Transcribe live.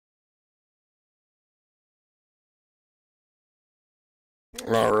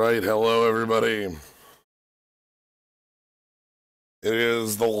All right, hello everybody. It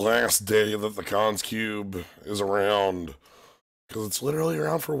is the last day that the Cons Cube is around because it's literally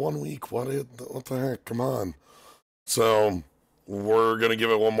around for 1 week. What the heck? Come on. So we're gonna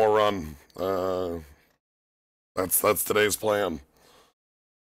give it one more run. That's today's plan.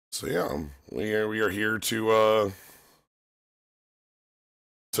 So yeah, we are here to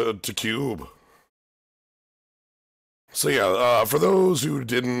cube. So yeah, for those who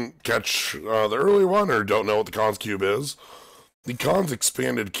didn't catch the earlier one or don't know what the Cons Cube is, the Cons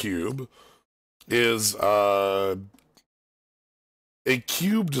Expanded Cube is a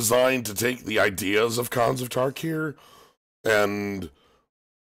cube designed to take the ideas of Khans of Tarkir and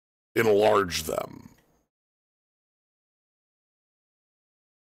enlarge them.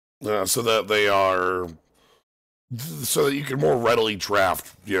 So that they are, so that you can more readily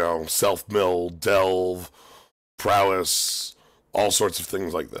draft, self-mill, delve, prowess, all sorts of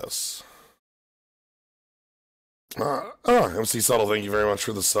things like this. MC Subtle, thank you very much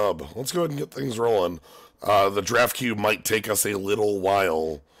for the sub. Let's go ahead and get things rolling. The draft cube might take us a little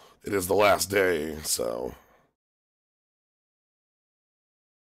while. It is the last day, so.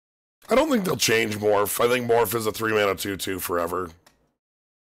 I don't think they'll change Morph. I think Morph is a 3-mana 2/2 forever.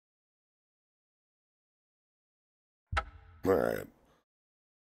 Alright.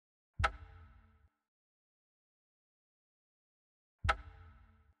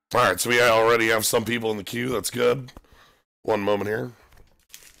 Alright, so we already have some people in the queue. That's good. One moment here.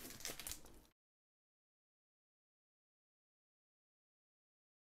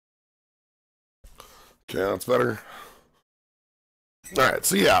 Okay, that's better. Alright,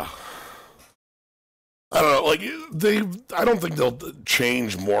 so yeah. I don't know, I don't think they'll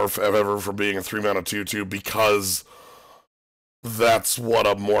change Morph ever from being a 3-mana 2/2 because that's what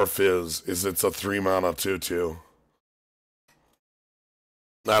a Morph is it's a 3-mana 2/2.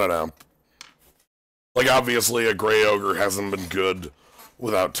 I don't know. Like, obviously, a Grey Ogre hasn't been good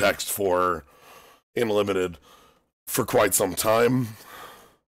without text for Unlimited for quite some time.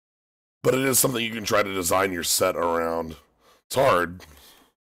 But it is something you can try to design your set around. It's hard.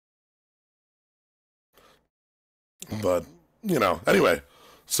 But, anyway.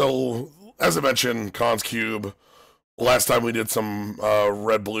 So, as I mentioned, Cons Cube. Last time we did some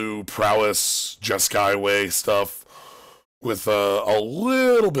red-blue prowess, Jeskai way stuff with a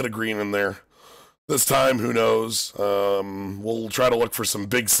little bit of green in there. This time, who knows? We'll try to look for some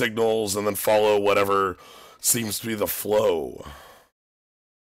big signals and then follow whatever seems to be the flow.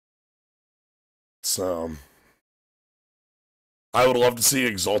 So, I would love to see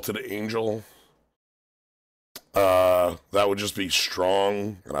Exalted Angel. That would just be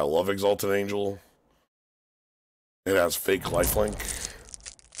strong, and I love Exalted Angel. It has fake lifelink.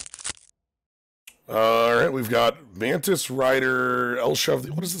 Alright, we've got Mantis Rider, Elshove.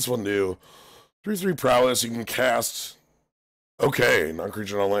 What does this one do? 3/3 prowess, you can cast. Okay,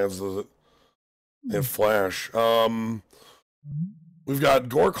 non-creature on lands does it. And flash. We've got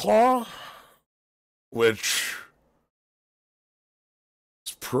Goreclaw, which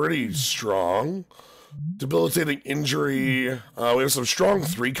is pretty strong. Debilitating Injury. We have some strong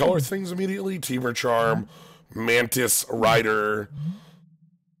 3-color things immediately. Temur Charm, Mantis Rider,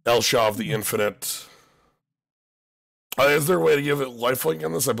 Elshove the Infinite. Is there a way to give it lifelink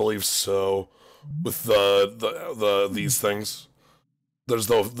in this? I believe so. With these things. There's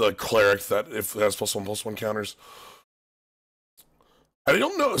the cleric that if it has +1/+1 counters. I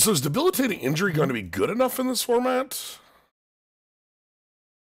don't know. So is Debilitating Injury going to be good enough in this format?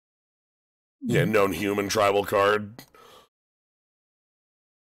 Yeah, known human tribal card.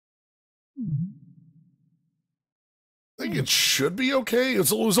 I think it should be okay.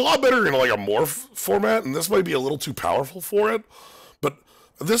 It was a lot better in like a Morph format, and this might be a little too powerful for it. But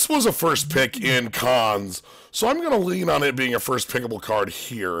this was a first pick in Cons, so I'm going to lean on it being a first pickable card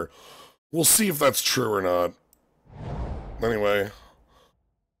here. We'll see if that's true or not. Anyway.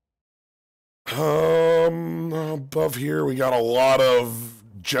 Above here we got a lot of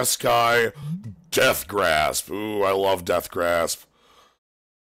Jeskai, Death Grasp. Ooh, I love Death Grasp.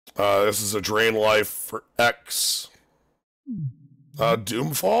 This is a Drain Life for X.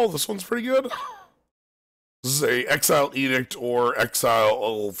 Doomfall, this one's pretty good. This is a Exile Edict or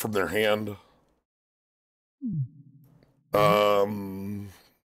Exile from their hand. If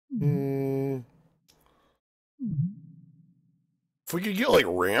we could get like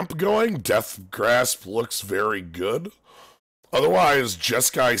ramp going, Death Grasp looks very good. Otherwise,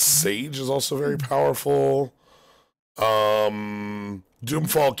 Jeskai Sage is also very powerful.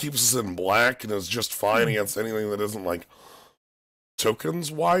 Doomfall keeps us in black and is just fine against anything that isn't like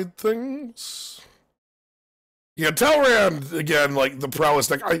tokens wide things. Yeah, Talrand, again, like the prowess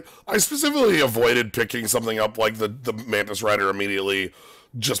deck, I specifically avoided picking something up like the Mantis Rider immediately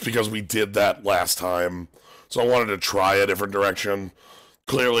just because we did that last time. So I wanted to try a different direction.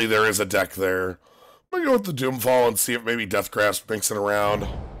 Clearly there is a deck there. I'm going to go with the Doomfall and see if maybe Deathgrasp makes it around.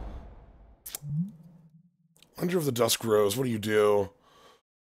 Under of the Dusk Rose, what do you do?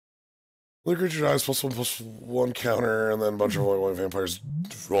 Liquor dies +1/+1 counter, and then a bunch of white vampires.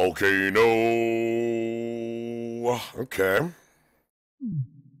 Okay, no. Okay.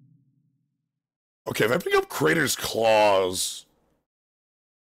 Okay, if I pick up Crater's Claws,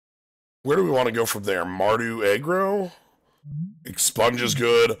 where do we want to go from there? Mardu aggro? Expunge is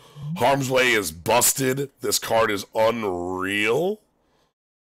good. Harm's Way is busted. This card is unreal.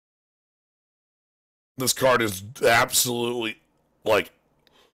 This card is absolutely, like,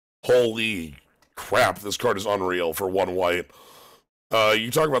 holy crap, this card is unreal for 1 white.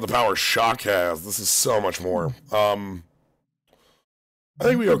 You talk about the power Shock has. This is so much more. I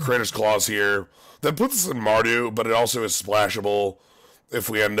think we go Crater's Claws here. That puts us in Mardu, but it also is splashable if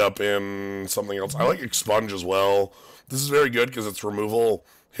we end up in something else. I like Expunge as well. This is very good because its removal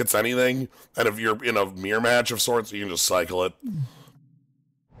hits anything, and if you're in a mirror match of sorts, you can just cycle it.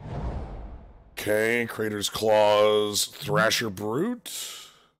 Okay, Crater's Claws, Thrasher Brute.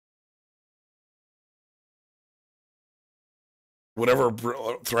 Whenever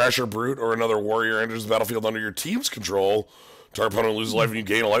Thrasher Brute or another warrior enters the battlefield under your team's control, target opponent loses life and you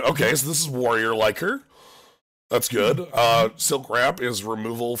gain a life. Okay, so this is warrior-like her. That's good. Silk Wrap is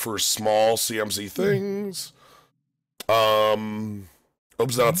removal for small CMC things.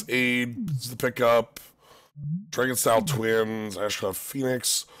 Obzat's Aid is the pickup. Dragon Style Twins, Ashcraft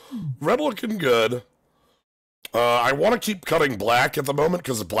Phoenix. Red looking good. I want to keep cutting black at the moment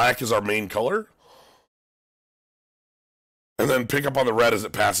because black is our main color. And then pick up on the red as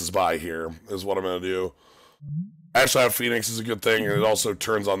it passes by here is what I'm going to do. Ashcraft Phoenix is a good thing, and it also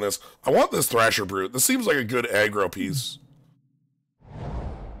turns on this. I want this Thrasher Brute. This seems like a good aggro piece.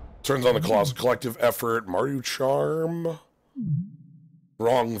 Turns on the Claws. Collective Effort. Mardu Charm.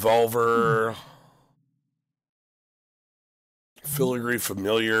 Wrong Volver. Filigree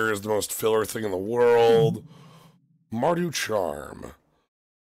Familiar is the most filler thing in the world. Mardu Charm.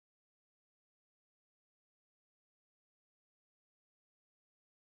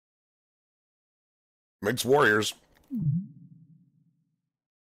 Makes warriors.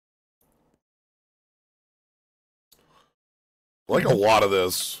 I like a lot of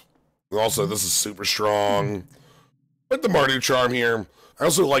this. And also, this is super strong. I like the Mardu Charm here. I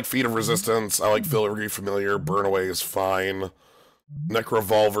also like Feet of Resistance. I like Filigree Familiar. Burn Away is fine.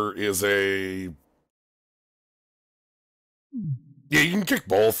 Necrovolver is a... Yeah, you can kick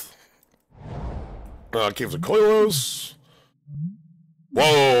both. Caves of Koilos.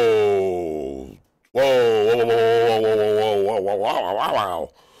 Whoa! Whoa, whoa, whoa, whoa, whoa, whoa, whoa, whoa, wow, wow,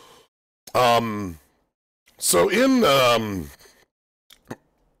 wow. So in,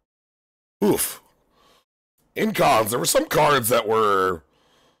 in cons, there were some cards that were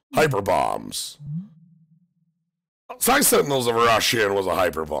hyper bombs. Sai Sentinels of Arashin was a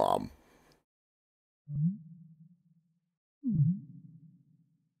hyper bomb.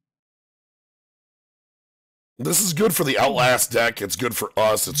 This is good for the Outlast deck. It's good for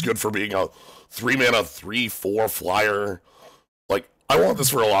us. It's good for being a 3-mana, 3/4 flyer. Like, I want this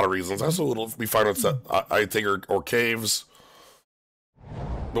for a lot of reasons. I also would be fine with I think or caves.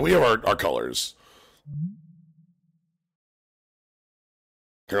 But we have our colors.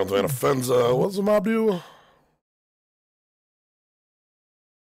 Herald of Anafenza. What does the mob do?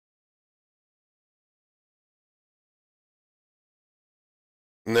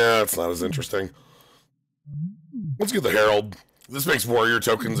 Nah, it's not as interesting. Let's get the Herald. This makes warrior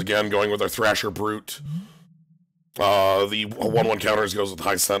tokens again, going with our Thrasher Brute. The 1/1 counters goes with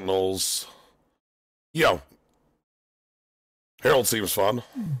High Sentinels. Yeah. Herald seems fun.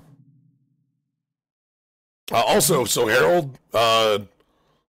 Also, so Herald, when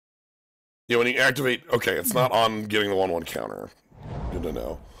you activate... Okay, it's not on getting the 1/1 counter. Good to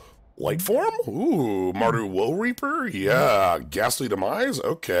know. Light Form? Ooh, Mardu Woe Reaper? Yeah. Ghastly Demise?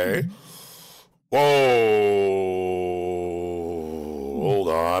 Okay. Whoa. Hold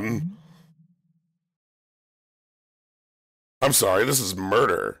on. I'm sorry, this is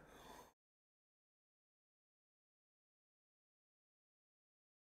murder.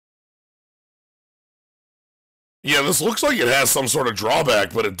 Yeah, this looks like it has some sort of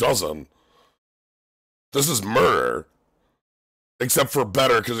drawback, but it doesn't. This is murder. Except for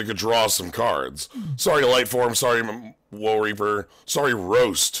better, because it could draw some cards. Sorry, Light Form. Sorry, Woe Reaper. Sorry,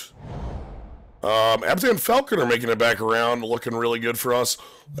 Roast. Abzan Falcon are making it back around, looking really good for us.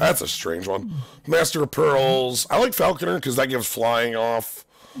 That's a strange one. Master of Pearls. I like Falconer because that gives flying off.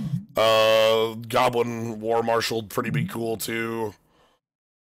 Goblin War Marshal, pretty be cool too.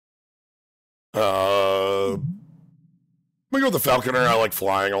 I'm gonna go with the Falconer. I like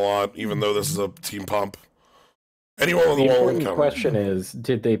flying a lot, even though this is a team pump. Anyone with The a wall important encounter. question is,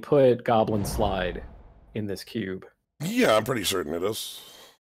 did they put Goblin Slide in this cube? Yeah, I'm pretty certain it is.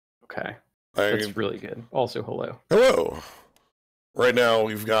 Okay. That's really good. Also, hello. Hello. Right now,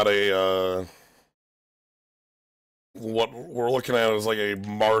 we've got a, what we're looking at is like a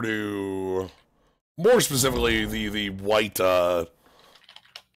Mardu, more specifically, the white, what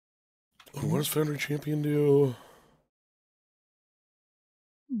does Foundry Champion do?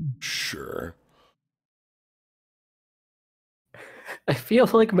 Sure. I feel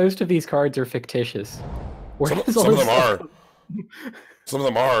like most of these cards are fictitious. Some of them are. Some of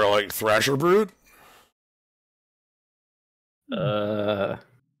them are, like Thrasher Brute. It's a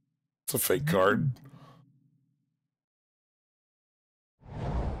fake card.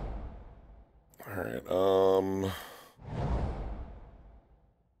 Alright,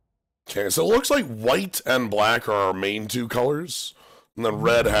 okay, so it looks like white and black are our main two colors. And then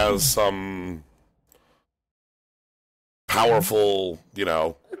red has some powerful, you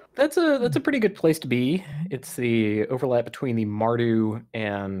know. That's a pretty good place to be. It's the overlap between the Mardu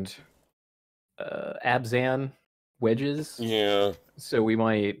and Abzan wedges. Yeah. So we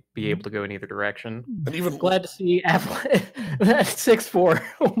might be able to go in either direction. And even glad to see that 6-4.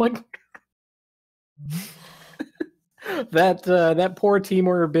 Oh my god. that poor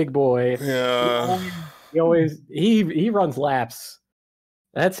Timur big boy. Yeah. He runs laps.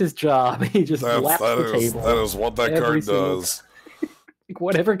 That's his job. He just laps the table. That is what that card does.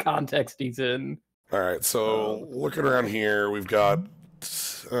 Whatever context he's in. All right, so looking around here, we've got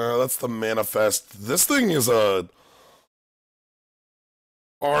that's the manifest. This thing is a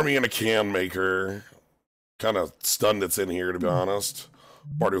army and a can maker. Kind of stunned it's in here, to be honest.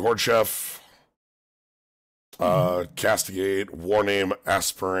 Mardu Horde Chef, Castigate, Warname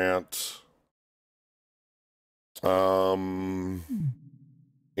Aspirant, and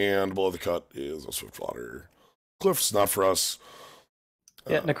below the cut is a Swiftwater. Cliff's not for us.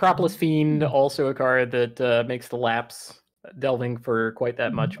 Yeah, Necropolis Fiend, also a card that makes the lapse. Delving for quite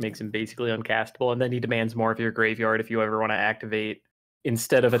that much makes him basically uncastable, and then he demands more of your graveyard if you ever want to activate,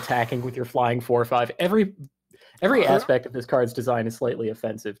 instead of attacking with your flying 4/5. Every aspect of this card's design is slightly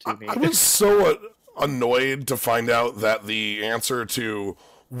offensive to me. I was so annoyed to find out that the answer to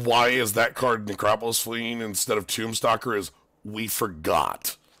why is that card Necropolis Fiend instead of Tombstalker is we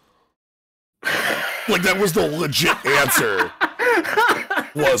forgot. Like, that was the legit answer.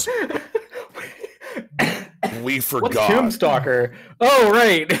 Was we forgot. What's Tombstalker? Oh,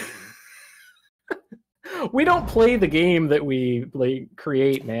 right. We don't play the game that we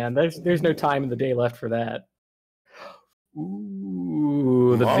create, man. There's no time in the day left for that.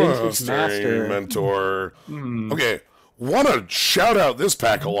 Ooh, the Vintage Master. Mentor. Okay, want to shout out this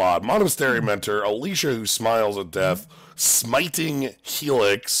pack a lot. Monastery Mentor, Alicia Who Smiles at Death, Smiting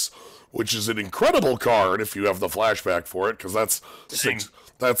Helix, which is an incredible card if you have the flashback for it, because that's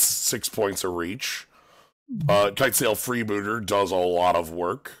 6 points a reach. Kitesail Freebooter does a lot of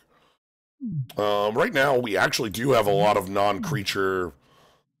work. Right now, we actually do have a lot of non-creature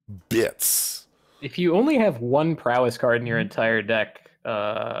bits. If you only have one prowess card in your entire deck,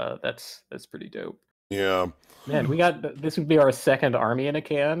 that's pretty dope. Yeah. Man, this would be our second army in a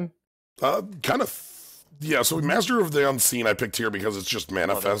can. Kind of. Yeah, so Master of the Unseen I picked here because it's just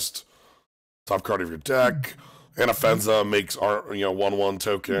manifest. Top card of your deck. Anafenza makes 1/1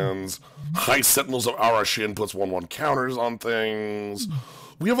 tokens. High Sentinels of Arashin puts 1/1 counters on things.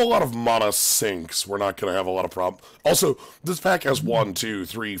 We have a lot of mana sinks. We're not going to have a lot of problem. Also, this pack has 1, 2,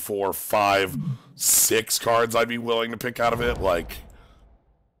 3, 4, 5, 6 cards I'd be willing to pick out of it. Like,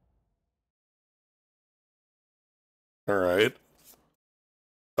 all right.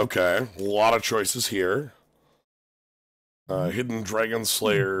 Okay, a lot of choices here. Hidden Dragon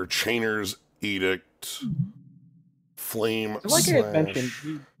Slayer, Chainer's Edict, Flame Like I had mentioned,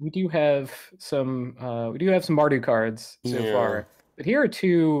 we do have some Mardu cards so far. But here are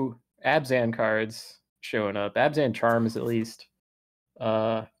 2 Abzan cards showing up. Abzan Charm is at least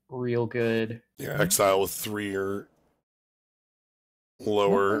real good. Yeah, Exile with 3 or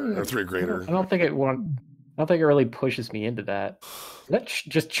lower, or 3 or greater. I don't think it really pushes me into that. Is that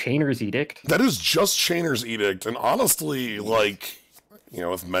just Chainer's Edict? That is just Chainer's Edict, and honestly, like,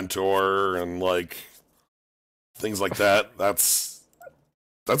 with Mentor and like things like that, that's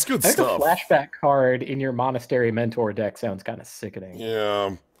good stuff. A flashback card in your Monastery Mentor deck sounds kind of sickening.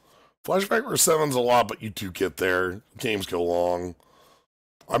 Yeah. Flashback for 7's a lot, but you do get there. Games go long.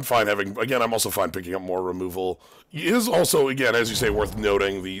 I'm fine having, again, I'm also fine picking up more removal. It is also, again, as you say, worth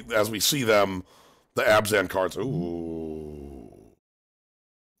noting, as we see them, the Abzan cards, ooh.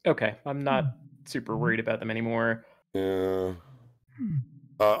 Okay, I'm not super worried about them anymore. Yeah.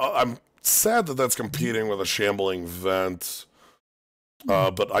 I'm sad that that's competing with a Shambling Vent,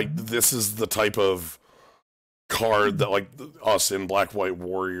 but this is the type of card that, like, us in Black-White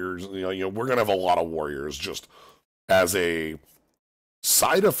Warriors, you know, we're going to have a lot of Warriors just as a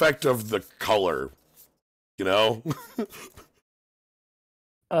side effect of the color, you know?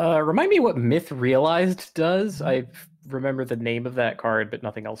 Remind me what Myth Realized does. I remember the name of that card, but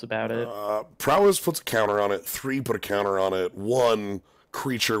nothing else about it. Prowess puts a counter on it. 3 put a counter on it. 1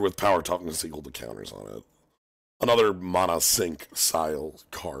 creature with power toughness equal to counters on it. Another mana sink style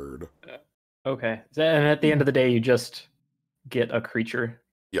card. Okay. And at the end of the day, you just get a creature.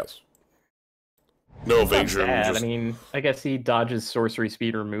 Yes. No evasion. I mean, I guess he dodges sorcery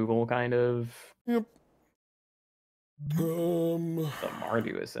speed removal, kind of. Yep. The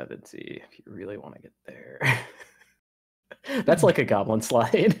Mardu Ascendancy, if you really want to get there. That's like a goblin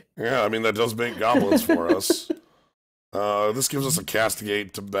slide. Yeah, I mean, that does make goblins for us. This gives us a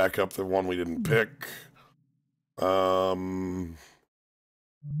Castigate to back up the one we didn't pick. It's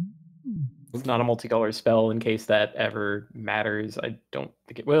not a multicolor spell in case that ever matters. I don't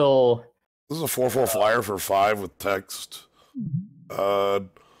think it will. This is a 4/4 flyer for 5 with text.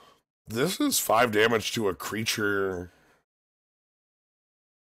 This is 5 damage to a creature.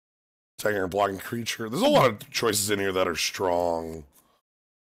 Attacking or blocking creature. There's a lot of choices in here that are strong.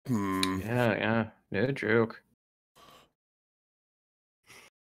 Yeah, no joke.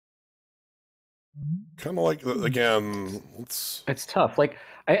 Kind of like, again, it's tough. Like,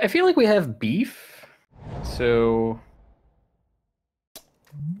 I feel like we have beef, so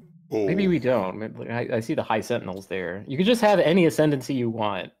maybe we don't. I see the High Sentinels there. You could just have any Ascendancy you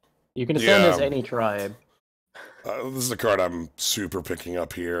want. You can ascend as any tribe. This is a card I'm super picking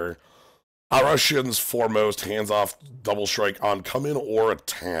up here. Arashin's Foremost, hands off, double strike on come in or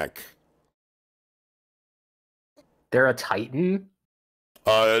attack. They're a Titan?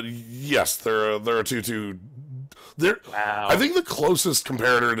 Yes, they're a 2/2. Wow. I think the closest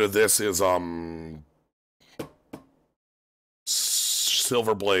comparator to this is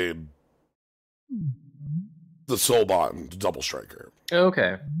Silverblade, the Soulbot double striker.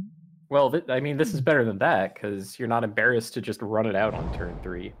 Okay. Well, I mean, this is better than that because you're not embarrassed to just run it out on turn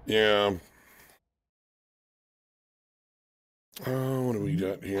 3. Yeah. What do we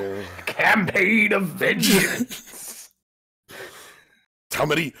got here? Campaign of Vengeance. How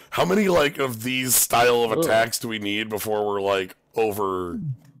many like of these style of attacks do we need before we're like over?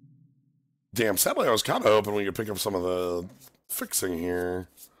 Damn, sadly I was kind of hoping we could pick up some of the fixing here.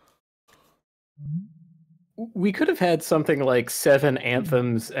 We could have had something like 7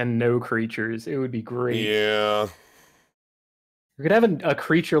 anthems and no creatures. It would be great. Yeah. We could have a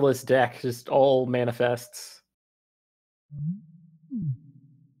creatureless deck, just all manifests.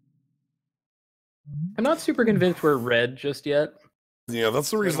 I'm not super convinced we're red just yet. Yeah,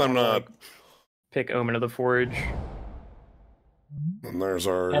 that's the reason I'm not. Pick Omen of the Forge. And there's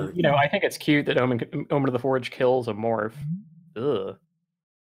our. And, you know, I think it's cute that Omen of the Forge kills a Morph. Ugh.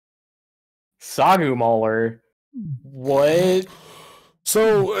 Sagu Mauler. What?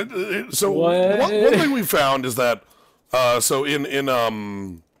 So what? One thing we found is that so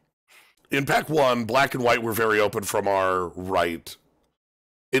in pack 1, black and white were very open from our right.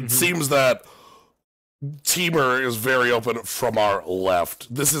 It seems that Teamer is very open from our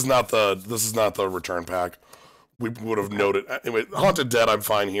left. This is not the return pack. We would have noted. Anyway, Haunted Dead, I'm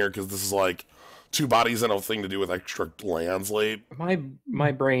fine here because this is like 2 bodies and a thing to do with extra lands late.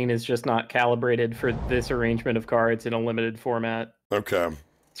 My brain is just not calibrated for this arrangement of cards in a limited format. Okay.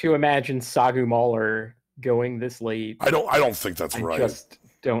 To imagine Sagu Mauler going this late. I don't think that's right. I just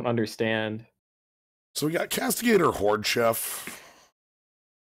don't understand. So we got Castigator, Horde Chef.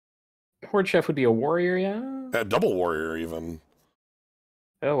 Horde Chef would be a warrior, yeah? Double warrior, even.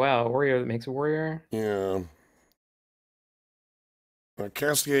 Oh, wow. A warrior that makes a warrior? Yeah.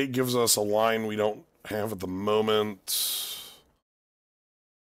 Castigate gives us a line we don't have at the moment.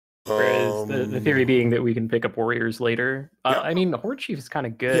 Whereas the theory being that we can pick up warriors later. Yeah. I mean, the Horde Chief is kind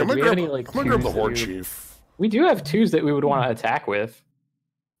of good. Yeah, I'm gonna grab the Horde Chief. We do have 2s that we would want to attack with.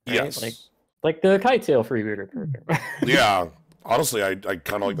 Right? Yes. Like the Kitetail freebooter. Yeah. Honestly, I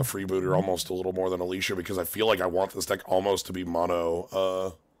kind of like the freebooter almost a little more than Alicia because I feel like I want this deck almost to be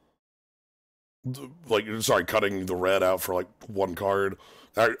mono. Cutting the red out for like 1 card.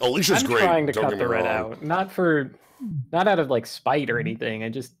 Alicia's great. I'm trying to cut the red out, not out of like spite or anything.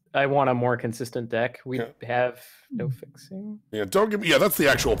 I want a more consistent deck. We have no fixing. Yeah, don't get me. Yeah, that's the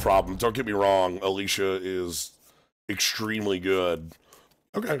actual problem. Don't get me wrong. Alicia is extremely good.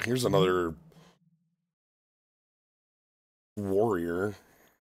 Okay, here's another warrior.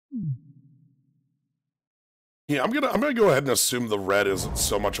 Yeah, I'm gonna go ahead and assume the red isn't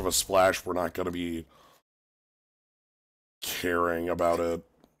so much of a splash. We're not gonna be caring about it.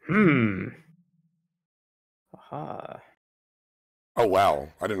 Aha. Oh wow,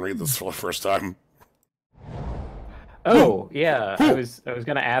 I didn't read this for the first time. Oh yeah, I was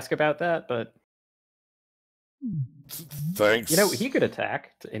gonna ask about that, but thanks. You know, he could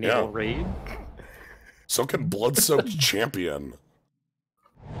attack to enable raid. So can Blood-Soaked Champion.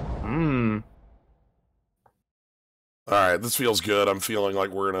 Alright, this feels good. I'm feeling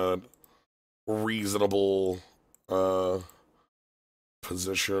like we're in a reasonable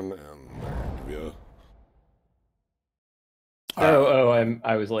position, and give you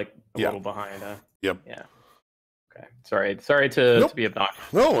I was like a little behind. Yep. Yeah. Okay. Sorry to be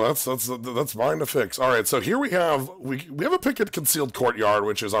obnoxious. No, that's mine to fix. All right, so here we have a pick at Concealed Courtyard,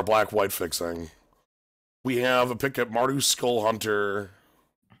 which is our black-white fixing. We have a pick at Mardu Skull Hunter,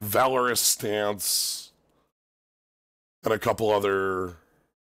 Valorous Stance, and a couple other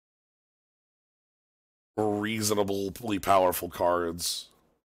reasonably powerful cards.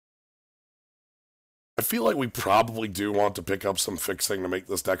 I feel like we probably do want to pick up some fixing to make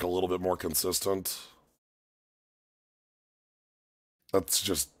this deck a little bit more consistent. That's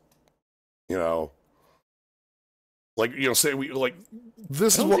just, you know, like, you know, say we, like,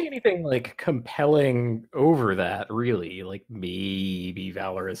 this I don't see anything, like, compelling over that, really. Like, maybe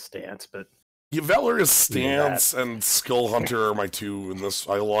Valorous Stance, but... Yeah, Valorous Stance and Skull Hunter are my two in this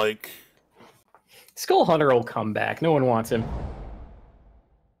I like. Skull Hunter will come back. No one wants him.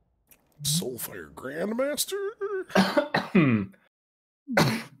 Soulfire Grandmaster?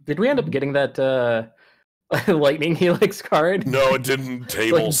 Did we end up getting that, Lightning Helix card? No, it didn't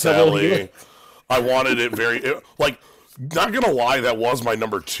table, like, Sally. I wanted it like, not gonna lie, that was my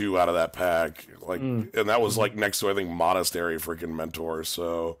number 2 out of that pack. Like, and that was, like, next to, I think, Monastery freaking Mentor,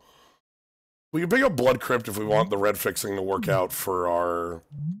 so... We can pick up Blood Crypt if we want the red fixing to work out for our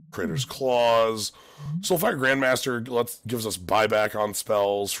Creator's Claws. Soulfire Grandmaster gives us buyback on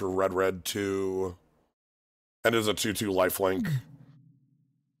spells for red 2. And is a 2/2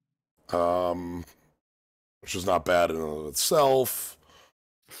 lifelink. Which is not bad in and of itself.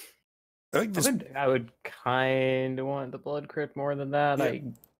 I think I would kind of want the Blood Crypt more than that, yeah. I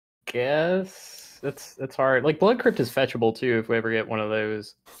guess. That's hard. Like, Blood Crypt is fetchable, too, if we ever get one of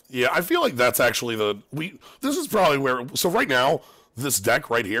those. Yeah, I feel like that's actually this is probably where... So right now, this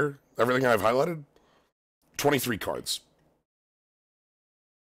deck right here, everything I've highlighted, 23 cards.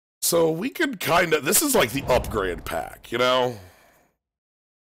 So we could kind of... This is like the upgrade pack, you know?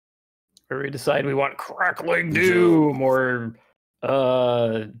 Or we decide we want Crackling Doom, or...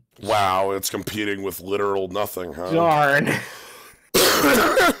 Wow, it's competing with literal nothing, huh? Darn.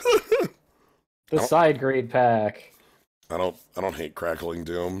 The side grade pack. I don't hate Crackling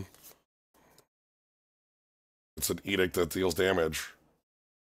Doom. It's an edict that deals damage.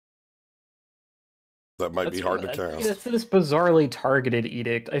 That might be hard to cast. It's this bizarrely targeted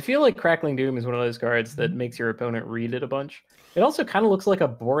edict. I feel like Crackling Doom is one of those cards that makes your opponent read it a bunch. It also kind of looks like a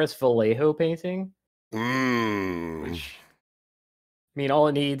Boris Vallejo painting. Which, I mean, all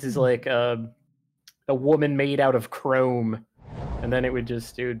it needs is like a woman made out of chrome, and then it would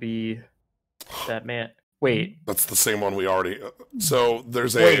be that man. Wait, that's the same one we already. So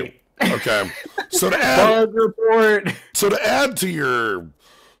there's a okay. So to add bug report. So to add to your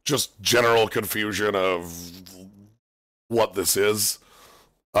just general confusion of what this is,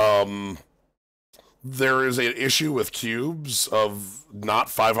 there is an issue with cubes of not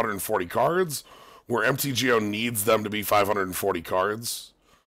 540 cards, where MTGO needs them to be 540 cards,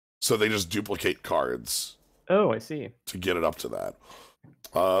 so they just duplicate cards. Oh, I see. To get it up to that.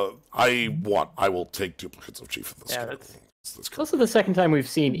 I will take duplicates of Chief of the Skull. It's also the second time we've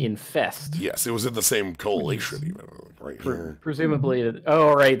seen Infest. Yes, it was in the same coalition, even right here. Presumably,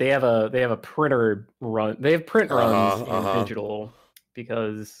 right. They have a printer run. They have print runs in digital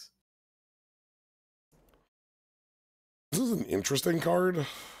because this is an interesting card.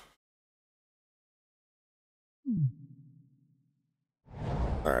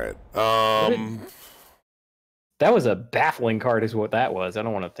 All right. That was a baffling card, is what that was. I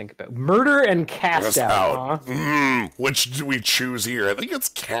don't want to think about Murder and Cast Out. Huh? Which do we choose here? I think it's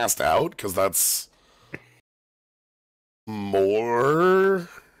Cast Out because that's more.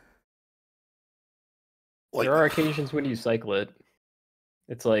 Like, there are occasions when you cycle it.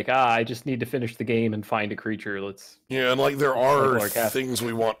 It's like, I just need to finish the game and find a creature. Let's Yeah, and like there are things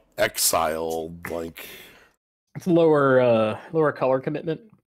we want exiled, like it's lower color commitment.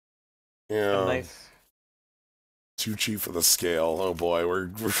 Yeah. Nice. Too cheap for the scale. Oh boy,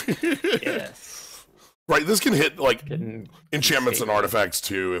 we're yes. Right, this can hit like enchantments and artifacts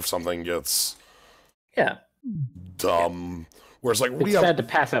too if something gets dumb. Whereas like it's sad to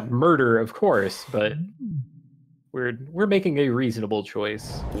pass up murder, of course, but we're making a reasonable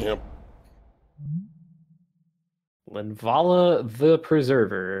choice. Yep. Linvala the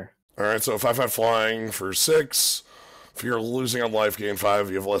Preserver. Alright, so 5/5 flying for 6. If you're losing on life, gain 5.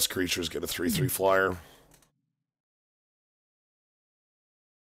 You have less creatures, get a 3/3 flyer.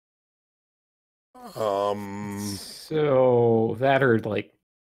 So that are like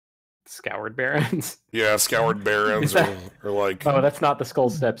Scoured Barrens. Yeah, Scoured Barrens are like. Oh, that's not the Skull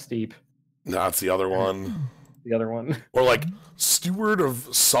Step Steep. No, it's the other one. The other one. Or like Steward of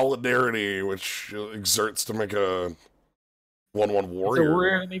Solidarity, which exerts to make a 1/1 warrior. It's a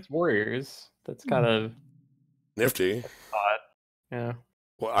warrior that makes warriors. That's kind of nifty. Odd. Yeah.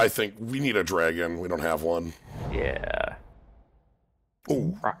 Well, I think we need a dragon. We don't have one. Yeah.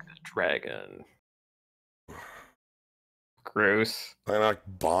 Oh, rock the dragon. Gross. Lilac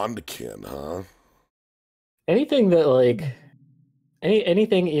Bondkin, huh? Anything that like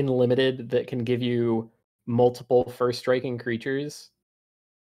anything in limited that can give you multiple first striking creatures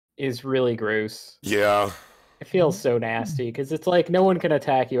is really gross. Yeah. It feels so nasty because it's like no one can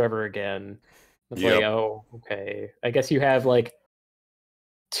attack you ever again. It's like, oh, okay. I guess you have like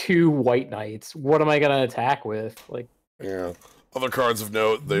 2 white knights. What am I gonna attack with? Like, yeah. Other cards of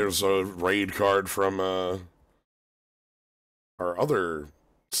note, there's a raid card from our other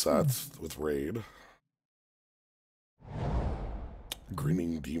sets with raid.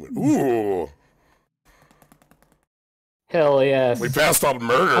 Grinning Demon. Ooh! Hell yes. We passed on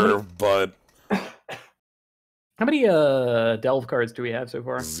murder, but... How many delve cards do we have so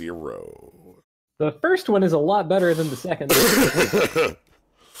far? 0. The first one is a lot better than the second.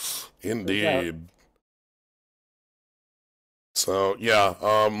 Indeed. So, yeah,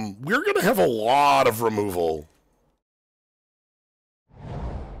 we're going to have a lot of removal.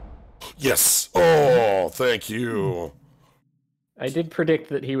 Yes! Oh, thank you. I did predict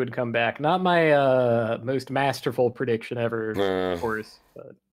that he would come back. Not my most masterful prediction ever, of course.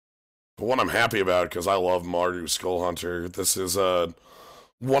 But one I'm happy about, because I love Mardu Skullhunter. This is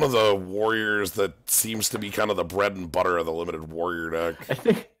one of the warriors that seems to be kind of the bread and butter of the limited warrior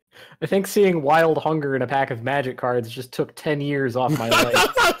deck. I think seeing Wild Hunger in a pack of Magic cards just took 10 years off my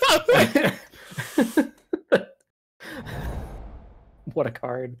life. What a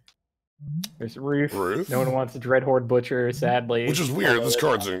card. There's Ruth. No one wants a Dreadhorde Butcher, sadly. Which is weird. This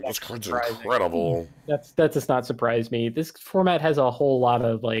card's incredible. That does not surprise me. This format has a whole lot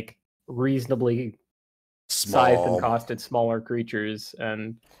of like reasonably sized and costed smaller creatures,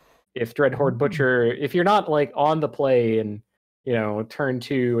 and if Dreadhorde Butcher, if you're not like on the play and turn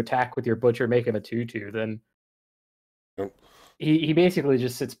 2 attack with your Butcher, make him a 2/2, then he basically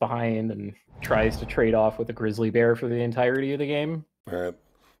just sits behind and tries to trade off with a Grizzly Bear for the entirety of the game. All right.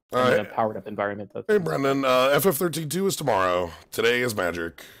 In a powered up environment. Hey, Brendan, FF13-2 is tomorrow. Today is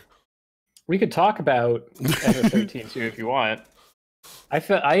Magic. We could talk about FF13-2 if you want.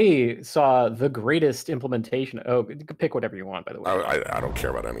 I saw the greatest implementation. Oh, you can pick whatever you want, by the way. I don't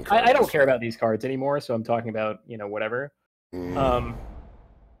care about any cards. I don't care about these cards anymore, so I'm talking about, whatever. Yeah.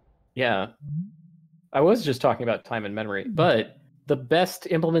 I was just talking about time and memory, but the best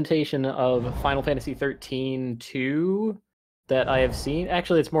implementation of Final Fantasy 13-2 that I have seen,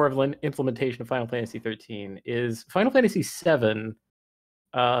 actually it's more of an implementation of Final Fantasy 13, is Final Fantasy 7,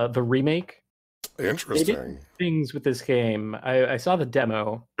 the remake. Interesting. They did things with this game. I saw the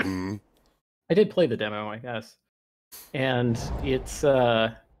demo. I did play the demo, I guess. And it's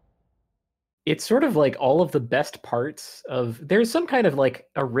sort of like all of the best parts of... There's some kind of like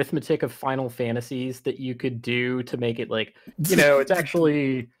arithmetic of Final Fantasies that you could do to make it like, it's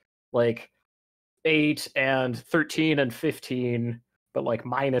actually like 8 and 13 and 15, but like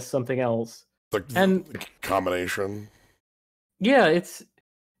minus something else. The combination. Yeah, it's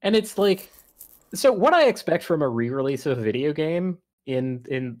like... So what I expect from a re-release of a video game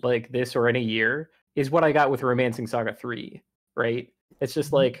in like this or in a year is what I got with Romancing Saga 3, right? It's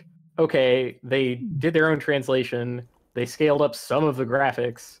just like, okay, they did their own translation, they scaled up some of the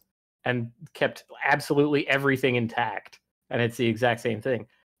graphics, and kept absolutely everything intact, and it's the exact same thing.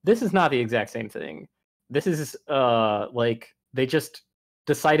 This is not the exact same thing. This is like they just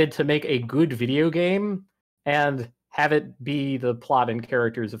decided to make a good video game and have it be the plot and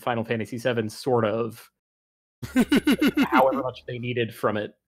characters of Final Fantasy VII, sort of. however much they needed from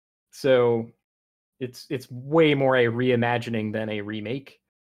it. So it's way more a reimagining than a remake.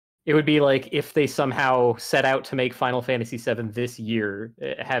 It would be like if they somehow set out to make Final Fantasy VII this year,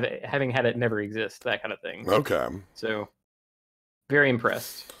 having had it never exist, that kind of thing. Okay. So, very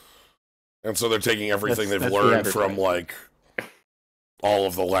impressed. And so they're taking everything they've learned from, like, all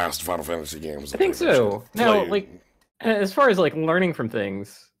of the last Final Fantasy games. I think so. Now, like, as far as, like, learning from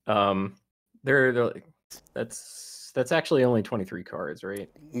things, they're like, that's actually only 23 cards, right?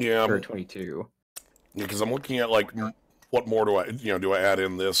 Yeah. Or 22. Yeah, because I'm looking at, like, what more do I, do I add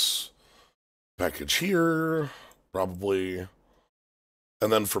in this package here? Probably.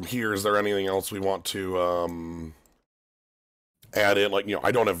 And then from here, is there anything else we want to add in? Like,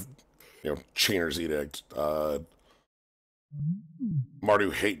 I don't have, Chainer's Edict, Mardu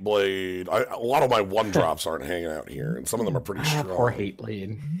Hateblade. A lot of my 1-drops aren't hanging out here, and some of them are pretty strong. Poor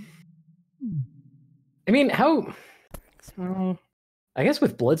Hateblade. I mean, I guess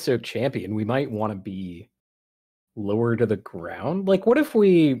with Bloodsoaked Champion, we might want to be lower to the ground. Like, what if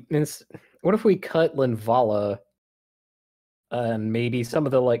we cut Linvala and maybe some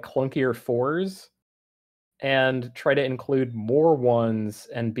of the like clunkier 4s and try to include more 1s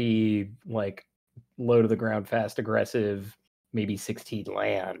and be like low to the ground, fast, aggressive, maybe 16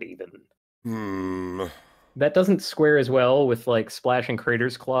 land even. That doesn't square as well with like Splash and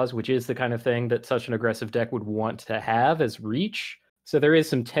Crater's Claws, which is the kind of thing that such an aggressive deck would want to have as reach. So there is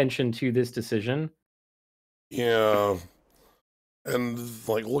some tension to this decision. Yeah. And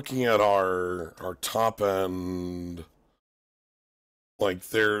like looking at our top end, like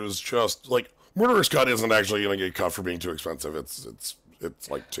there's just like Murderous Cut isn't actually gonna get cut for being too expensive. It's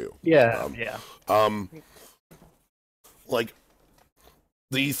like 2. Yeah. Like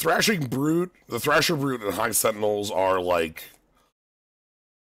the Thrasher Brute and High Sentinels are like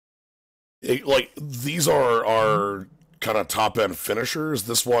these are kind of top end finishers.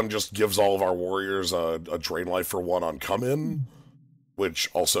 This one just gives all of our warriors a drain life for 1 on come in, which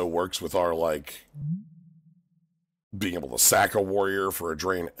also works with our like being able to sack a warrior for a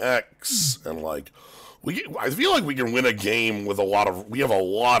drain X, and like I feel like we can win a game with we have a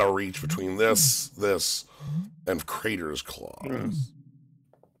lot of reach between this and Crater's Claws.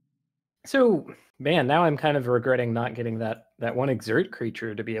 So, man, now I'm kind of regretting not getting that one Exert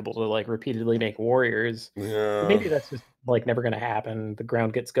creature to be able to like repeatedly make warriors. Yeah. Maybe that's just like never going to happen. The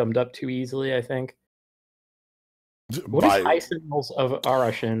ground gets gummed up too easily, I think. What does High Sentinels of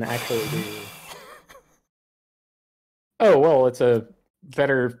Arashin actually do? Oh, well, it's a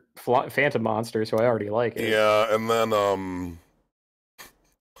better phantom monster, so I already like it. Yeah, and then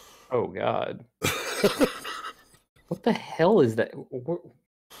oh god. What the hell is that?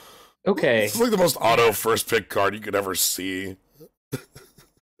 Okay. It's like the most auto first pick card you could ever see.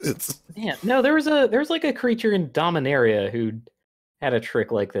 Man, no, there was like a creature in Dominaria who had a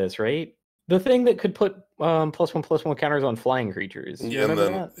trick like this, right? The thing that could put +1/+1 counters on flying creatures. Yeah, and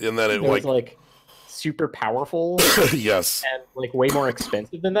then it was like super powerful. Yes. And like way more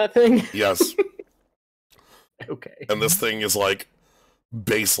expensive than that thing. Yes. Okay. And this thing is like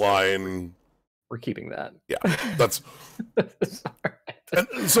baseline. We're keeping that. Yeah, that's.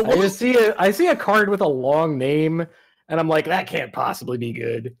 And so I see a card with a long name, and I'm like, that can't possibly be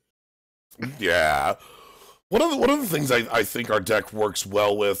good. Yeah, one of the things I think our deck works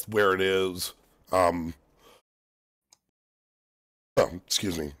well with where it is. Oh,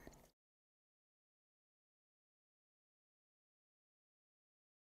 excuse me.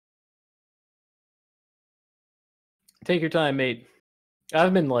 Take your time, mate.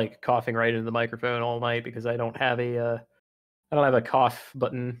 I've been like coughing right into the microphone all night because I don't have a cough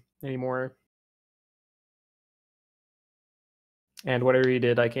button anymore. And whatever you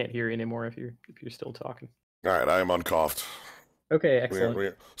did, I can't hear you anymore if you're still talking. All right, I am uncoughed. Okay,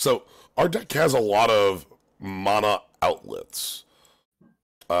 excellent. So our deck has a lot of mana outlets,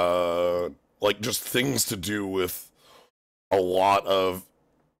 like just things to do with a lot of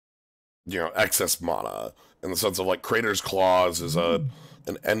excess mana, in the sense of like Crater's Claws is an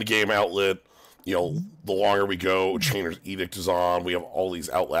endgame outlet. The longer we go, Chainer's Edict is on. We have all these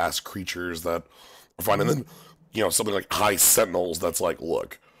Outlast creatures that are fine. And then, something like High Sentinels that's like,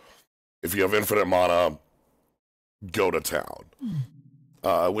 look, if you have infinite mana, go to town.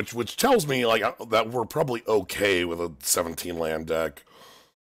 Which tells me like that we're probably okay with a 17-land deck.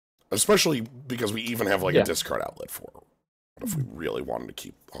 Especially because we even have like a discard outlet for it. If we really wanted to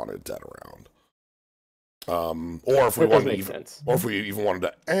keep Haunted Dead around. Or if we even wanted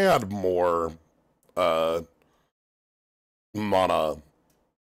to add more mana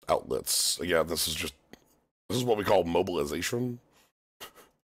outlets. Yeah, this is what we call mobilization.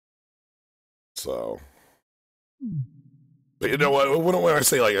 So But you know what? When I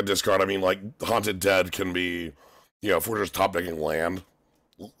say like a discard, I mean like Haunted Dead can be, if we're just top decking land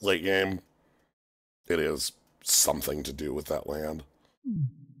late game, it is something to do with that land.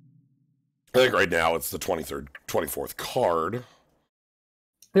 I think right now it's the 23rd, 24th card.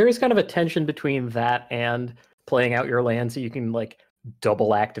 There is kind of a tension between that and playing out your land so you can like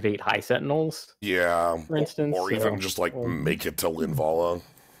double activate High Sentinels. Yeah, for instance, or even just like make it to Linvala.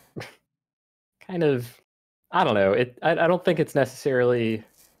 Kind of, I don't know. I don't think it's necessarily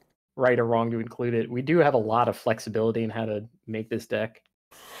right or wrong to include it. We do have a lot of flexibility in how to make this deck.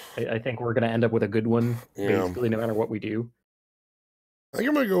 I think we're going to end up with a good one, basically, no matter what we do. I think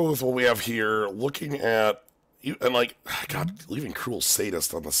I'm going to go with what we have here, looking at, and like, God, leaving Cruel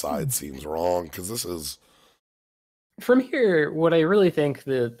Sadist on the side seems wrong, because this is... From here, what I really think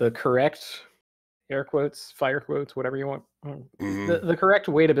the correct, air quotes, fire quotes, whatever you want, the correct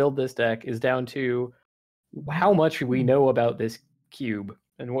way to build this deck is down to how much we know about this cube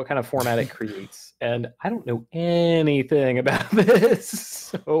and what kind of format it creates. And I don't know anything about this.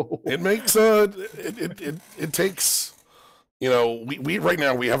 So it makes it takes, we right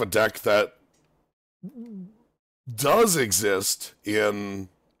now we have a deck that does exist in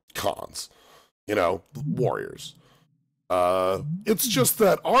cons, warriors. It's just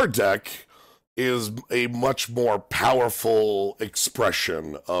that our deck is a much more powerful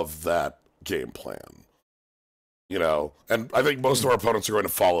expression of that game plan. And I think most of our opponents are going to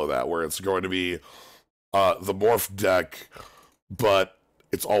follow that, where it's going to be the Morph deck, but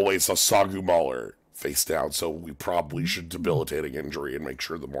it's always a Sagu Mauler face down, so we probably should Debilitating Injury and make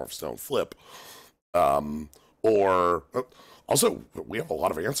sure the Morphs don't flip. Or, also, we have a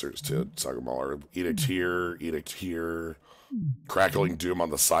lot of answers to Sagu Mauler. Edict here. Crackling Doom on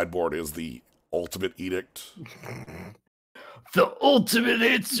the sideboard is the ultimate edict. The ultimate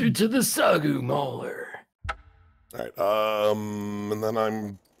answer to the Sagu Mauler. All right, and then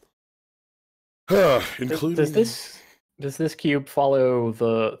I'm including. Does this cube follow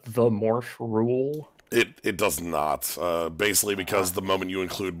the morph rule? It does not. Basically, because the moment you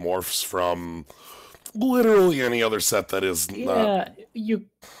include morphs from literally any other set that is not.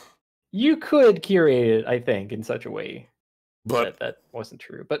 You could curate it, I think, in such a way. But that wasn't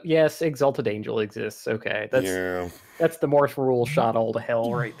true. But yes, Exalted Angel exists. Okay, that's the morph rule shot all to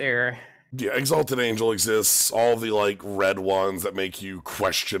hell right there. Yeah, Exalted Angel exists. All the like red ones that make you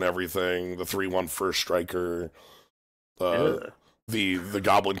question everything. The 3/1 first striker. The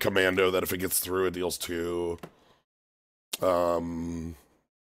Goblin Commando that if it gets through it deals 2.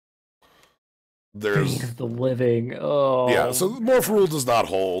 There's the living. Oh yeah. So the morph rule does not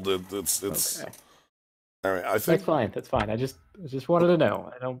hold. It's okay. All right. I think that's fine. I just wanted to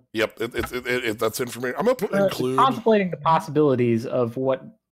know. I don't. Yep. That's information. I'm gonna include contemplating the possibilities of what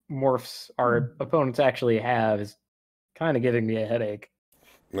morphs our opponents actually have is kind of giving me a headache.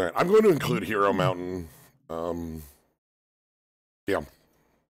 All right, I'm going to include Hero Mountain. Yeah.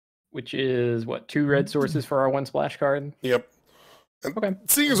 Which is what, 2 red sources for our 1 splash card? Yep. And okay.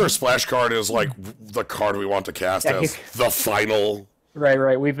 Seeing as our splash card is like the card we want to cast as the final.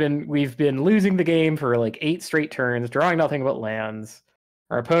 Right. We've been losing the game for like 8 straight turns, drawing nothing but lands.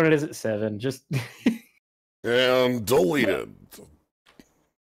 Our opponent is at 7. Just and deleted.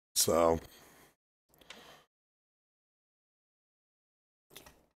 So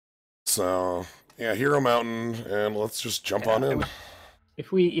yeah, Hero Mountain, and let's just jump on in.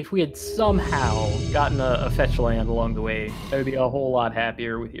 If we had somehow gotten a fetch land along the way, I would be a whole lot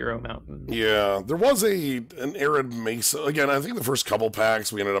happier with Hero Mountain. Yeah, there was an Arid Mesa. Again, I think the first couple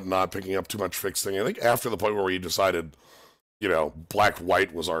packs we ended up not picking up too much fixing. I think after the point where we decided,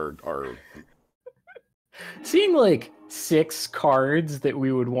 black-white was our... Seeing like 6 cards that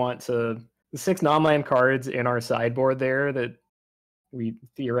we would want to... 6 non-land cards in our sideboard there that we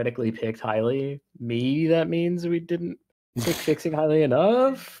theoretically picked highly. Maybe that means we didn't pick fixing highly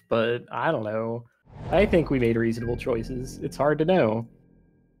enough, but I don't know. I think we made reasonable choices. It's hard to know.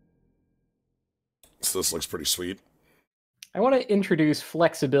 So this looks pretty sweet. I want to introduce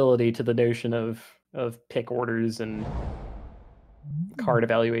flexibility to the notion of pick orders and card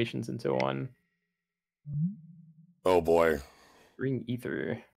evaluations and so on. Oh boy. Ring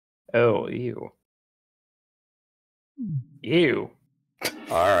Ether. Oh, ew. Ew.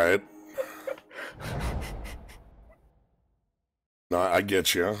 All right. No, I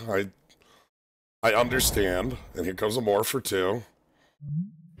get you. I understand. And here comes a Morph for 2.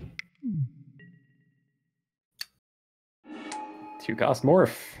 Two-cost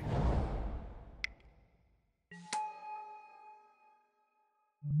Morph.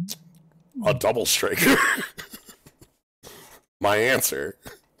 A double striker. My answer.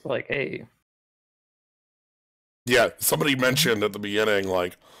 Like, hey. Yeah, somebody mentioned at the beginning,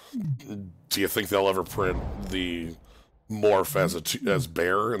 like, do you think they'll ever print the Morph as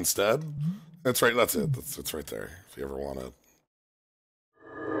bear instead? That's right. That's it. It's right there. If you ever want it.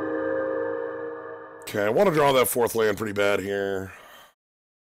 Okay, I want to draw that 4th land pretty bad here.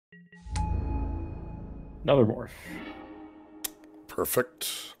 Another morph.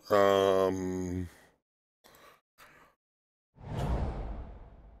 Perfect. So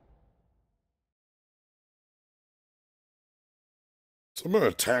I'm going to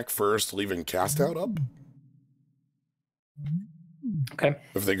attack first, leaving cast out up. Okay.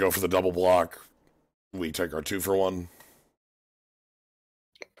 If they go for the double block, we take our 2 for 1.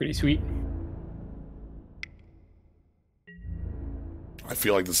 Pretty sweet. I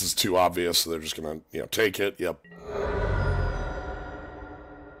feel like this is too obvious, so they're just going to, take it. Yep.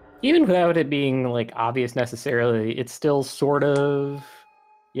 Even without it being, like, obvious necessarily, it's still sort of,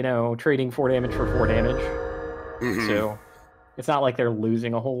 trading 4 damage for 4 damage. Mm-hmm. So it's not like they're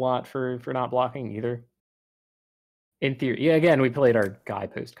losing a whole lot for not blocking either. In theory. Yeah, again, we played our guy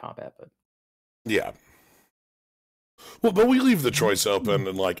post-combat, but... Yeah. Well, but we leave the choice open,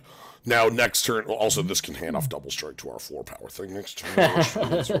 and, like, now next turn... Also, this can hand off double strike to our 4-power thing next turn, which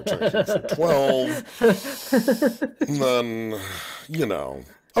means we're attacking for 12. And then,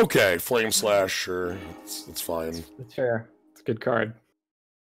 Okay, Flame Slash, sure. It's fine. It's fair. It's a good card.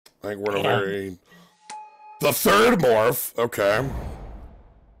 I think we're in a very... The 3rd Morph! Okay.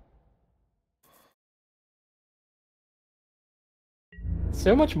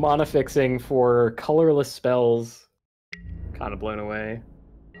 So much mana fixing for colorless spells. Kind of blown away.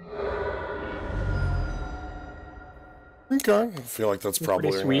 Okay, I feel like that's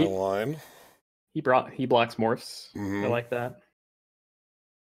probably sweet. in line. He blocks morphs. Mm-hmm. I like that.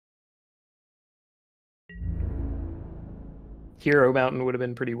 Hero Mountain would have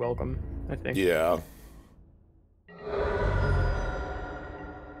been pretty welcome, I think. Yeah.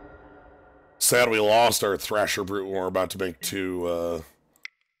 Sad we lost our Thrasher Brute when we're about to make 2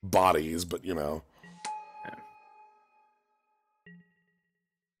 bodies, but Yeah.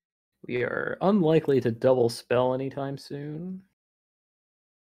 We are unlikely to double spell anytime soon.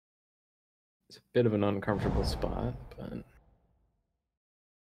 It's a bit of an uncomfortable spot, but...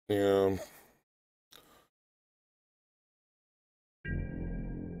 Yeah.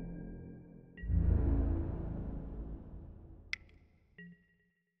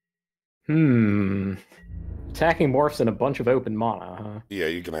 Attacking morphs and a bunch of open mana, huh? Yeah,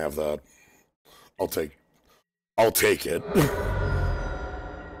 you can have that. I'll take it.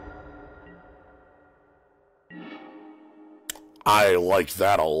 I like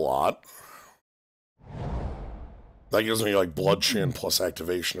that a lot. That gives me, like, Bloodshin plus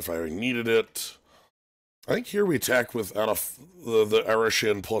activation if I needed it. I think here we attack with out of the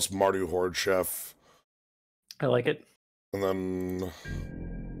Arishin plus Mardu Horde Chef. I like it. And then...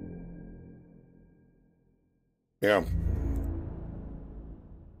 Yeah.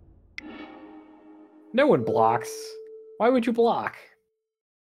 No one blocks. Why would you block?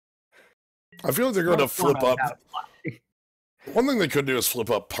 I feel like they're going to flip up... One thing they could do is flip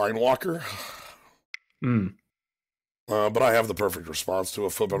up Pine Walker. But I have the perfect response to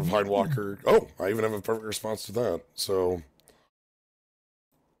a flip up Pine Walker. Oh, I even have a perfect response to that. So...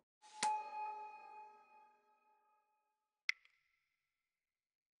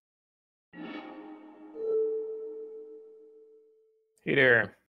 Hey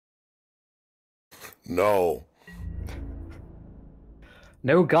there. No.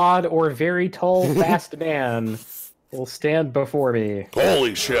 No god or very tall, fast man will stand before me.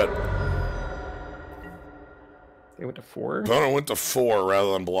 Holy shit. They went to 4? Opponent went to 4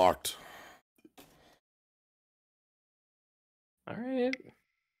 rather than blocked. Alright.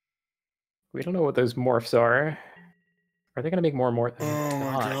 We don't know what those morphs are. Are they going to make more morphs? Oh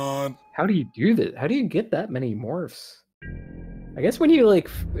my god. How do you do this? How do you get that many morphs? I guess when you, like,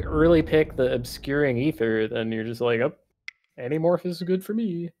 early pick the obscuring ether, then you're just like, oh, any morph is good for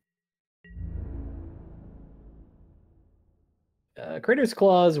me. Crater's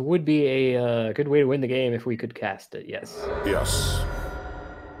Claws would be a good way to win the game if we could cast it, yes. Yes.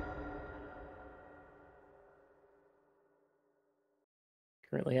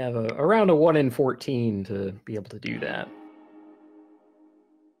 Currently have around a 1 in 14 to be able to do that.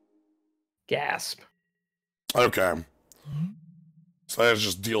 Gasp. Okay. So that's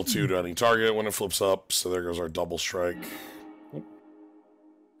just deal 2 to any target when it flips up, so there goes our double strike. Yep.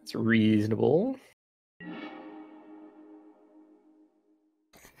 That's reasonable.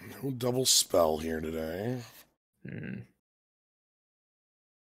 No double spell here today.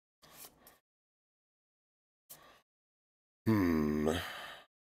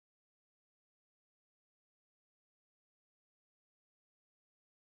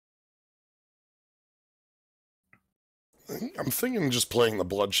 I'm thinking just playing the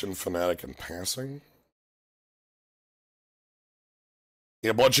Bloodshin Fanatic and passing.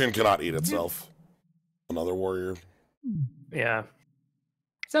 Yeah, Bloodshin cannot eat itself. Another warrior. Yeah.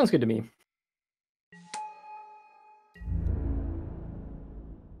 Sounds good to me.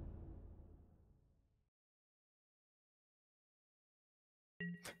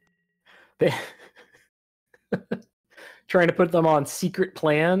 They trying to put them on secret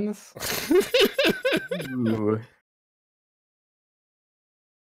plans. Ooh.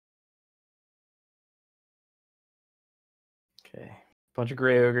 Okay. Bunch of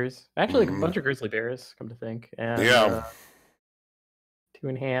gray ogres. Actually, a bunch of grizzly bears, come to think. And, yeah. 2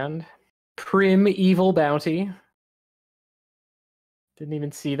 in hand. Prim evil bounty. Didn't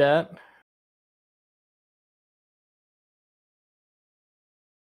even see that.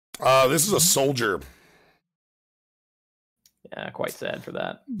 This is a soldier. Yeah, quite sad for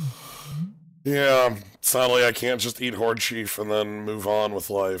that. Yeah, sadly I can't just eat Horde Chief and then move on with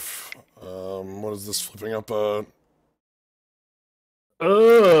life. What is this flipping up? Oh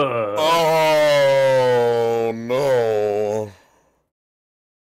no.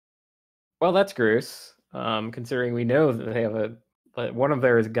 Well, that's gross. Considering we know that they have one of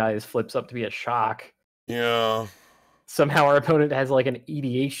their guys flips up to be a shock. Yeah. Somehow our opponent has like an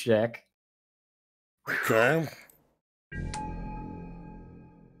EDH deck. Okay.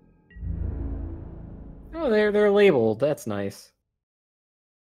 Oh, they're labeled. That's nice.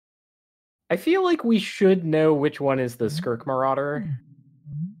 I feel like we should know which one is the Skirk Marauder.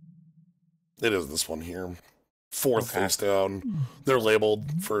 It is this one here. 4th face down. They're labeled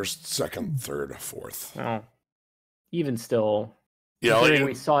 1st, 2nd, 3rd, 4th. Oh. Even still. Yeah, like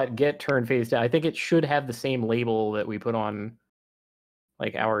we saw it get turned face down. I think it should have the same label that we put on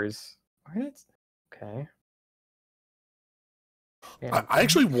like ours. Okay. Yeah. I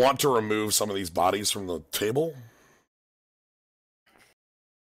actually want to remove some of these bodies from the table.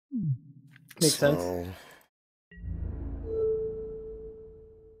 Makes sense.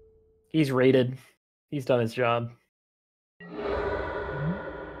 He's rated. He's done his job.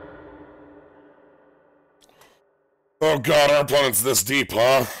 Oh god, our opponent's this deep,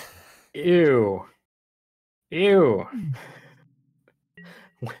 huh? Ew. Ew.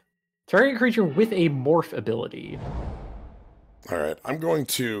 Target creature with a morph ability. Alright, I'm going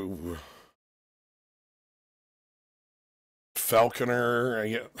to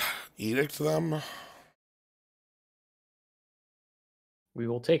Falconer, Edict them. We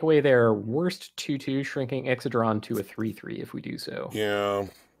will take away their worst 2/2, shrinking Exodron to a 3/3 if we do so. Yeah.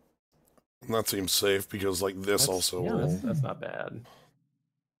 That seems safe because, like, this that's not bad.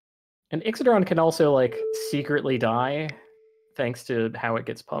 And Ixodron can also, like, secretly die thanks to how it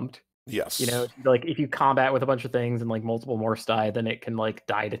gets pumped. Yes. You know, like, if you combat with a bunch of things and, like, multiple morphs die, then it can, like,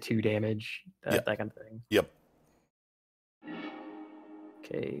 die to 2 damage. That kind of thing. Yep.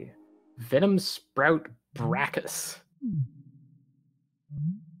 Okay. Venom Sprout Brachus.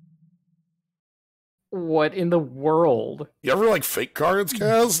 What in the world? You ever like fake cards,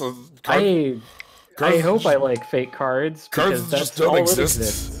 Kaz? I hope I like fake cards. Cards that just don't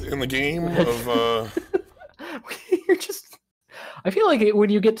exist in the game of You're just I feel like when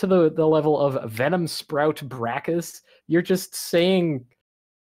you get to the level of Venom Sprout Brachus, you're just saying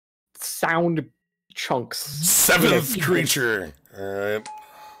sound chunks. 7th creature. Alright.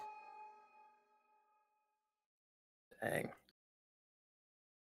 Dang.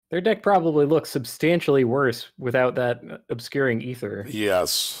 Their deck probably looks substantially worse without that obscuring ether.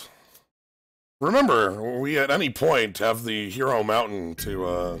 Yes. Remember, we at any point have the Hero Mountain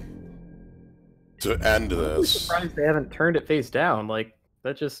to end this. I'm surprised they haven't turned it face down. Like,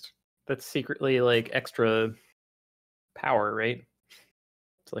 that's secretly like extra power, right?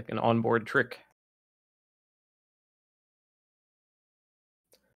 It's like an onboard trick.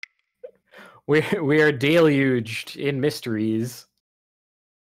 We are deluged in mysteries.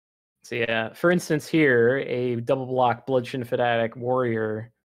 So yeah, for instance here, a double block Bloodshin Fanatic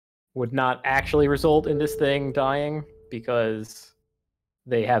warrior would not actually result in this thing dying because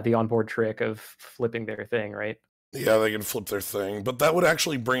they have the onboard trick of flipping their thing, right? Yeah, they can flip their thing, but that would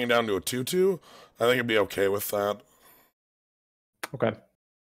actually bring it down to a 2/2. I think it'd be okay with that. Okay.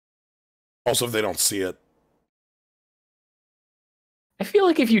 Also, if they don't see it. I feel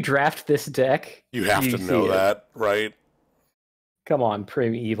like if you draft this deck, you have to know that, right? Come on,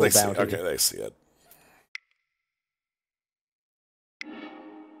 Prim Evil Bounty. Okay, they see it.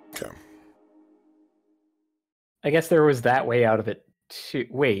 Okay. I guess there was that way out of it too.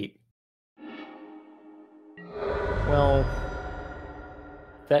 Wait. Well,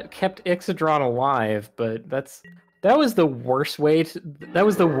 that kept Ixodron alive, but that was the worst way that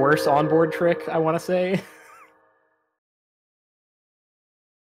was the worst onboard trick, I want to say.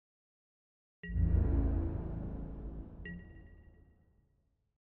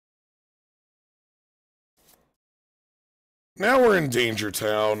 Now we're in Danger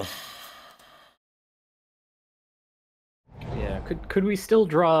Town. Yeah, could we still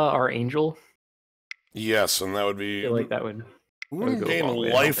draw our angel? Yes, and that would be... I feel like that would... We wouldn't gain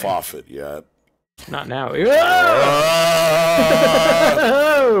way, life off it yet. Not now.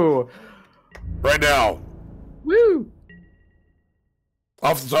 Oh! Right now. Woo!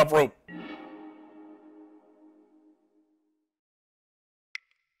 Off the top rope.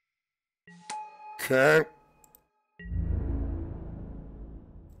 Okay.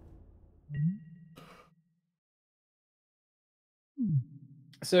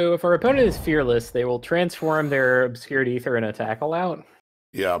 So if our opponent is fearless, they will transform their Obscured Ether and attack all out.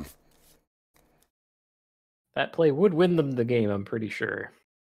 Yeah. That play would win them the game, I'm pretty sure.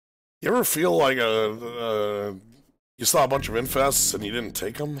 You ever feel like you saw a bunch of infests and you didn't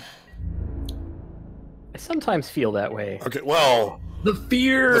take them? I sometimes feel that way. Okay, well... The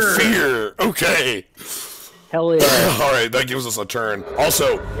fear! The fear! Okay! Hell yeah. Alright, that gives us a turn.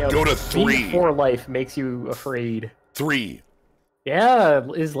 Also, go to 3. 4 life makes you afraid. 3. Yeah,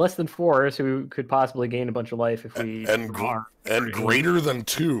 is less than 4, so we could possibly gain a bunch of life if we... And greater than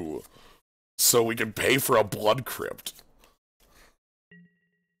 2. So we can pay for a blood crypt.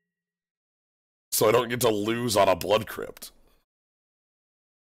 So I don't get to lose on a blood crypt.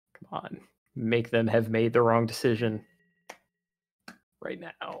 Come on. Make them have made the wrong decision. Right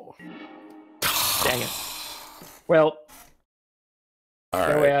now. Dang it. Well,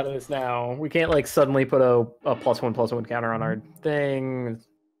 no way out of this now. We can't, like, suddenly put a +1/+1 counter on our thing.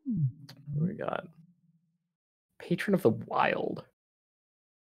 What do we got? Patron of the Wild.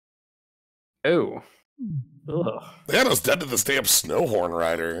 Oh. Ugh. They had us dead to this damn Snowhorn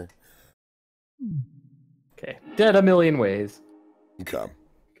Rider. Okay. Dead a million ways. Okay.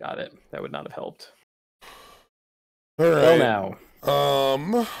 Got it. That would not have helped. Alright. Well, now.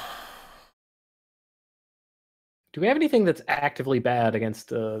 Do we have anything that's actively bad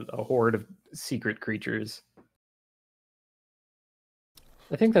against a horde of secret creatures?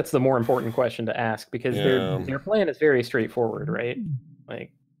 I think that's the more important question to ask, because their plan is very straightforward, right?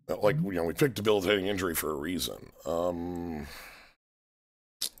 Like, you know, we picked Debilitating Injury for a reason.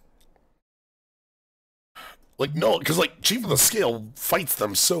 Like, no, because, like, Chief of the Scale fights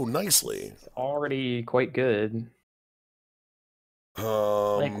them so nicely. It's already quite good.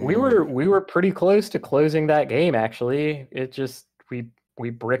 Like, we were pretty close to closing that game, actually. It just, we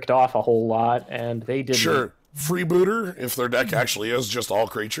bricked off a whole lot, and they didn't. Sure. Freebooter, if their deck actually is just all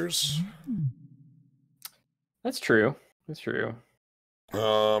creatures. That's true. That's true. You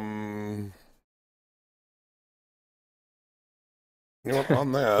know,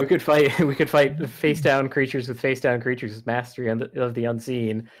 on that, we could fight face down creatures with mastery of the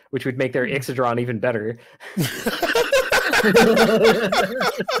unseen, which would make their Ixodron even better.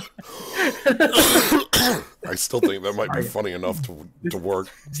 I still think that might be funny enough to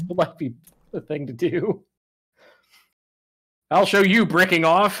work. Still might be the thing to do. I'll show you bricking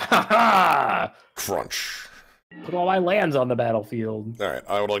off. Crunch. Put all my lands on the battlefield. All right,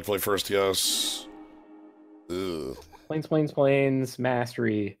 I would like to play first. Yes. Ugh. Plains,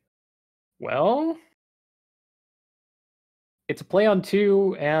 mastery. Well, it's a play on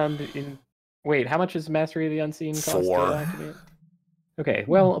 2, and in... Wait, how much is Mastery of the Unseen cost 4. to activate? Okay,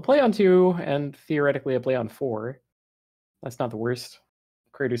 well, a play on 2, and theoretically a play on 4. That's not the worst.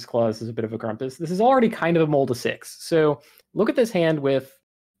 Kratos' Claws is a bit of a grumpus. This is already kind of a mold of 6. So, look at this hand with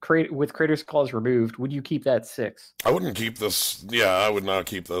Kratos' Claws removed. Would you keep that 6? I wouldn't keep this. Yeah, I would not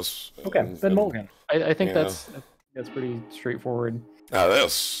keep this. Okay, then mulligan. I think that's pretty straightforward.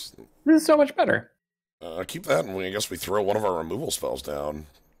 This is so much better. Keep that, and I guess we throw one of our removal spells down.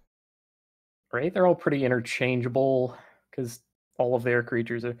 Right? They're all pretty interchangeable, because all of their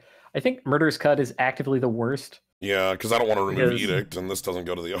creatures are... I think Murderous Cut is actively the worst. Yeah, because I don't want to remove Edict, and this doesn't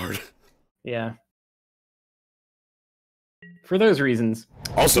go to the yard. Yeah. For those reasons.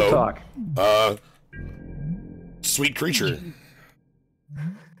 Also, sweet creature.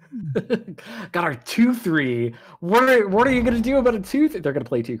 Got our 2/3. What are you gonna do about a 2/3? They're gonna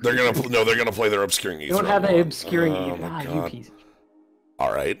play 2 creatures. They're gonna play their Obscuring Ether. They don't have an Obscuring Ether. You piece of...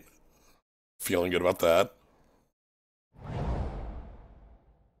 All right. Feeling good about that.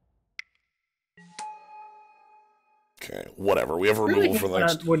 Okay, whatever. We have removal for the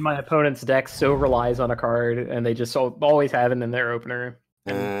next. When my opponent's deck so relies on a card, and they just always have it in their opener.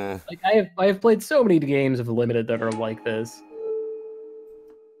 And, like I have played so many games of the limited that are like this.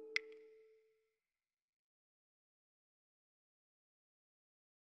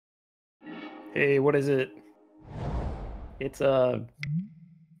 Hey, what is it? It's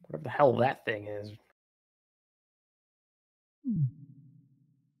whatever the hell that thing is.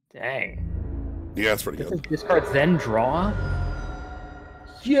 Dang. Yeah, it's pretty good. Discard then draw?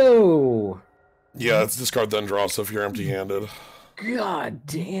 Yo! Yeah, it's discard then draw, so if you're empty-handed. God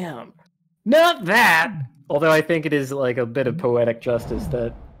damn. Not that! Although I think it is like a bit of poetic justice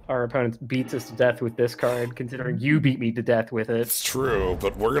that our opponent beats us to death with this card, considering you beat me to death with it. It's true,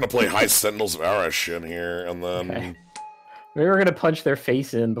 but we're gonna play High Sentinels of Arash in here, and then... Okay. Maybe we're gonna punch their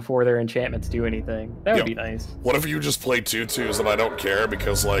face in before their enchantments do anything. That would be nice. What if you just play 2/2s and I don't care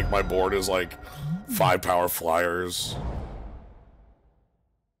because, like, my board is, like, 5 power flyers?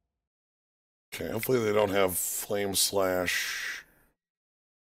 Okay, hopefully they don't have Flame Slash.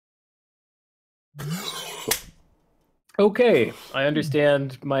 Okay, I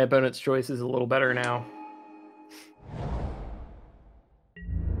understand my opponent's choices a little better now.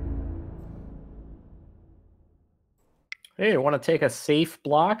 Hey, want to take a safe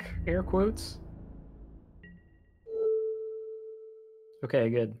block? Air quotes. Okay,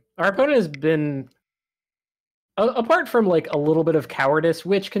 good. Our opponent has been, apart from like a little bit of cowardice,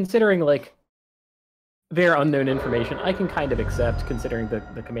 which considering like their unknown information, I can kind of accept considering the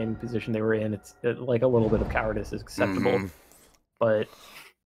commanding position they were in. It's like a little bit of cowardice is acceptable, but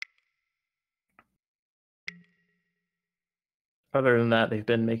other than that, they've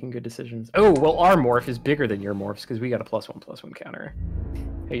been making good decisions. Oh, well, our morph is bigger than your morphs because we got a +1/+1 counter.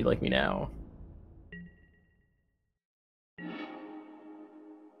 How you like me now?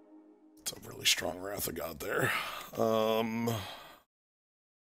 It's a really strong Wrath of God there.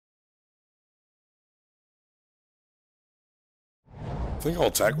 I think I'll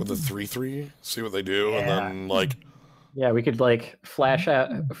attack with the 3/3, see what they do, and then, like... Yeah, we could, like, flash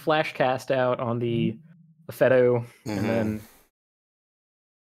cast out on the Feto, and then...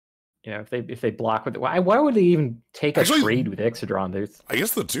 You know, if they block with it, why would they even take a trade with Ixodron? I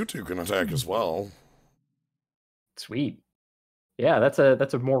guess the 2/2 can attack as well. Sweet. Yeah, that's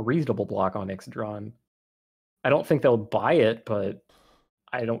a more reasonable block on Ixodron. I don't think they'll buy it, but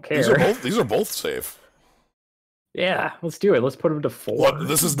I don't care. These are both safe. Yeah, let's do it. Let's put them to 4. What?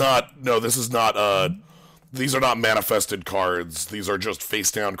 This is not. These are not manifested cards. These are just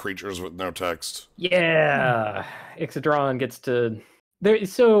face-down creatures with no text. Yeah, Ixodron gets to.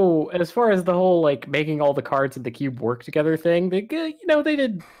 So as far as the whole like making all the cards in the cube work together thing,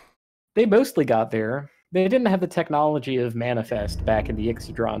 they mostly got there. They didn't have the technology of manifest back in the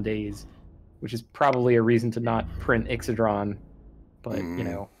Ixodron days, which is probably a reason to not print Ixodron. But you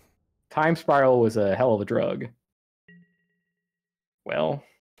know, Time Spiral was a hell of a drug. Well,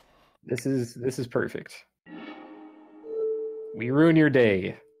 this is perfect. We ruin your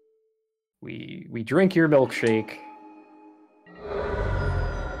day. We drink your milkshake.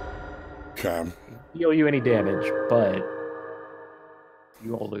 Okay. Deal you any damage, but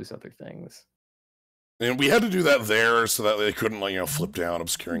you all lose other things. And we had to do that there so that they couldn't, like, flip down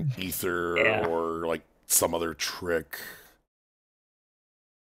Obscuring Ether or, like, some other trick.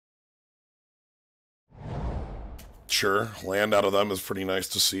 Sure, land out of them is pretty nice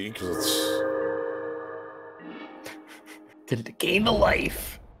to see, because it's... Did it gain the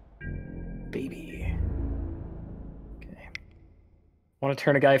life, baby. Okay. Want to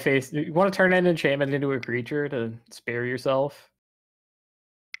turn a guy face? You want to turn an enchantment into a creature to spare yourself?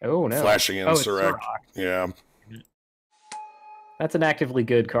 Oh no! Flashing Insurrect. Yeah. That's an actively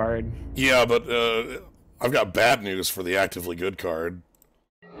good card. Yeah, but I've got bad news for the actively good card.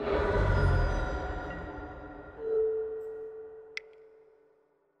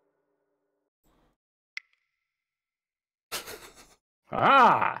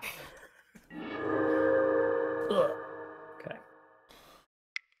 Ah! Ugh. Okay.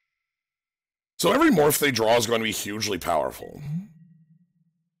 So every morph they draw is going to be hugely powerful.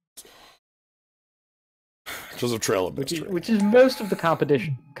 Because of Trail of Mystery. Which is most of the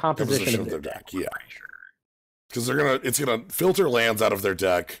composition of their deck. Yeah. Because it's gonna filter lands out of their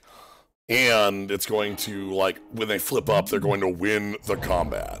deck, and it's going to, like, when they flip up, they're going to win the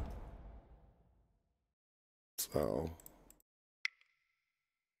combat. So...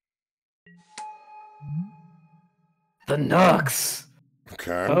 The Nux!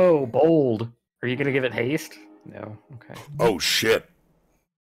 Okay. Oh, bold. Are you gonna give it haste? No. Okay. Oh, shit.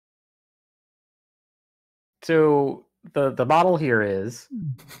 So, the model here is,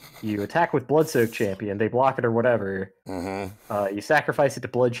 you attack with Bloodsoaked Champion, they block it or whatever, you sacrifice it to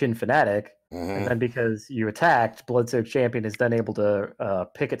Bloodshin Fanatic, and then because you attacked, Bloodsoaked Champion is then able to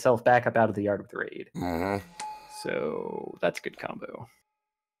pick itself back up out of the Yard with Raid. So, that's a good combo.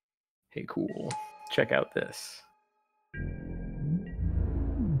 Hey, cool. Check out this.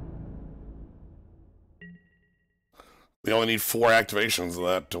 We only need 4 activations of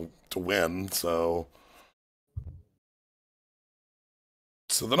that to win, so...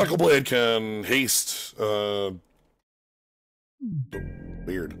 So the Knuckle Blade can haste. Weird.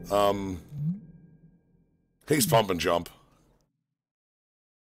 Haste, pump, and jump.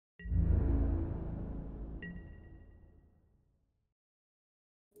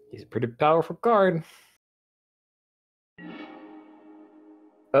 He's a pretty powerful card.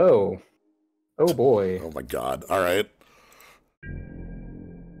 Oh. Oh boy. Oh my god. Alright.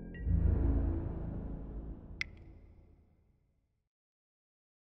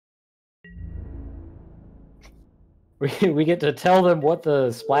 We get to tell them what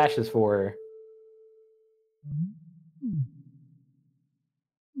the splash is for.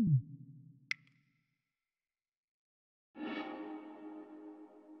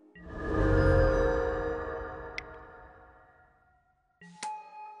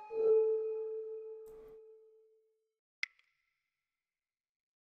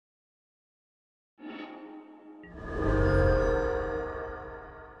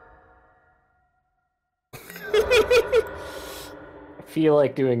 I feel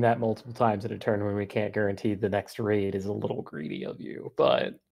like doing that multiple times in a turn when we can't guarantee the next raid is a little greedy of you,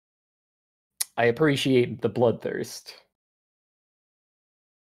 but I appreciate the bloodthirst.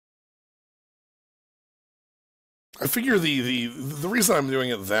 I figure the reason I'm doing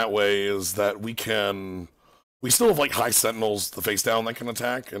it that way is that we still have like high sentinels, the face down that can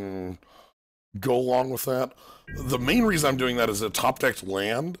attack and go along with that. The main reason I'm doing that is a top decked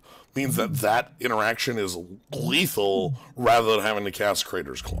land means that interaction is lethal rather than having to cast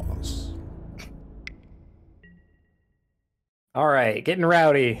Crater's Claws. All right, getting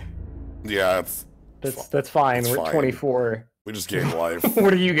rowdy. Yeah, that's fine. We're fine. at 24. We just gain life.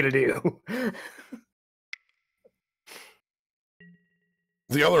 What are you gonna do?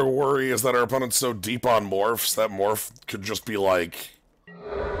 The other worry is that our opponent's so deep on morphs that morph could just be like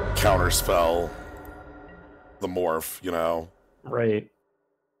counterspell the morph, you know? Right.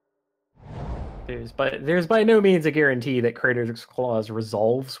 There's by no means a guarantee that Crater's Claws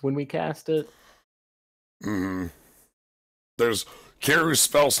resolves when we cast it. Mm-hmm. There's Karu's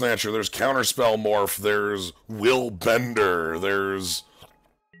Spell Snatcher, there's Counterspell Morph, there's Will Bender, there's...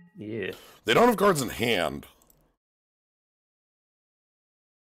 Yeah. They don't have cards in hand.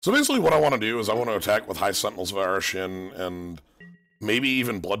 So basically what I want to do is I want to attack with High Sentinels of Arishin and maybe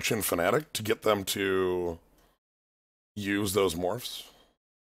even Bloodshin Fanatic to get them to use those morphs.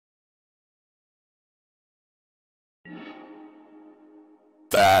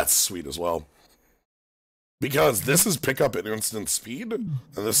 That's sweet as well. Because this is pick up at instant speed, and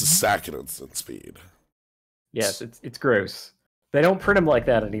this is sack at instant speed. Yes, it's gross. They don't print them like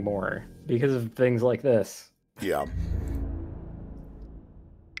that anymore because of things like this. Yeah.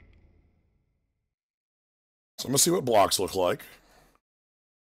 So I'm gonna see what blocks look like.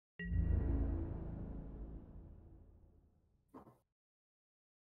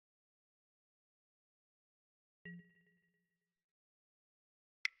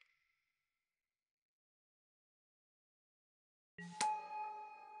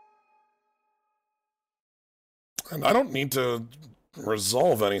 And I don't need to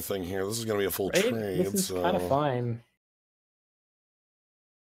resolve anything here. This is going to be a full trade. This is kind of fine.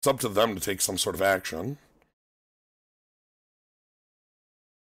 It's up to them to take some sort of action.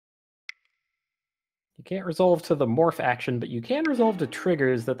 You can't resolve to the morph action, but you can resolve to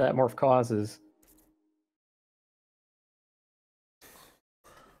triggers that morph causes.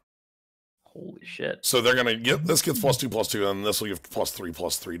 Holy shit. So they're going to get... This gets +2/+2, and this will give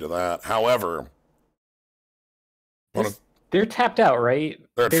 +3/+3 to that. However... They're tapped out, right?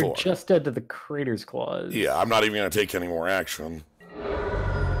 They're at 4. Just dead to the Crater's Claws. Yeah, I'm not even going to take any more action.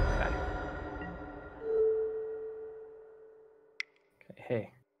 Okay.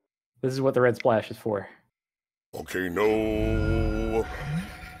 Hey. This is what the red splash is for. Okay, no.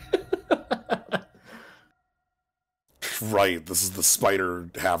 Right, this is the Spider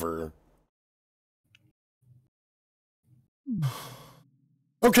Haver.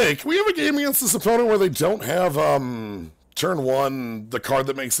 Okay, can we have a game against this opponent where they don't have, turn 1, the card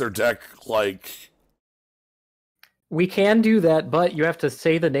that makes their deck, like... We can do that, but you have to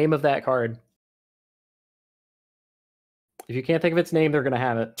say the name of that card. If you can't think of its name, they're going to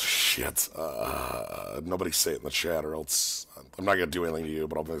have it. Shit. Nobody say it in the chat, or else... I'm not going to do anything to you,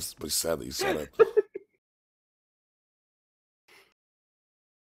 but I'll be sad that you said it.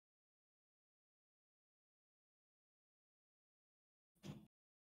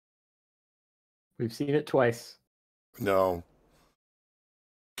 We've seen it twice. No.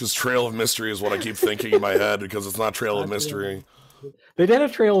 Because Trail of Mystery is what I keep thinking in my head, because it's not Trail of Mystery. They did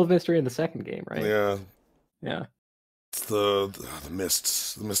have Trail of Mystery in the second game, right? Yeah. Yeah. It's the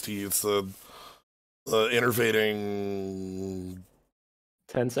mist. The misty, it's the innervating...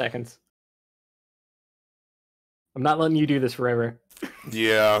 10 seconds. I'm not letting you do this forever.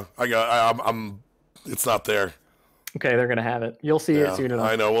 Yeah, I'm. It's not there. Okay, they're gonna have it. You'll see it soon enough.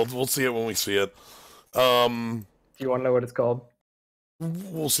 I know. We'll see it when we see it. Do you want to know what it's called?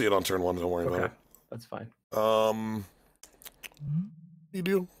 We'll see it on turn 1. Don't worry about it. That's fine. You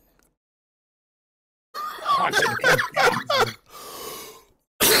do.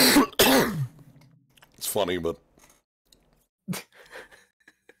 It's funny, but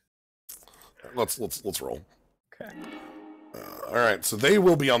let's roll. Okay. All right, so they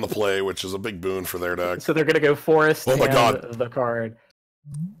will be on the play, which is a big boon for their deck. So they're gonna go forest. Oh my god! The card.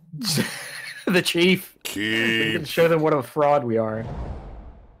 The chief. We can show them what a fraud we are.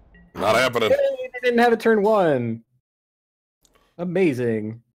 Not happening. Hey, they didn't have a turn 1.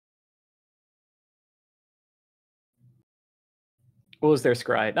 Amazing. What was their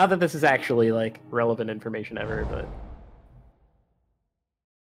scry? Not that this is actually like relevant information ever, but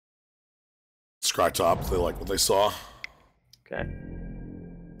Scry top. They like what they saw. okay.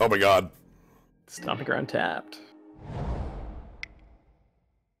 Oh my god. Stomping ground tapped.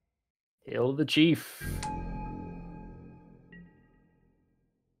 Hail to the chief.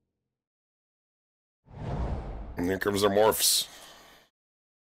 And here comes their morphs.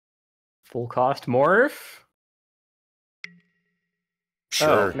 Full cost morph?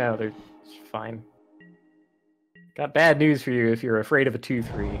 Sure. Oh, no, they're fine. Got bad news for you if you're afraid of a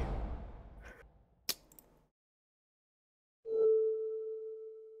 2/3.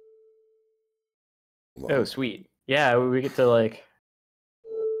 Oh, sweet. Yeah, we get to like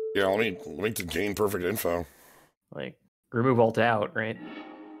Yeah, let me gain perfect info. like remove alt out, right?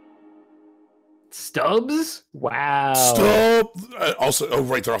 Stubs? Wow. Stop! Also, oh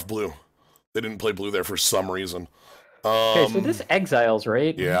right, they're off blue. They didn't play blue there for some reason. Okay, so this exiles,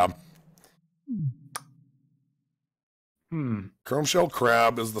 right? Yeah. Chrome Shell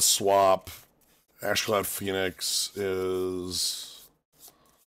Crab is the swap. Ashcloud Phoenix is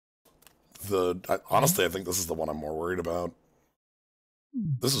honestly, I think this is the one I'm more worried about.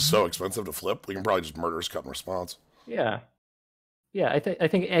 This is so expensive to flip. We can probably just murderous cut in response. Yeah. Yeah, I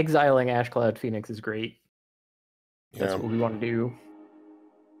think exiling Ashcloud Phoenix is great. That's what we want to do.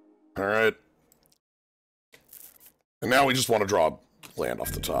 All right. And now we just want to draw land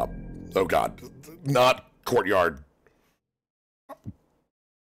off the top. Oh god. Not Courtyard.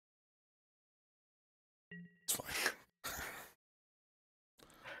 It's fine.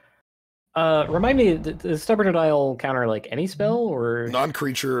 Remind me, does Stubborn Dial counter like any spell or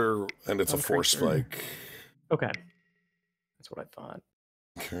Non-creature, and it's a force spike. Okay. That's what I thought.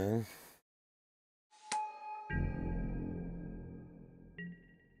 Okay.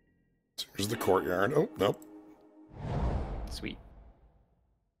 So here's the Courtyard. Oh, nope. Sweet.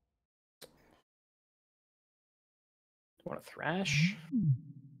 Want to thrash?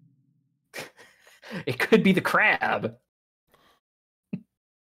 It could be the crab.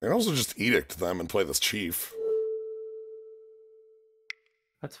 And also just edict them and play this chief.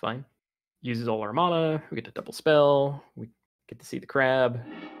 That's fine. Uses all our mana. We get to double spell. We get to see the crab.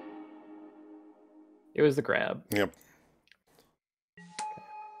 It was the crab. Yep. Okay.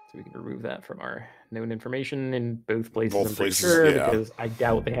 So we can remove that from our known information in both places. Both I'm pretty places, sure, yeah. because I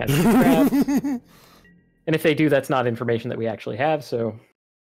doubt they had the crab. And if they do, that's not information that we actually have. So.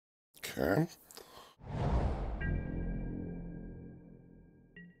 Okay.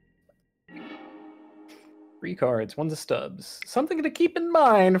 Three cards, one's a stubs. Something to keep in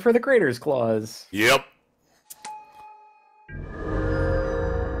mind for the Creator's Clause. Yep.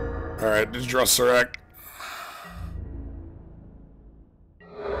 Alright, did you draw Surak?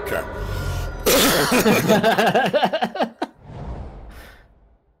 Okay.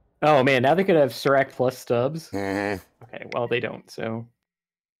 Oh man, now they could have Surak plus stubs. Mm-hmm. Okay, well they don't, so.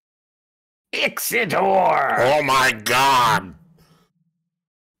 Ixidor! Oh my god!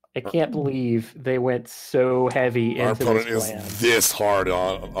 I can't believe they went so heavy into Our opponent this plan. is this hard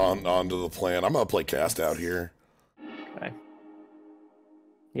onto the plan. I'm gonna play Cast Out here. Okay.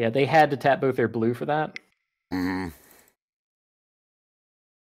 Yeah, they had to tap both their blue for that. Mm-hmm.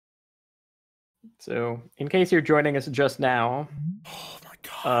 So, in case you're joining us just now, oh my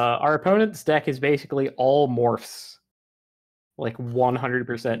god, our opponent's deck is basically all morphs. Like 100%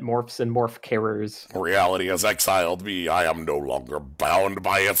 morphs and morph carriers. Reality has exiled me. I am no longer bound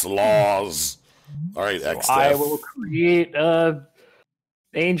by its laws. All right, So X. I will create a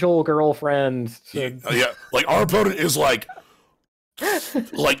angel girlfriend. Yeah, like our opponent is like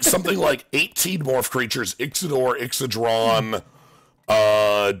something like 18 morph creatures, Ixidor, Ixidron,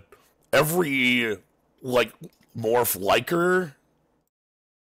 every like morph liker.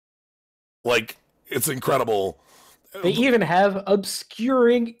 Like it's incredible. They even have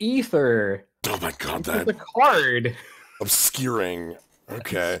Obscuring Ether. Oh my god, That's a card. Obscuring.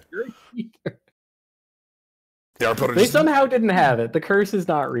 Okay. Obscuring Ether. Yeah, they somehow didn't have it. The curse is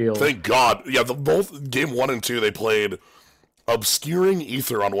not real. Thank God. Yeah, both game 1 and 2, they played Obscuring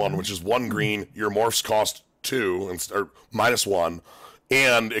Ether on 1, which is 1 green. Your morphs cost 2, or -1,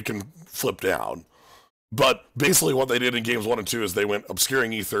 and it can flip down. But basically what they did in games 1 and 2 is they went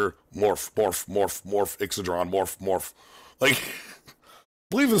Obscuring Ether, morph, morph, morph, morph, Ixodron, morph, morph. Like, I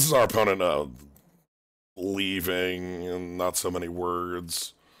believe this is our opponent leaving, and not so many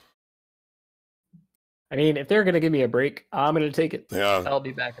words. I mean, if they're going to give me a break, I'm going to take it. Yeah. I'll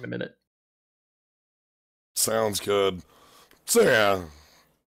be back in a minute. Sounds good. So, yeah.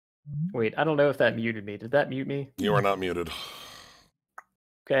 Wait, I don't know if that muted me. Did that mute me? You are not muted.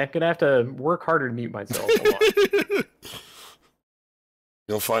 Okay, I'm going to have to work harder to mute myself.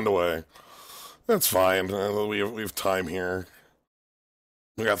 You'll find a way. That's fine. We have time here.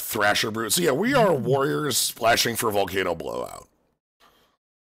 We got Thrasher Brute. So, yeah, we are Warriors splashing for Volcano Blowout.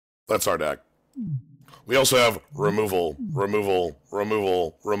 That's our deck. We also have removal, removal,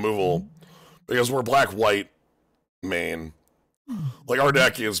 removal, removal, because we're black-white main. Like, our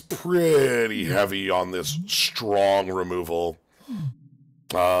deck is pretty heavy on this strong removal.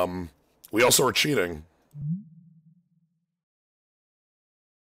 We also are cheating.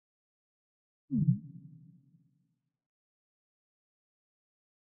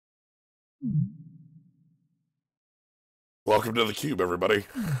 Welcome to the cube, everybody.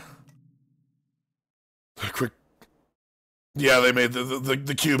 Quick. Yeah, they made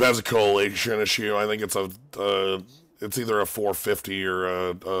the cube has a collation issue. I think it's it's either a 450 or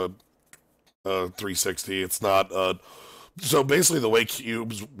a 360. It's not so basically the way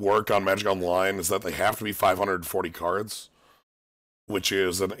cubes work on Magic Online is that they have to be 540 cards, which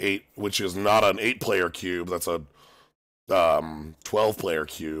is not an 8-player cube. That's a 12-player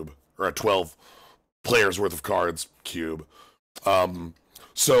cube, or a 12 players worth of cards cube.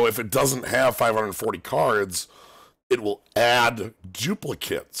 So if it doesn't have 540 cards, it will add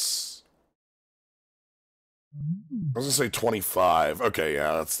duplicates. I was gonna say 25. Okay,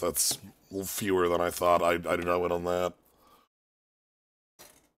 yeah, that's a little fewer than I thought. I did not win on that.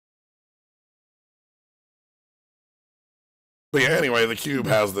 But yeah, anyway, the cube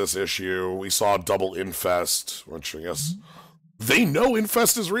has this issue. We saw double Infest, which I guess they know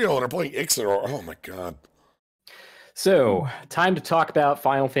Infest is real and are playing Ixodor. Oh my god. So, time to talk about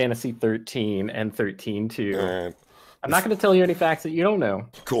Final Fantasy 13 and 13-2. I'm not going to tell you any facts that you don't know.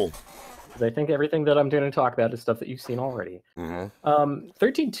 Cool. I think everything that I'm going to talk about is stuff that you've seen already.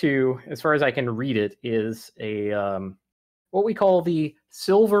 13-2, as far as I can read it, is a what we call the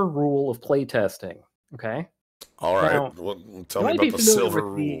silver rule of playtesting. Okay? All right. Now, tell me about the silver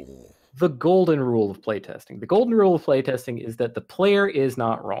rule. The golden rule of playtesting. The golden rule of playtesting is that the player is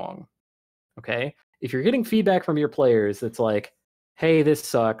not wrong. Okay? If you're getting feedback from your players that's like, hey, this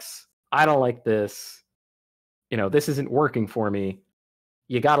sucks, I don't like this, this isn't working for me,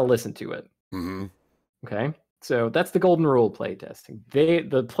 you got to listen to it. Mm-hmm. Okay? So that's the golden rule of playtesting.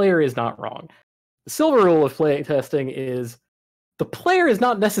 The player is not wrong. The silver rule of playtesting is the player is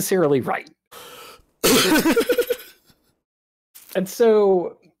not necessarily right. And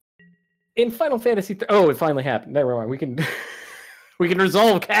so in Final Fantasy... it finally happened. Never mind. We can... We can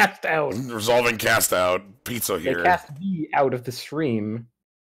resolve cast out. Resolving cast out. Pizza here. They cast me out of the stream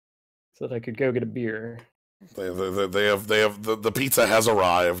so that I could go get a beer. They have the pizza has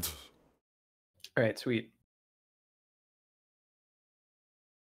arrived. All right, sweet.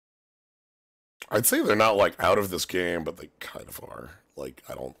 I'd say they're not like out of this game, but they kind of are. Like,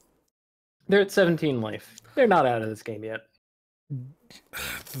 I don't. They're at 17 life. They're not out of this game yet. The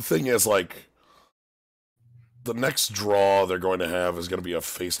thing is, like, the next draw they're going to have is going to be a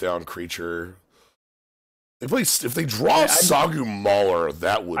face-down creature. If they draw Sagu Mauler,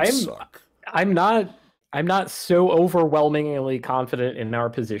 that would suck. I'm not so overwhelmingly confident in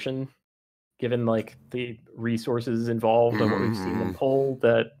our position, given like the resources involved and what we've seen them pull,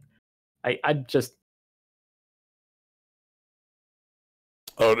 that I just.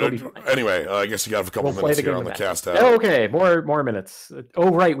 Anyway, I guess you got a couple minutes here on the cast out. Okay, more minutes. Oh,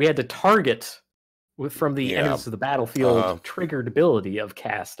 right, we had to target from the enemies of the battlefield triggered ability of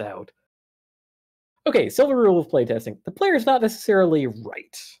cast out. Okay, silver rule of playtesting. The player is not necessarily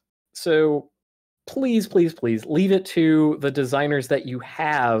right. So please, please, please leave it to the designers that you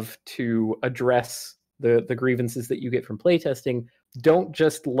have to address the grievances that you get from playtesting. Don't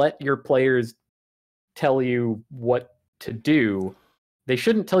just let your players tell you what to do. They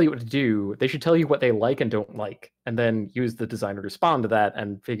shouldn't tell you what to do. They should tell you what they like and don't like, and then use the designer to respond to that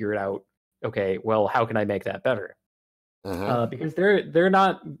and figure it out. Okay, well, how can I make that better? because they're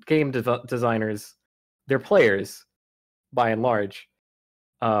not game designers, they're players by and large.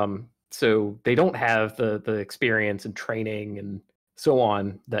 So they don't have the experience and training and so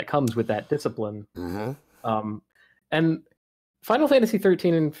on that comes with that discipline. And Final Fantasy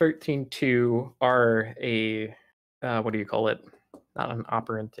 13 and 13-2 are a what do you call it? Not an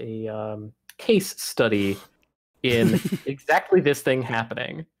operant, a case study in exactly this thing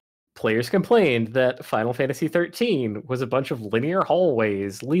happening. Players complained that Final Fantasy 13 was a bunch of linear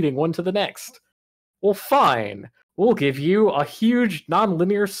hallways leading one to the next. Well, fine. We'll give you a huge,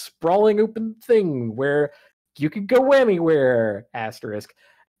 non-linear, sprawling open thing where you can go anywhere, asterisk,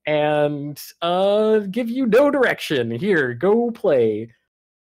 and give you no direction. Here, go play.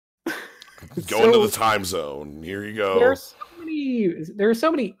 Go into the time zone. Here you go. There are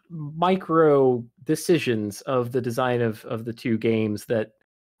so many micro decisions of the design of the two games that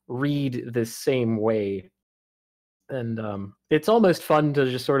read this same way. And it's almost fun to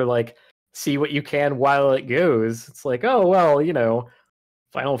just sort of like see what you can while it goes. It's like, oh, well, you know,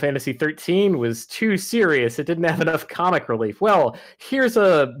 Final Fantasy 13 was too serious. It didn't have enough comic relief. Well, here's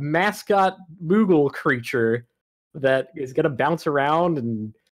a mascot Moogle creature that is going to bounce around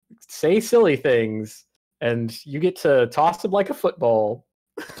and say silly things, and you get to toss him like a football.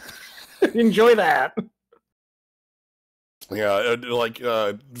 Enjoy that. Yeah, like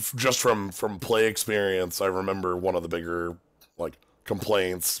just from play experience, I remember one of the bigger like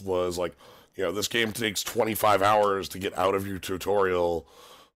complaints was like, you know, this game takes 25 hours to get out of your tutorial,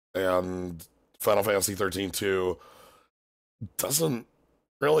 and Final Fantasy 13-2 doesn't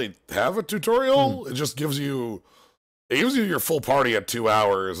really have a tutorial. It just gives you your full party at 2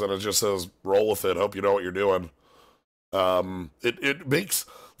 hours, and it just says roll with it. Hope you know what you're doing. It makes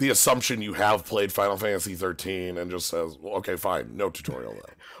the assumption you have played Final Fantasy 13 and just says, well, okay, fine, no tutorial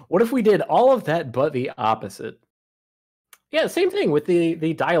then. What if we did all of that but the opposite? Yeah, same thing with the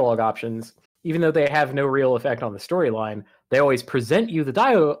dialogue options. Even though they have no real effect on the storyline, they always present you the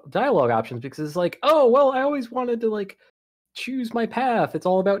dialogue options because it's like, oh, well, I always wanted to like choose my path. It's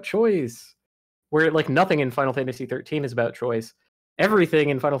all about choice. Where like nothing in Final Fantasy 13 is about choice. Everything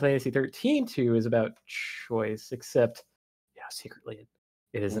in Final Fantasy 13-2 is about choice, except, yeah, secretly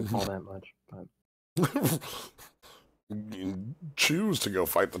it isn't all that much. But You can choose to go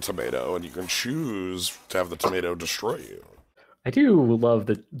fight the tomato, and you can choose to have the tomato destroy you. I do love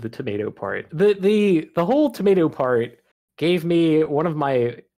the tomato part. The whole tomato part gave me one of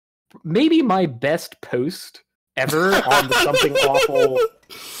maybe my best post ever on the Something Awful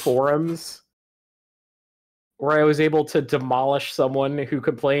forums, where I was able to demolish someone who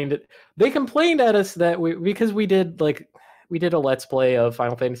complained. They complained at us that because we did a Let's Play of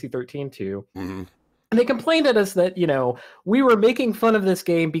Final Fantasy 13-2. Mm-hmm. And they complained at us that, you know, we were making fun of this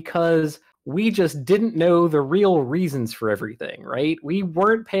game because we just didn't know the real reasons for everything, right? We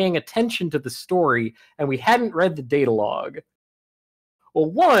weren't paying attention to the story, and we hadn't read the data log. Well,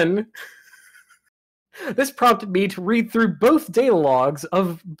 one, this prompted me to read through both data logs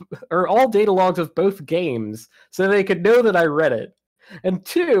all data logs of both games so they could know that I read it. And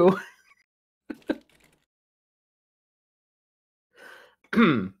two,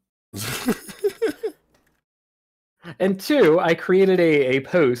 I created a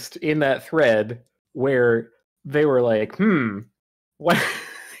post in that thread where they were like, what?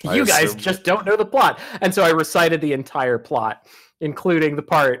 You guys just don't know the plot. And so I recited the entire plot, including the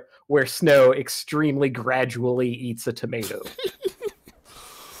part where Snow extremely gradually eats a tomato.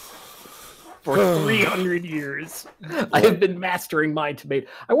 For 300 years, I have been mastering my tomato.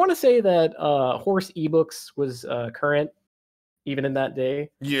 I want to say that Horse eBooks was current even in that day.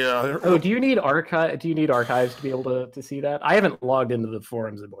 Yeah. Oh, do you need archives to be able to see that? I haven't logged into the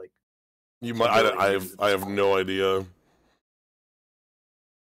forums in like. You might. I have no idea.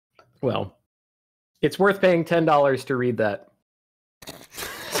 Well, it's worth paying $10 to read that.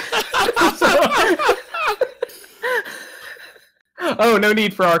 Oh, no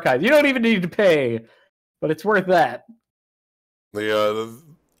need for archives. You don't even need to pay, but it's worth that. Yeah.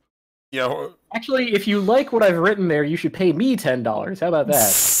 Actually, if you like what I've written there, you should pay me $10. How about that?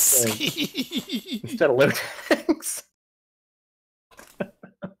 Instead of little tax.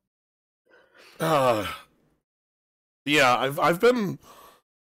 Yeah, I've been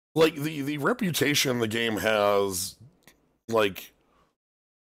like the reputation the game has, like,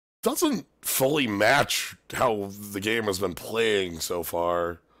 doesn't fully match how the game has been playing so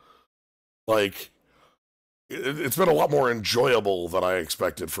far. Like, it's been a lot more enjoyable than I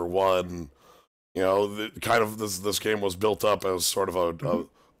expected, for one. You know, this game was built up as sort of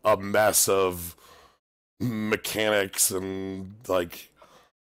a mess of mechanics and, like...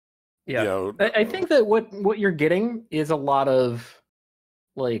 Yeah. You know, I think that what you're getting is a lot of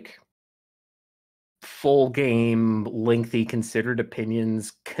like full game, lengthy, considered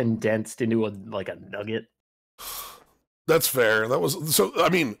opinions condensed into a nugget. that's fair. That was so. I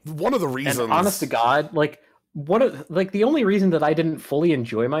mean, one of the reasons. And honest to God, the only reason that I didn't fully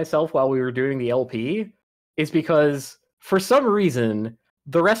enjoy myself while we were doing the LP is because for some reason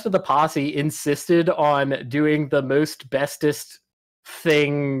the rest of the posse insisted on doing the bestest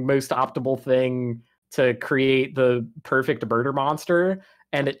thing, most optimal thing to create the perfect murder monster,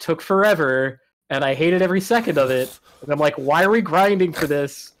 and it took forever, and I hated every second of it. And I'm like, why are we grinding for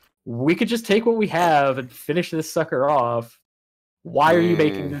this? We could just take what we have and finish this sucker off. Why are you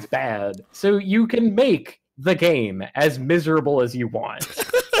making this bad? So you can make the game as miserable as you want.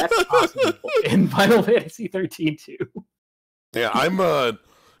 That's possible in Final Fantasy 13 too. Yeah, I'm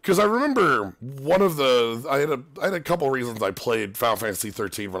because I remember I had a couple reasons I played Final Fantasy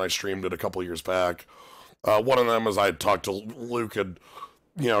 13 when I streamed it a couple years back. One of them is I had talked to Luke and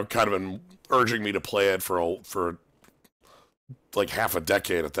kind of been urging me to play it for like half a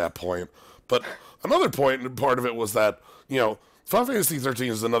decade at that point. But another part of it was that Final Fantasy 13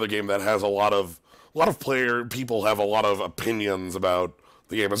 is another game that has a lot of people have a lot of opinions about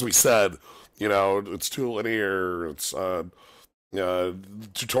the game. As we said, it's too linear. It's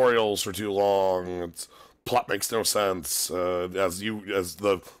tutorials are too long. It's plot makes no sense. As you had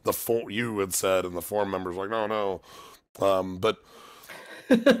said, and the forum members were like, no. But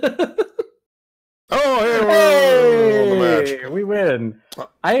hey, on the match. We win.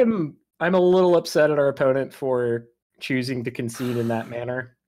 I'm a little upset at our opponent for choosing to concede in that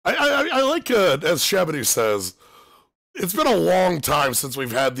manner. I like as Shabadoo says, it's been a long time since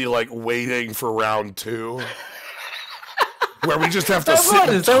we've had the waiting for round 2. Where we just have to sit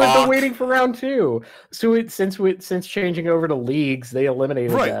and talk. That was the waiting for round 2. So since changing over to leagues, they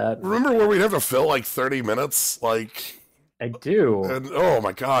eliminated that. Remember where we'd have to fill 30 minutes? I do. And oh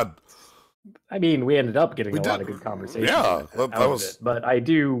my God. I mean, we ended up getting a lot of good conversation. Yeah, that was. But I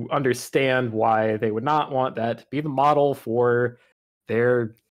do understand why they would not want that to be the model for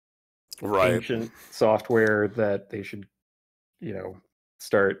their ancient software that they should,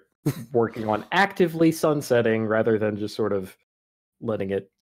 start working on actively sunsetting rather than just sort of letting it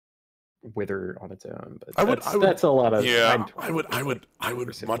wither on its own. But that's a lot of. Yeah, I would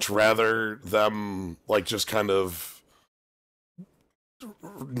much rather them just kind of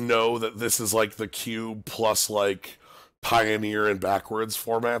know that this is the Cube plus Pioneer and backwards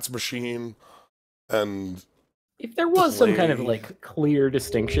formats machine, and if there was some kind of clear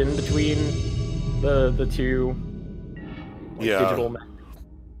distinction between the two digital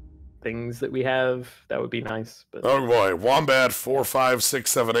things that we have, that would be nice. But oh boy, Wombat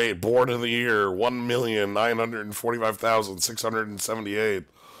 45678, born in the year 1,945,678.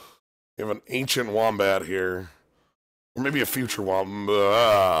 We have an ancient Wombat here. Or maybe a future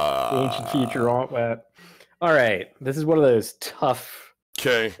Wombat. Ancient future Wombat. All right, this is one of those tough.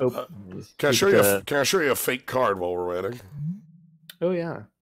 Okay. Can I show you a fake card while we're waiting? Oh yeah.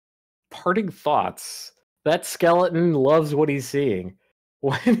 Parting thoughts. That skeleton loves what he's seeing.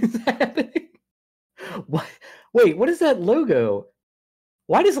 What is happening? What? Wait, what is that logo?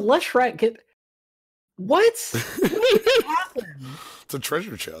 Why does Leshrat get? What? What happened? It's a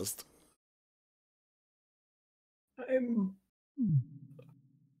treasure chest.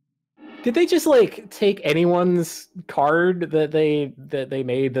 Did they just take anyone's card that they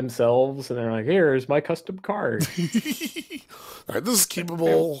made themselves and they're like, here's my custom card? All right, this is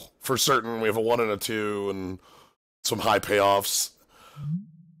keepable for certain. We have a 1 and a 2 and some high payoffs.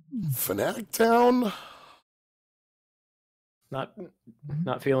 Fanatic Town? Not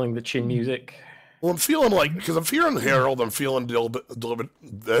feeling the chin music. Well, I'm feeling because I'm fearing Herald, I'm feeling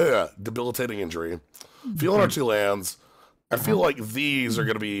debilitating injury. Feeling our 2 lands. I feel like these are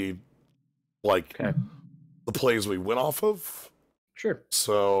going to be the plays we win off of. Sure.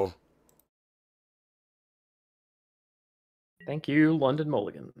 So. Thank you, London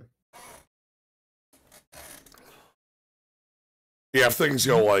Mulligan. Yeah, if things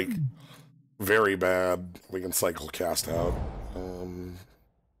go very bad, we can cycle cast out.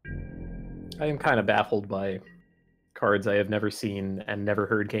 I am kind of baffled by cards I have never seen and never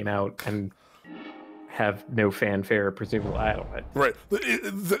heard came out and have no fanfare, presumably. I don't know. Right.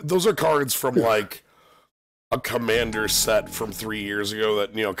 Those are cards from a Commander set from 3 years ago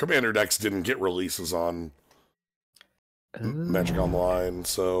that, Commander decks didn't get releases on Magic Online,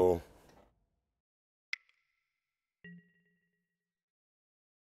 so.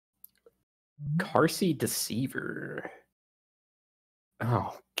 Carsey Deceiver.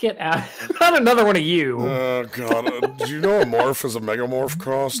 Oh, get out. Not another one of you. Oh, God. Do you know a Morph is a Megamorph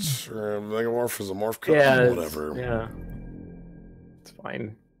cost? Or a Megamorph is a Morph cost? Yeah, whatever. Yeah. It's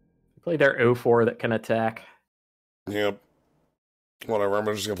fine. Play their 0-4 that can attack. Yep. Whatever, I'm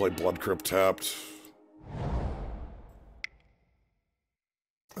just gonna play Blood Crypt tapped.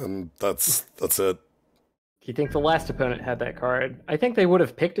 And that's it. You think the last opponent had that card? I think they would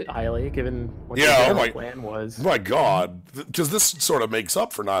have picked it highly, given what Yeah, their plan was. My God, because this sort of makes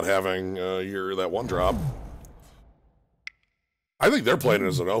up for not having that one drop. I think they're playing it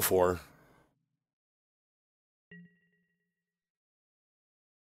as an 0-4.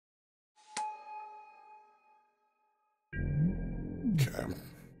 Okay.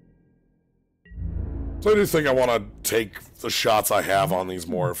 So I do think I want to take the shots I have on these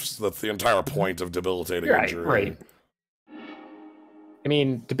morphs. That's the entire point of debilitating injury. Right. I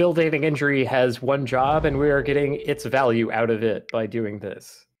mean, debilitating injury has one job, and we are getting its value out of it by doing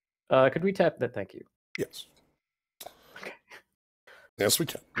this. Could we tap that? Thank you. Yes. Okay. Yes, we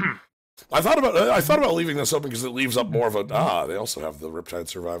can. I thought about leaving this open because it leaves up more of a they also have the Riptide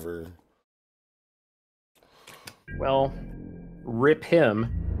Survivor. Well, rip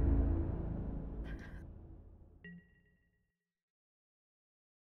him.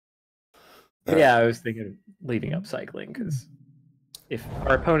 Yeah, I was thinking of leaving up cycling, because if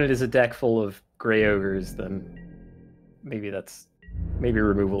our opponent is a deck full of gray ogres, then maybe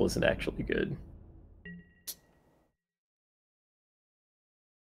removal isn't actually good.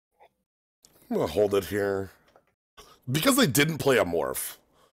 I'm gonna hold it here. Because they didn't play a Morph,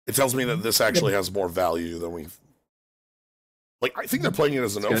 it tells me that this actually has more value than we... Like, I think they're playing it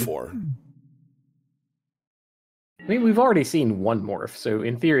as an 0-4. I mean, we've already seen one Morph, so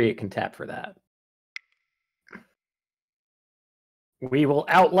in theory it can tap for that. We will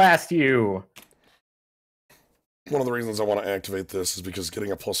outlast you! One of the reasons I want to activate this is because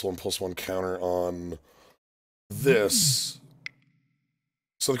getting a +1/+1 counter on this...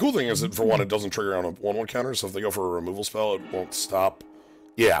 So the cool thing is that, for one, it doesn't trigger on a 1/1 counter, so if they go for a removal spell, it won't stop.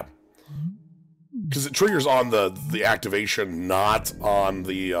 Yeah. Because it triggers on the activation, not on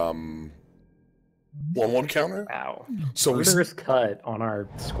the 1/1 counter. Wow. So Murderous cut on our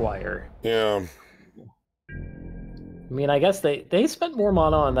Squire. Yeah. I mean, I guess they spent more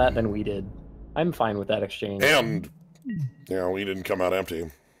mana on that than we did. I'm fine with that exchange. And, we didn't come out empty.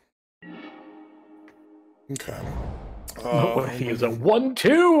 Okay. What if he is a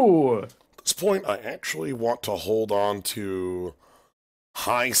 1/2? At this point, I actually want to hold on to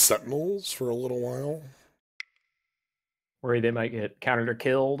high Sentinels for a little while. Worry they might get countered or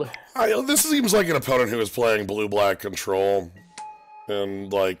killed. This seems like an opponent who is playing blue-black control.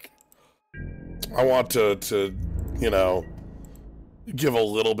 And, like, I want to give a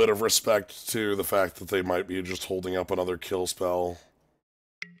little bit of respect to the fact that they might be just holding up another kill spell.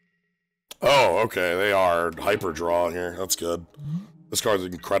 Oh, okay, they are hyper draw here. That's good. This card's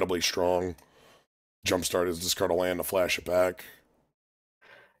incredibly strong. Jumpstart is discard a land to flash it back.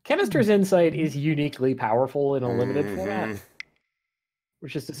 Chemist's Insight is uniquely powerful in a limited format.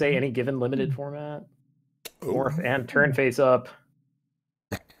 Which is to say, any given limited format. Morph and turn face up.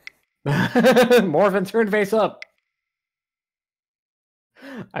 Morph and turn face up.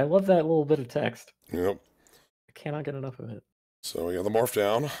 I love that little bit of text. Yep. I cannot get enough of it. So we got the Morph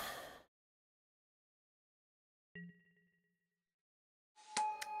down.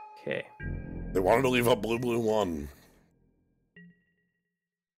 Okay. They wanted to leave up blue, 1.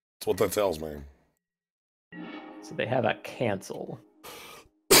 That's what that tells me. So they have a cancel.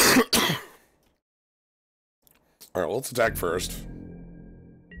 Alright, well, let's attack first.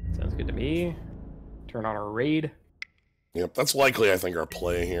 Sounds good to me. Turn on our raid. Yep, that's likely, I think, our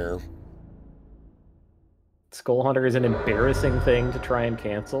play here. Skull Hunter is an embarrassing thing to try and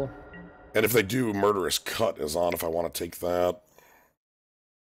cancel. And if they do, Murderous Cut is on if I want to take that.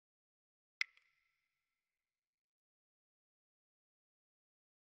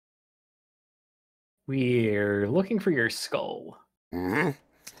 We're looking for your skull. Mm-hmm.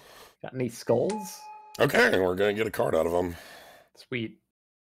 Got any skulls? Okay, we're going to get a card out of them. Sweet.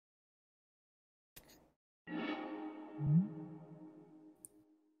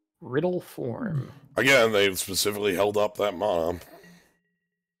 Riddle form. Again, they've specifically held up that mana.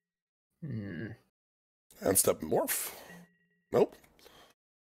 And step Morph. Nope.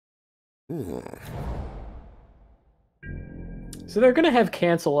 So they're going to have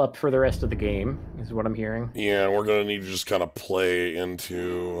cancel up for the rest of the game, is what I'm hearing. Yeah, we're going to need to just kind of play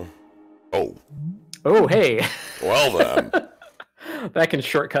into... Oh. Oh, hey. Well, then. That can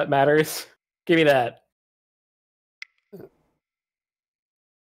shortcut matters. Give me that.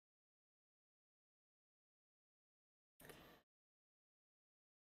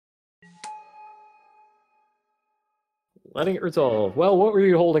 Letting it resolve. Well, what were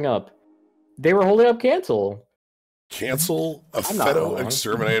you holding up? They were holding up cancel. Cancel a I'm not Feto wrong.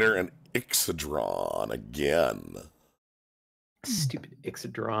 Exterminator and Ixodron again. Stupid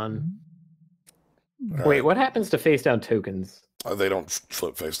Ixodron. All Wait, right. what happens to face down tokens? They don't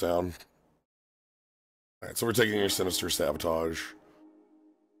flip face down. All right, so we're taking your Sinister Sabotage.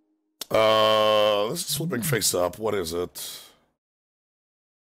 This is flipping face up. What is it?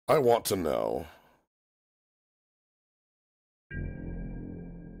 I want to know.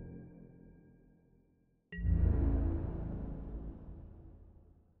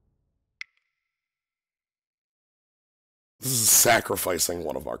 This is sacrificing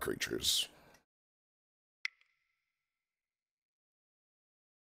one of our creatures.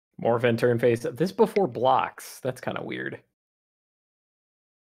 Morph and turn face up. This before blocks. That's kind of weird.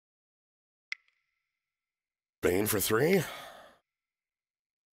 Bane for 3?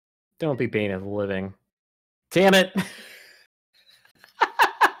 Don't be Bane of the Living. Damn it!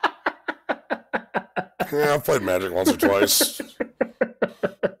 Yeah, I've played Magic once or twice.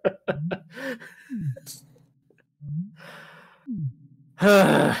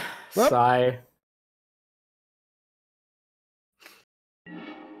 Sigh.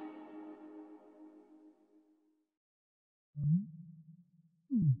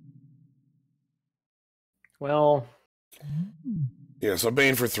 Well, yeah, so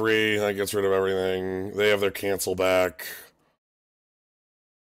Bane for 3, that gets rid of everything. They have their cancel back.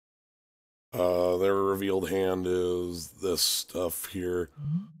 Their revealed hand is this stuff here.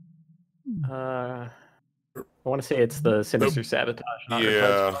 I want to say it's the Sinister Sabotage. Not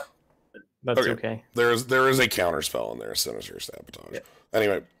Yeah. That's okay. There is a counter spell in there, Sinister Sabotage. Yeah.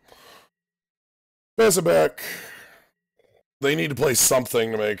 Anyway, pass it back. They need to play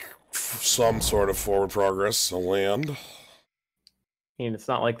something to make some sort of forward progress. A land. I mean, it's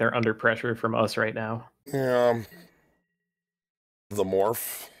not like they're under pressure from us right now. Yeah. The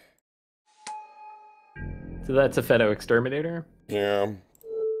Morph. So that's a Feto Exterminator? Yeah.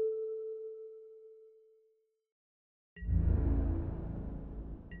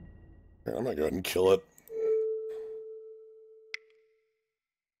 Here, I'm gonna go ahead and kill it.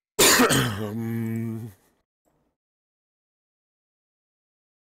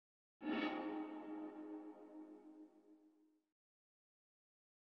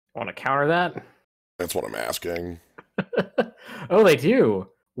 Want to counter that? That's what I'm asking. Oh, they do.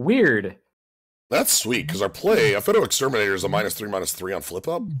 Weird. That's sweet, because our play, a Feto Exterminator is a -3/-3 on flip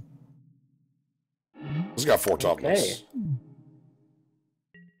up. This has got 4 toughness.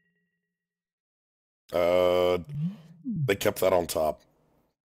 They kept that on top.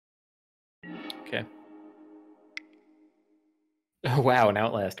 Okay. Oh, wow, an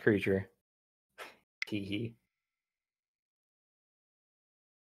Outlast creature. Hee.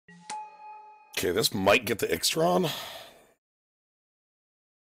 Okay, this might get the Ixtron.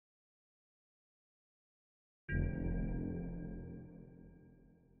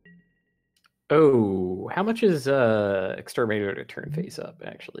 Oh, how much is Exterminator to turn face up,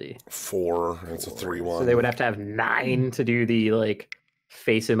 actually? 4. It's a 3/1. So they would have to have 9 to do the, like,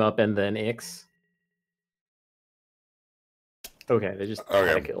 face him up and then Ix. Okay, they just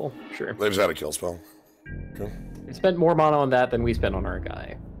had a kill. Sure. They just had a kill spell. Okay. We spent more mana on that than we spent on our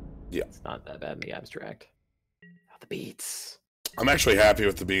guy. Yeah. It's not that bad in the abstract. Oh, the beats. I'm actually happy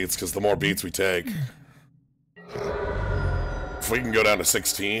with the beats, because the more beats we take, if we can go down to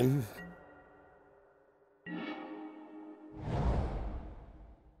 16...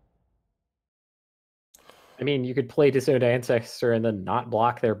 I mean, you could play Disowned Ancestor and then not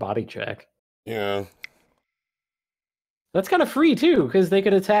block their body check. Yeah. That's kind of free, too, because they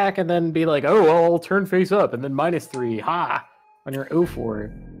could attack and then be like, oh, well, I'll turn face up, and then -3, ha, on your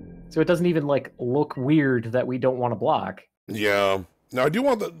O4. So it doesn't even, like, look weird that we don't want to block. Yeah. Now, I do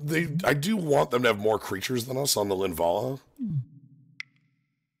want them to have more creatures than us on the Linvala.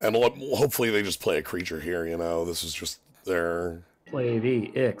 And hopefully they just play a creature here, you know? This is just their... Play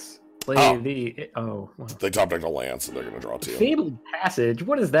the Ix. Well. They top deck a Lance, and they're going to draw 2. Fabled Passage?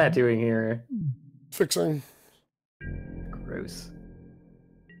 What is that doing here? Fixing. Gross.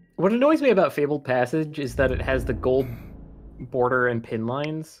 What annoys me about Fabled Passage is that it has the gold border and pin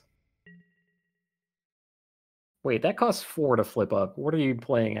lines. Wait, that costs 4 to flip up. What are you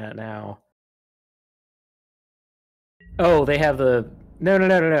playing at now? Oh, they have the... No.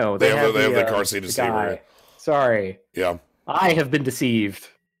 They have the Car Seat Deceiver. Sorry. Yeah. I have been deceived.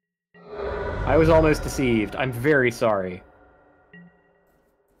 I was almost deceived. I'm very sorry.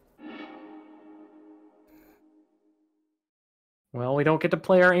 Well, we don't get to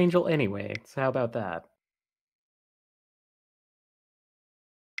play our angel anyway, so how about that?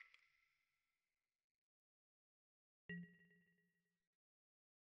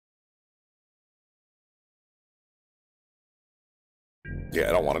 Yeah,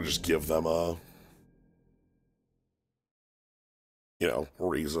 I don't want to just give them a,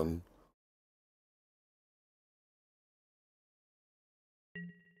 reason.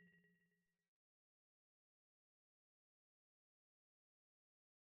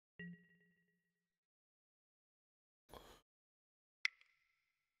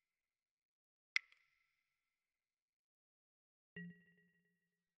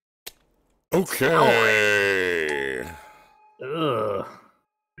 Okay. Ugh.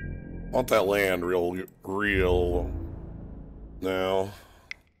 Want that land real now.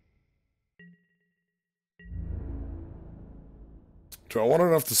 Do I want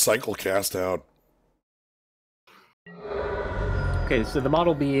enough to cycle cast out? Okay, so the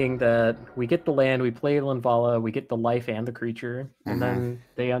model being that we get the land, we play Linvala, we get the life and the creature, and then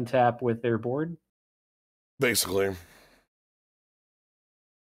they untap with their board? Basically.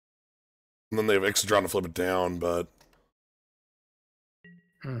 And then they have Ixodron to flip it down, but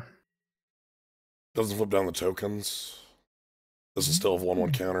doesn't flip down the tokens. This is still have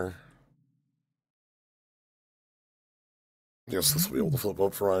 1/1 counter. Yes, this will be able to flip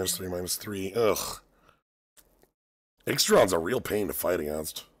up for -3, -3. Ugh. Ixodron's a real pain to fight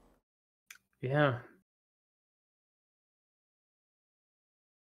against. Yeah.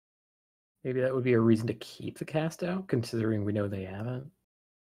 Maybe that would be a reason to keep the cast out, considering we know they haven't.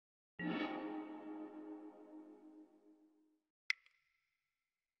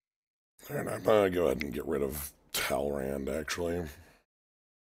 Alright, I'm gonna go ahead and get rid of Talrand, actually.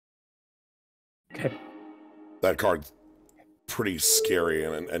 Okay. That card's pretty scary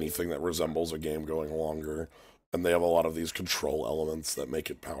in anything that resembles a game going longer. And they have a lot of these control elements that make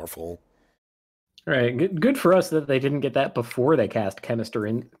it powerful. All right, good for us that they didn't get that before they cast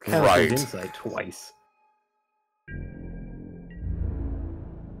Chemister's Insight twice.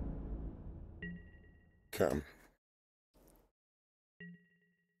 Okay.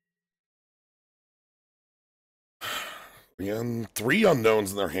 Again, 3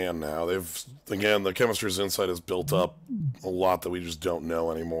 unknowns in their hand now. The Chemister's Insight has built up a lot that we just don't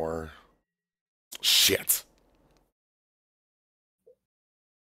know anymore. Shit.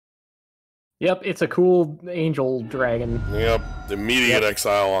 Yep, it's a cool angel dragon. Yep, immediate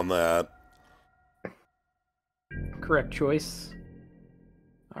exile on that. Correct choice.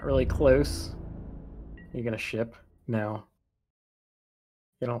 Not really close. You gonna ship? No.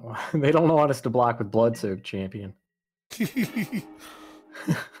 They don't want us to block with Blood-Soaked Champion.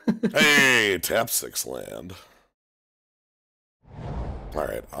 Hey, tap 6 land.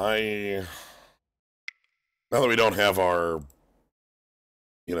 Alright, now that we don't have our,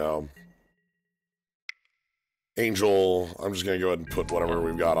 Angel, I'm just going to go ahead and put whatever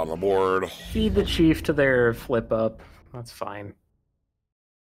we've got on the board. Feed the chief to their flip up. That's fine.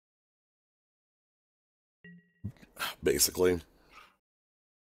 Basically.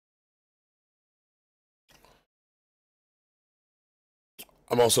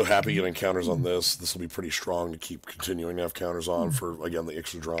 I'm also happy getting counters on this. This will be pretty strong to keep continuing to have counters on for, again, the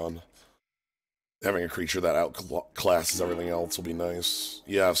Ixodron. Having a creature that outclasses everything else will be nice.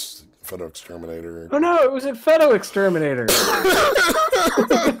 Yes, Feto Exterminator. Oh no, it was a Feto Exterminator!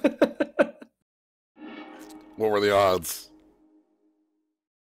 What were the odds?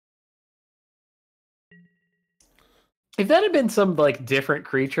 If that had been some different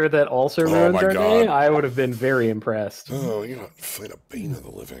creature that also ruined our day, I would have been very impressed. Oh, you gotta fight a Bane of the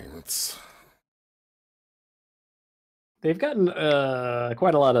Living. They've gotten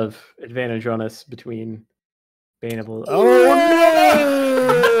quite a lot of advantage on us between Bane of the Living. Oh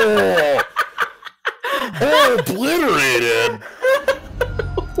no! Oh, obliterated!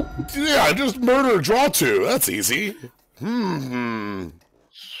 Yeah, just murder, draw 2. That's easy.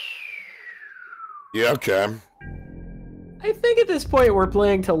 Yeah, okay. I think at this point we're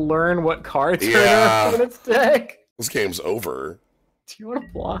playing to learn what cards are in our opponent's deck. This game's over. Do you want to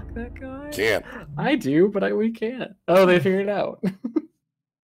block that guy? Can't. I do, but we can't. Oh, they figured it out.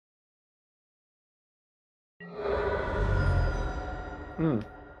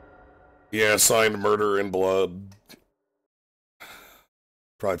 Yeah, signed Murder in Blood.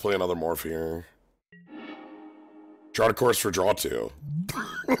 Probably play another Morph here. Draw a course for draw 2.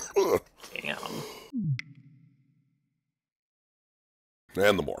 Damn.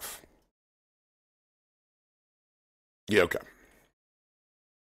 And the Morph. Yeah, okay.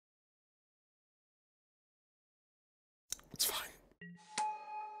 It's fine.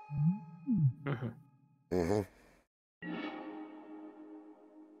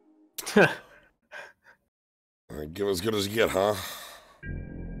 Give as good as you get, huh?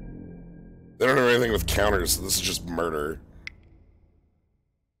 They don't do anything with counters, so this is just murder.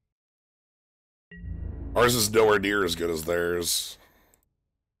 Ours is nowhere near as good as theirs.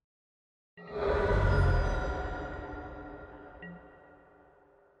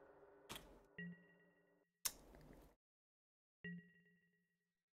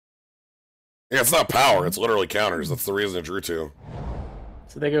 Yeah, it's not power, it's literally counters. That's the reason it drew 2.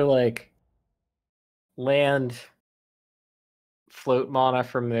 So they go like land, float mana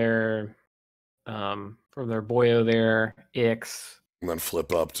from their Boyo there, Ix, And then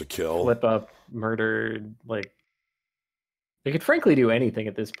flip up to kill. flip up, murder, like they could frankly do anything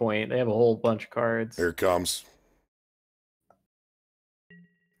at this point. They have a whole bunch of cards. Here it comes.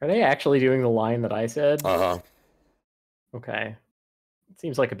 Are they actually doing the line that I said? Uh-huh. Okay. It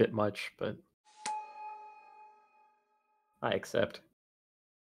seems like a bit much, but I accept.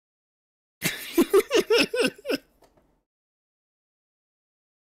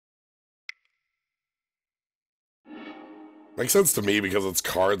 Makes sense to me because it's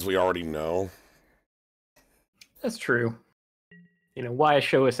cards we already know. That's true. You know, why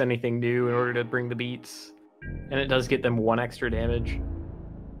show us anything new in order to bring the beats? And it does get them 1 extra damage.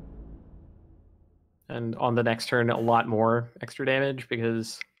 And on the next turn, a lot more extra damage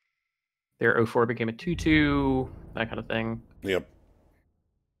because their 0-4 became a 2-2, that kind of thing. Yep.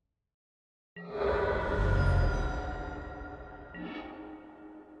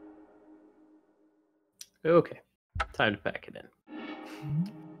 Okay, time to pack it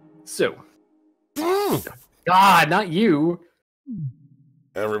in. So, God, not you.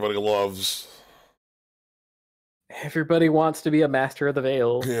 Everybody loves. Everybody wants to be a master of the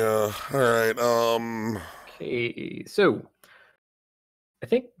veil. Yeah. All right. Okay, so I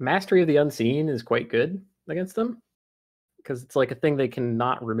think Mastery of the Unseen is quite good against them because it's like a thing they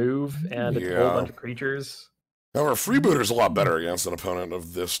cannot remove, and it's a whole bunch of creatures. However, Freebooter's a lot better against an opponent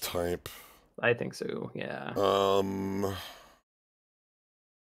of this type. I think so. Yeah.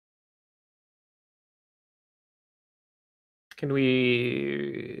 Can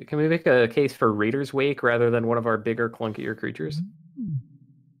we make a case for Raider's Wake rather than one of our bigger, clunkier creatures?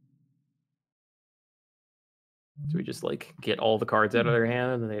 So we just like get all the cards out of their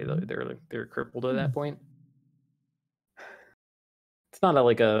hand, and they're crippled at that point. It's not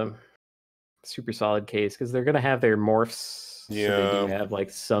like a super solid case because they're gonna have their morphs. Yeah. So they do have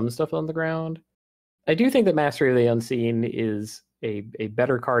like some stuff on the ground. I do think that Mastery of the Unseen is a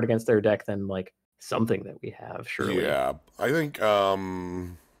better card against their deck than like something that we have, surely. Yeah, I think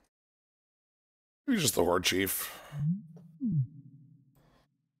maybe just the Horde Chief.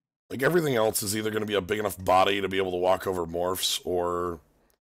 Like everything else is either going to be a big enough body to be able to walk over morphs, or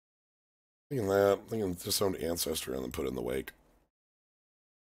thinking Disowned Ancestor and then put in the Wake.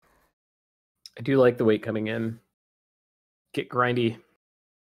 I do like the Wake coming in. Get grindy.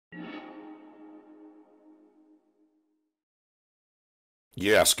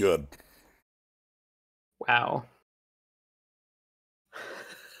 Yes, good. Wow.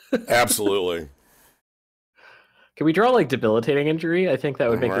 Absolutely. Can we draw like Debilitating Injury? I think that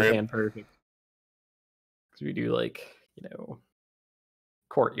would make this hand perfect. Because we do like, you know,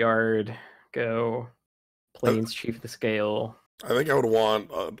 Courtyard, go, Plains Chief of the Scale. I think I would want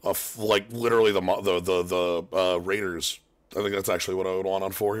like literally the Raiders. I think that's actually what I would want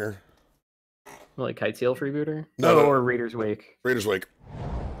on 4 here. Like Kitesail Freebooter? No, or Raider's Wake. Raider's Wake.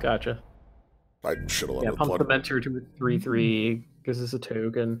 Gotcha. I should have let it pump the mentor to 3/3 because it's a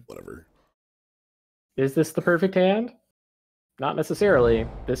token. Whatever. Is this the perfect hand? Not necessarily.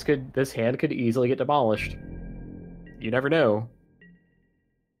 This hand could easily get demolished. You never know.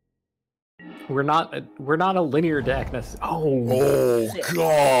 We're not a linear deck. Oh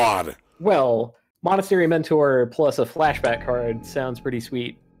God. Well, Monastery Mentor plus a flashback card sounds pretty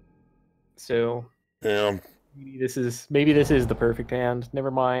sweet. So yeah, maybe this is the perfect hand. Never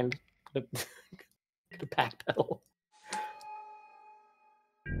mind. Gonna pack pedal.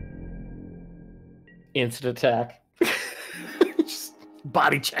 Instant attack. Just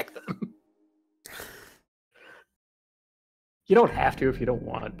body check them. You don't have to if you don't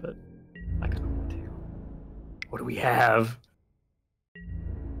want, but I kind of want to. What do we have?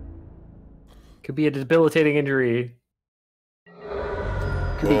 Could be a debilitating injury.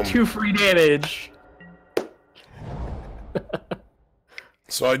 Could be 2 free damage.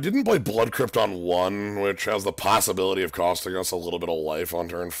 So I didn't play Blood Crypt on 1, which has the possibility of costing us a little bit of life on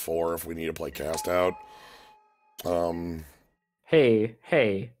turn 4 if we need to play Cast Out. Hey,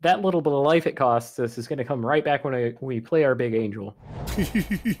 that little bit of life it costs us is going to come right back when we play our big angel.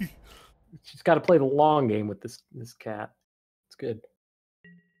 She's got to play the long game with this cat. It's good.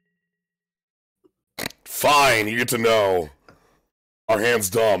 Fine, you get to know. Our hand's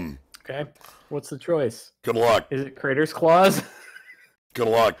dumb. Okay, what's the choice? Good luck. Is it Crater's Claws? Good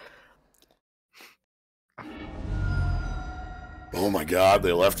luck. Oh my God,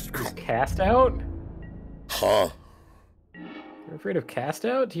 they left. Cast Out? Huh. You're afraid of Cast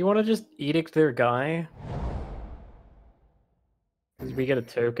Out? Do you want to just edict their guy? Because Did we get a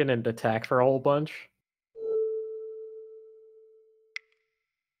token and attack for a whole bunch?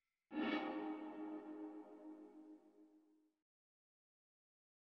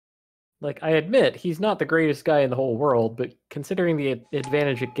 Like, I admit, he's not the greatest guy in the whole world, but considering the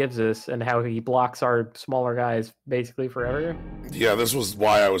advantage it gives us and how he blocks our smaller guys basically forever. Yeah, this was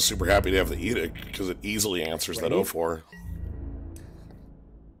why I was super happy to have the Edict, because it easily answers that 0-4.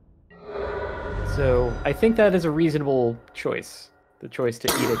 So, I think that is a reasonable choice. The choice to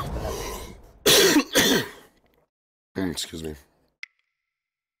Edict that. Excuse me.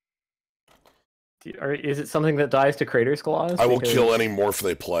 Is it something that dies to Crater's Claws? I will kill any Morph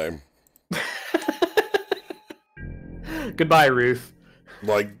they play. Goodbye, Ruth.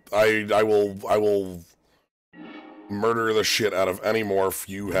 Like, I will murder the shit out of any Morph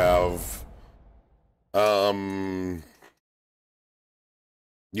you have.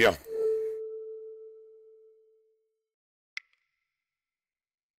 Yeah.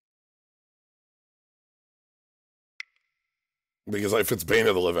 Because if it's Bane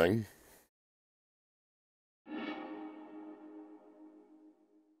of the Living.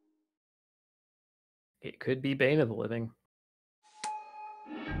 It could be Bane of the Living.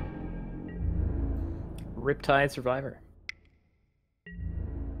 Riptide Survivor.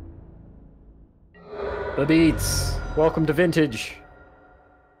 The beats. Welcome to Vintage.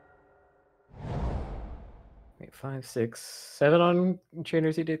 Wait, 5, 6, 7 on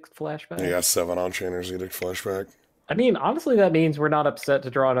Chainer's Edict flashback? Yeah, 7 on Chainer's Edict flashback. I mean, honestly, that means we're not upset to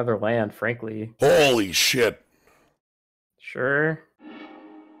draw another land, frankly. Holy shit. Sure.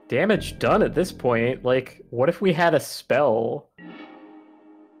 Damage done at this point. Like, what if we had a spell?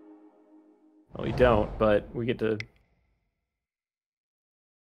 Well, we don't, but we get to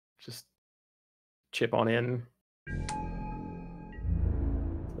just chip on in.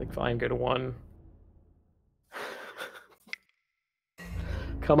 Like, fine, go to 1.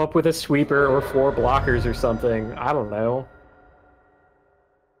 Come up with a sweeper or 4 blockers or something. I don't know.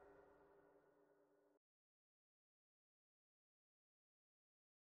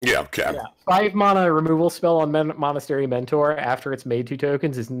 Yeah, okay. Yeah, 5 mana removal spell on Monastery Mentor after it's made 2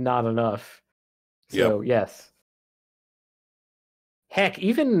 tokens is not enough. So, yes. Heck,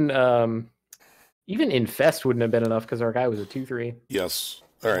 even Infest wouldn't have been enough because our guy was a 2/3. Yes.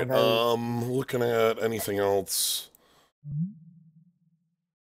 All right. Looking at anything else.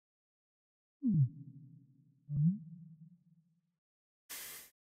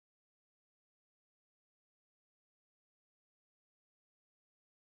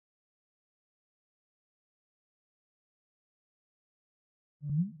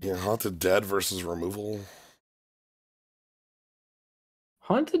 Yeah, Haunted Dead versus removal.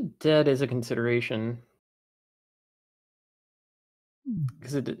 Haunted Dead is a consideration.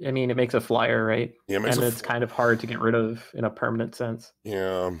 Because it makes a flyer, right? Yeah, and it's kind of hard to get rid of in a permanent sense.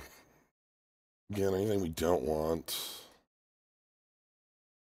 Yeah. Again, anything we don't want.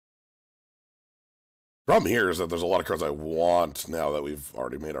 Problem here is that there's a lot of cards I want now that we've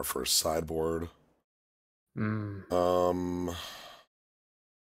already made our first sideboard.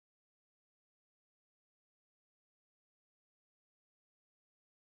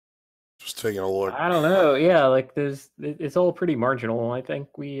 Just taking a look. I don't know. Yeah, like it's all pretty marginal. I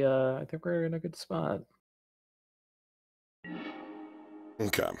think we're in a good spot.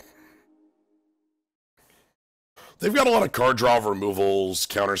 Okay. They've got a lot of card draw removals,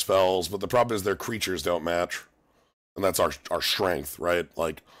 counter spells, but the problem is their creatures don't match. And that's our strength, right?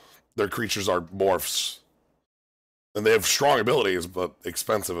 Like, their creatures are morphs. And they have strong abilities, but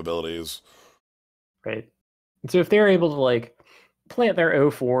expensive abilities. Right. And so if they're able to, like, plant their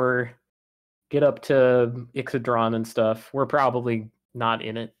 0-4, get up to Ixodron and stuff, we're probably not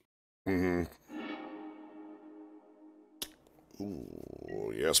in it. Mm-hmm.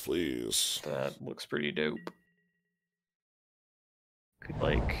 Ooh, yes, please. That looks pretty dope. Could,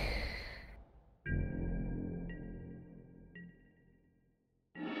 like...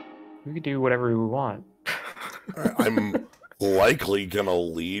 we could do whatever we want. I'm likely gonna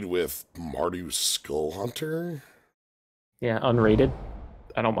lead with Mardu Skull Hunter. Yeah, unrated.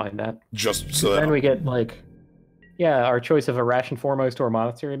 I don't mind that. Just so that then we get, like... yeah, our choice of a Ration Foremost or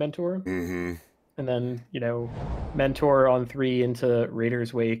Monastery Mentor. Mm-hmm. And then, Mentor on 3 into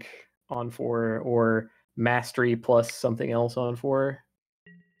Raider's Wake on 4, or Mastery plus something else on 4.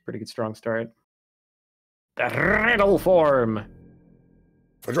 Pretty good strong start. The Riddle Form!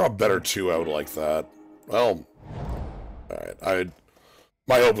 If I draw a better 2, I would like that. Well, alright.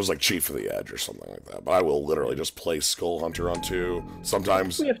 My hope was like Chief of the Edge or something like that, but I will literally just play Skull Hunter on 2.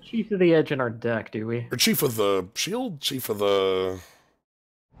 Sometimes we have Chief of the Edge in our deck, do we? Or Chief of the Shield, Chief of the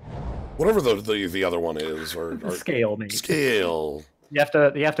whatever the other one is, or Scale, maybe. Scale. You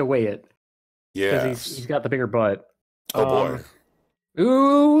have to weigh it. Yeah. Because he's got the bigger butt. Oh boy.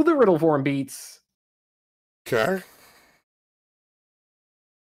 Ooh, the riddle form beats. Okay.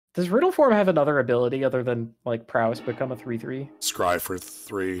 Does riddle form have another ability other than like prowess become a 3/3? Scry for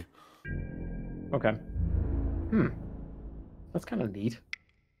 3. Okay. That's kind of neat.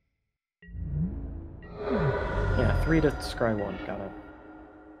 Yeah, 3 to scry 1. Got it.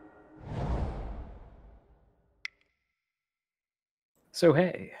 So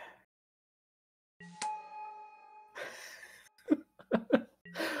hey.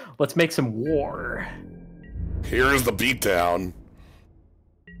 Let's make some war. Here's the beatdown.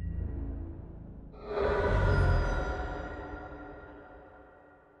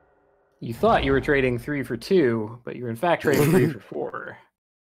 You thought you were trading 3 for 2, but you're in fact trading 3 for 4.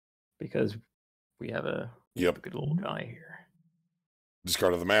 Because we have a good little guy here.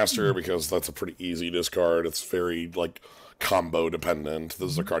 Discard of the Master, because that's a pretty easy discard. It's very, like, combo dependent. This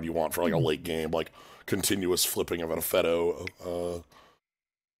is a card you want for, like, a late game, like, continuous flipping of an Effetto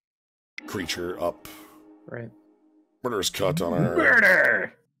creature up. Right. Murderous Cut on our...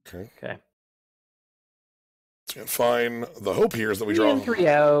 Murder! Okay. Fine. The hope here is that we 3 draw... in, 3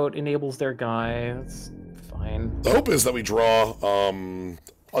 out, enables their guy. That's fine. The hope is that we draw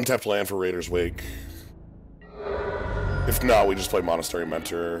untapped land for Raider's Wake. If not, we just play Monastery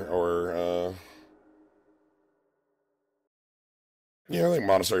Mentor, or, yeah, I think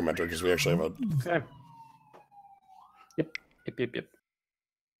Monastery Mentor, because we actually have a... Okay. Yep.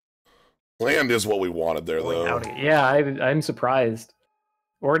 Land is what we wanted there, though. Howdy. Yeah, I'm surprised.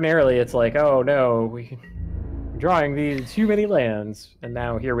 Ordinarily, it's like, oh no, we're drawing these too many lands, and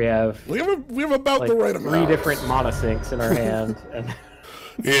now here we have... We have about like, the right amount. 3 different Mana Sinks in our hand. And...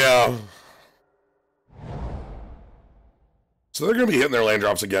 Yeah. So they're going to be hitting their land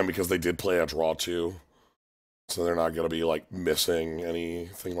drops again because they did play a draw too. So they're not going to be, like, missing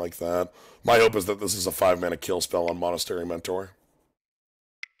anything like that. My hope is that this is a 5-mana kill spell on Monastery Mentor.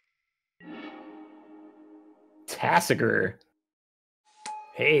 Tassiger.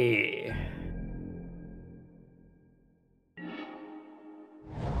 Hey.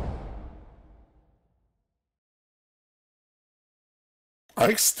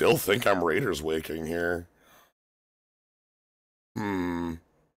 I still think I'm Raiders Waking here.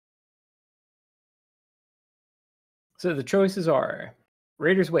 So the choices are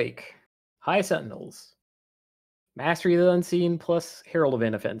Raiders Wake, High Sentinels, Mastery of the Unseen plus Herald of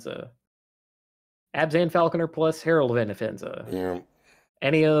Anafenza, Abzan Falconer plus Herald of Anafenza. Yeah.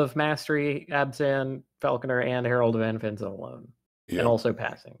 Any of Mastery, Abzan, Falconer, and Herald of Anafenza alone. Yeah. And also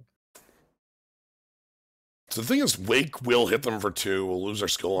passing. So the thing is, Wake will hit them for 2, we'll lose our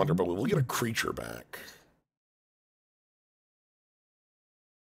Skull Hunter, but we will get a creature back.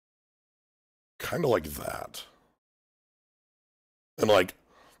 Kind of like that. And, like,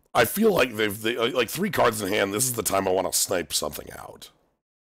 I feel like they like 3 cards in hand, this is the time I want to snipe something out.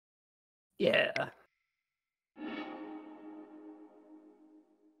 Yeah.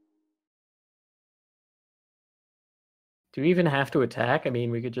 Do we even have to attack? I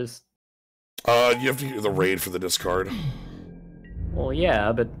mean, we could just... You have to do the raid for the discard. Well,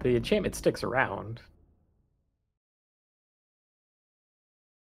 yeah, but the enchantment sticks around.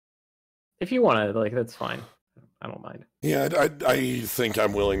 If you want to, like, that's fine. I don't mind. Yeah, I think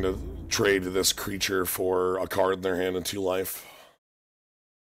I'm willing to trade this creature for a card in their hand and 2 life.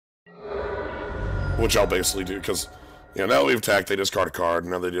 Which I'll basically do, because, you know, now that we've attacked, they discard a card,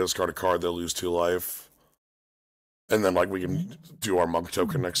 now they discard a card, they'll lose 2 life. And then, like, we can do our Monk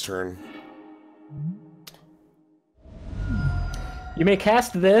token next turn. You may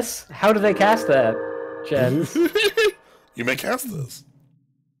cast this. How do they cast that, Jens? You may cast this.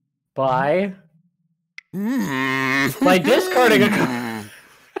 By discarding a card.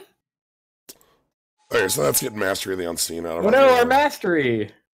 Okay, so that's getting Mastery of the Unseen out of Oh no, our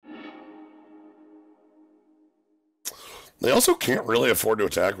Mastery! They also can't really afford to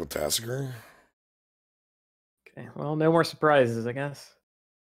attack with Tassiger. Okay, well, no more surprises, I guess.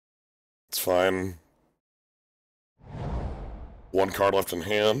 It's fine. 1 card left in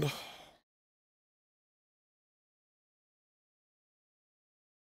hand.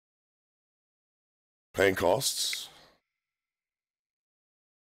 Paying costs.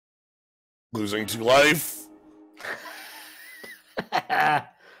 Losing 2 life. To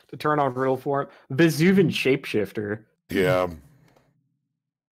turn on real form. Vesuvian Shapeshifter. Yeah.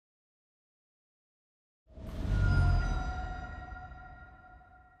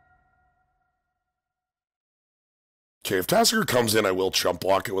 Okay, if Tassiger comes in, I will chump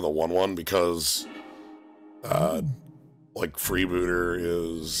block it with a 1/1 because, like, Freebooter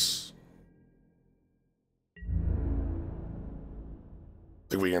is...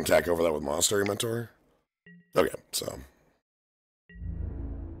 Think we can attack over that with Monastery Mentor? Okay, so.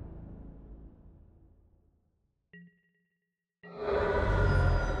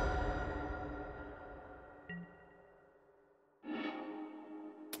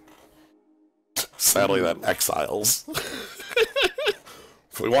 Sadly, that exiles.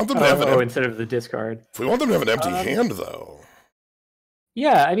 If we want them to have instead of the discard. If we want them to have an empty hand, though.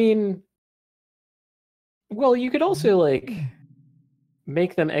 Yeah, I mean, well, you could also like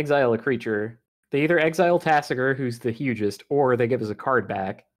make them exile a creature. They either exile Tassiger, who's the hugest, or they give us a card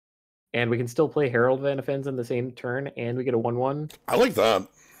back, and we can still play Herald Van Offense in the same turn, and we get a 1/1. I like that.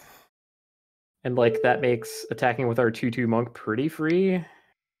 And like that makes attacking with our 2/2 monk pretty free.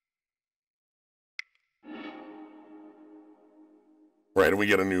 Right, and we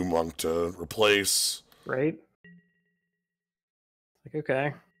get a new monk to replace. Right? Like,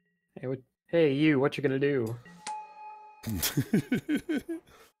 okay. Hey, you, what you gonna do?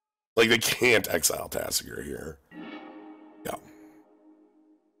 Like, they can't exile Tassiger here. Yeah.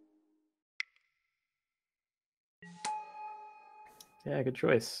 Yeah, good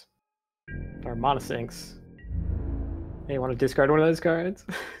choice. Our Mana Sinks. Hey, you want to discard one of those cards?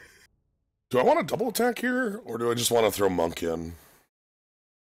 Do I want to double attack here, or do I just want to throw monk in?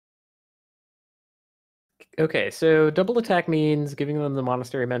 Okay, so double attack means giving them the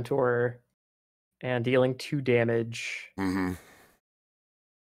Monastery Mentor and dealing 2 damage. Mm-hmm.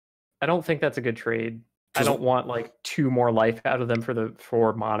 I don't think that's a good trade. I don't want like 2 more life out of them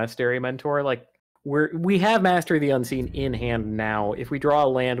for Monastery Mentor. Like we have Mastery of the Unseen in hand now. If we draw a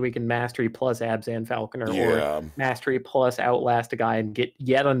land, we can Mastery plus Abzan Falconer or Mastery plus Outlast a guy and get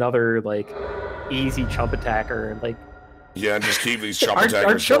yet another like easy chump attacker. Like yeah, and just keep these chump attackers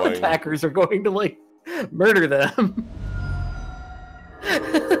our chump going. Attackers are going to like murder them.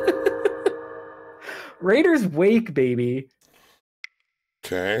 Raiders Wake, baby.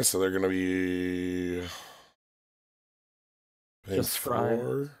 Okay, so they're gonna be just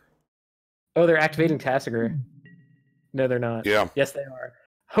 4. Oh, they're activating Tassiger. No, they're not. Yeah. Yes, they are.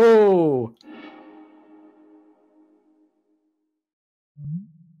 Oh.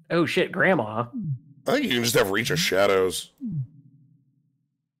 Oh shit, Grandma. I think you can just have Reach of Shadows.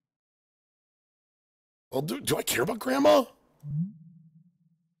 Well, do I care about Grandma?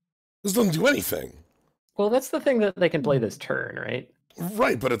 This doesn't do anything. Well, that's the thing that they can play this turn, right?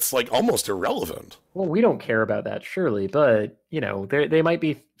 Right, but it's like almost irrelevant. Well, we don't care about that, surely, but you know, they might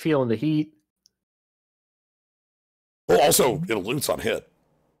be feeling the heat. Well, also, it loots on hit.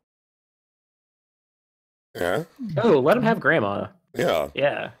 Yeah. Oh, let him have Grandma. Yeah.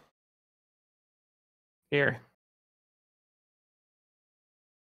 Yeah. Here.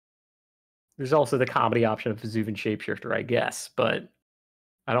 There's also the comedy option of Vesuvian Shapeshifter, I guess, but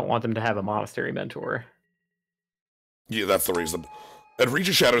I don't want them to have a Monastery Mentor. Yeah, that's the reason. And Reach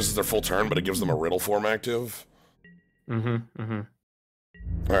of Shadows is their full turn, but it gives them a Riddle form active. Mm-hmm,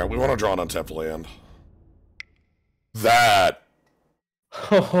 mm-hmm. Alright, we want to draw an untapped land. That!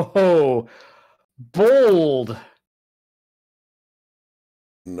 Ho, bold!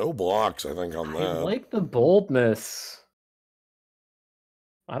 No blocks, I think, on that. I like the boldness.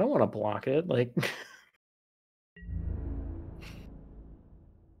 I don't want to block it, like...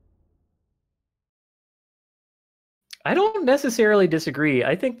 I don't necessarily disagree.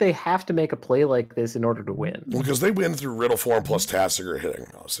 I think they have to make a play like this in order to win. Well, because they win through Riddle form plus Tassiger hitting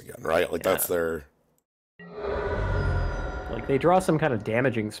us again, right? Like, that's their... Like, they draw some kind of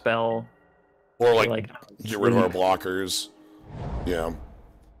damaging spell. Or, like get rid of our blockers. Yeah.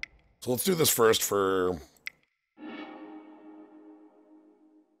 So let's do this first for...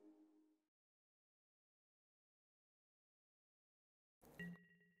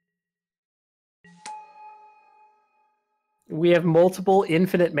 We have multiple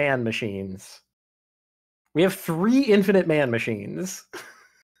infinite man machines. We have 3 infinite man machines.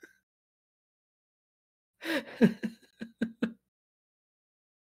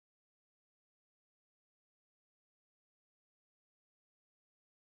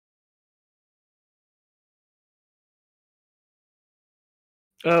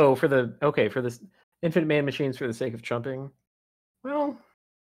 Oh, for this infinite man machines for the sake of chumping. Well,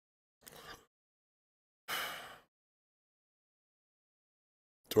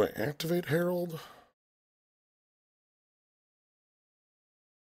 do I activate Herald?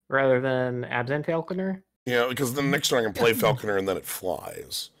 Rather than Absent Falconer? Yeah, because then next turn I can play Falconer and then it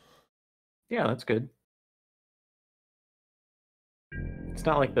flies. Yeah, that's good. It's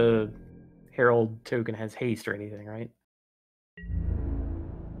not like the Herald token has haste or anything, right?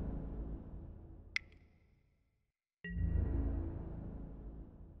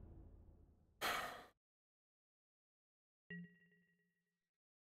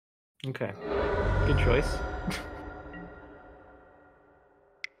 Okay. Good choice.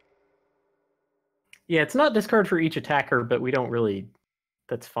 Yeah, it's not discard for each attacker, but we don't really...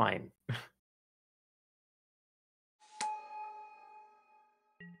 That's fine.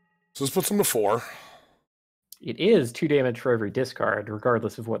 So this puts them to 4. It is 2 damage for every discard,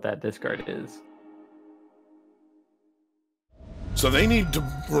 regardless of what that discard is. So they need to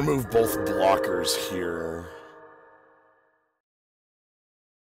remove both blockers here.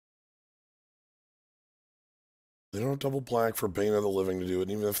 They don't have double black for Bane of the Living to do it,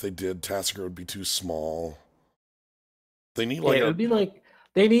 and even if they did, Tassiger would be too small. They need like it would be like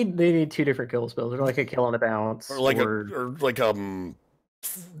they need 2 different kill spells. They're like a kill on a bounce, or like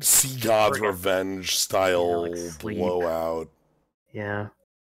Sea God's Revenge style blowout. Yeah.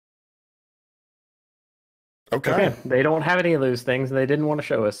 Okay. They don't have any of those things, and they didn't want to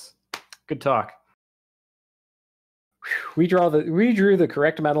show us. Good talk. We drew the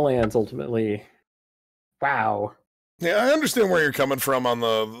correct amount of lands ultimately. Wow. Yeah, I understand where you're coming from on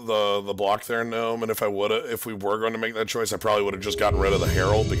the block there, Gnome. And if we were going to make that choice, I probably would have just gotten rid of the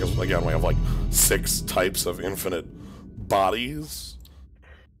Herald because again, we have like 6 types of infinite bodies.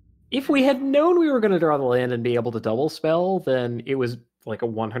 If we had known we were going to draw the land and be able to double spell, then it was like a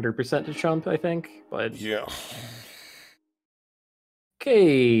 100% to chump, I think. But yeah.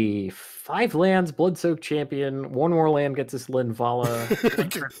 Okay, 5 lands, Blood-Soaked Champion. 1 more land gets us Linvala.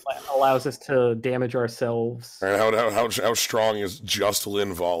 Allows us to damage ourselves. Right, how strong is just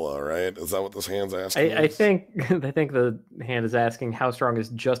Linvala, right? Is that what this hand's asking? I think the hand is asking how strong is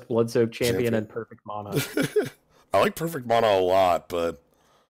just Blood-Soaked Champion and Perfect Mana. I like Perfect Mana a lot, but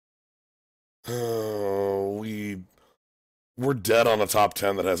we're dead on a top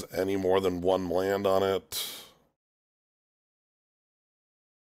 10 that has any more than 1 land on it.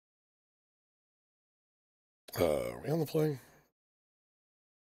 Are we on the play?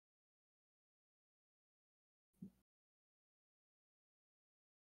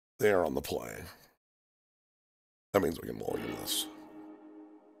 They are on the play. That means we can mulligan this.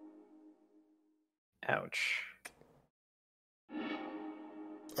 Ouch.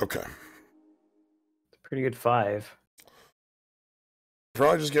 Okay. It's a pretty good 5.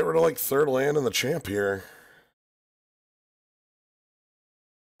 Probably just get rid of like 3rd land and the champ here.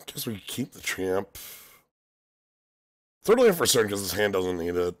 Guess we keep the champ. 3rd land for certain because this hand doesn't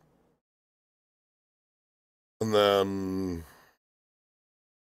need it. And then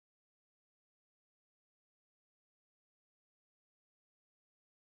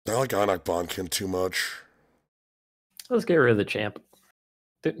I like Anak Bonkin too much. Let's get rid of the champ.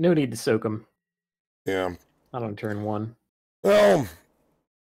 No need to soak him. Yeah. Not on turn 1. Well,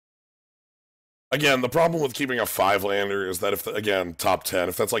 again, the problem with keeping a 5-lander is that again, top 10,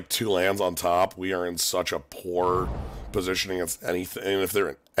 if that's like 2 lands on top, we are in such a poor positioning against anything. And if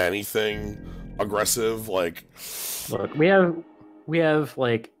they're anything aggressive, like... Look, we have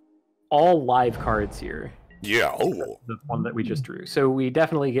like all live cards here. Yeah, oh. The one that we just drew. So we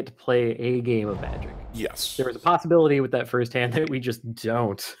definitely get to play a game of Magic. Yes. There was a possibility with that first hand that we just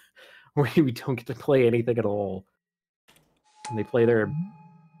don't. We don't get to play anything at all. And they play their...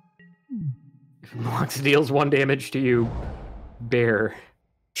 If Mox deals 1 damage to you, bear.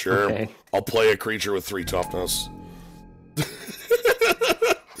 Sure. Okay. I'll play a creature with 3 toughness.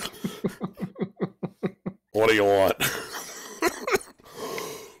 What do you want?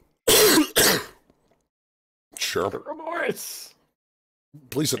 Sure. The remorse.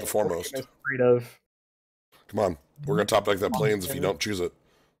 Please hit the foremost. Come on. We're going to top deck that plains if you don't choose it.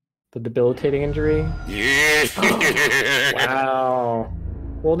 The debilitating injury? Yeah. Wow.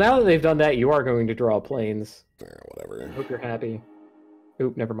 Well, now that they've done that, you are going to draw planes. Yeah, whatever. Hope you're happy.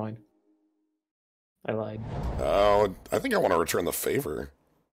 Oop, never mind. I lied. Oh, I think I want to return the favor.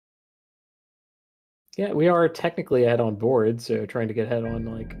 Yeah, we are technically ahead on board, so trying to get ahead on,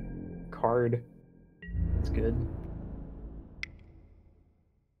 like, card. That's good.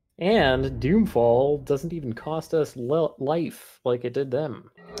 And Doomfall doesn't even cost us life like it did them.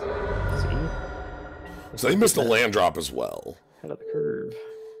 See? So they missed a land drop as well. Head of the curve.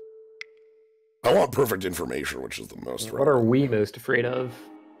 I want perfect information, which is the most What are we most afraid of?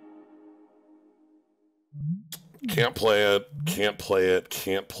 Can't play it, can't play it,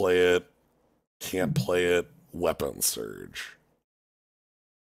 can't play it, can't play it, weapon surge.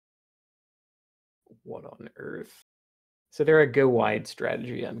 What on earth? So they're a go wide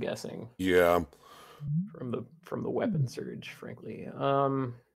strategy, I'm guessing. Yeah. From the weapon surge, frankly. I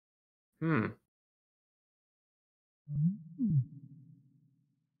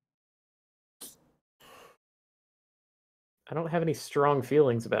don't have any strong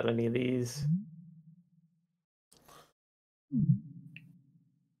feelings about any of these.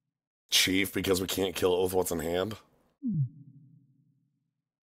 Chief because we can't kill it with what's in hand.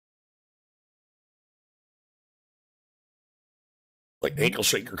 Like, Ankle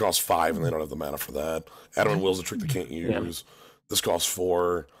Shaker costs 5, and they don't have the mana for that. Adamant Will's a trick they can't use. Yeah. This costs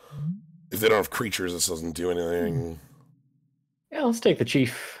 4. If they don't have creatures, this doesn't do anything. Yeah, let's take the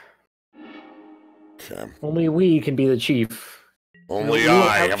Chief. Okay. Only we can be the Chief. Only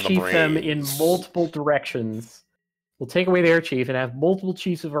I have the brains. Them in multiple directions. We'll take away their Chief and have multiple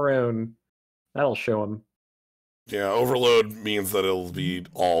Chiefs of our own. That'll show them. Yeah, Overload means that it'll be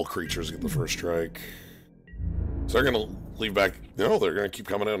all creatures get the first strike. So they're going to leave back... No, they're going to keep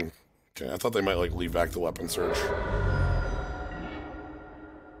coming in. Okay, I thought they might, like, leave back the Weapon Surge.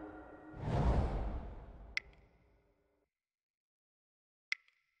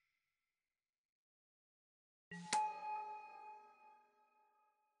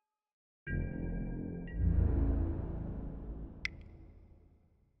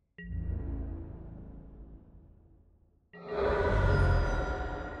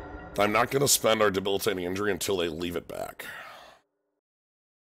 I'm not going to spend our Debilitating Injury until they leave it back.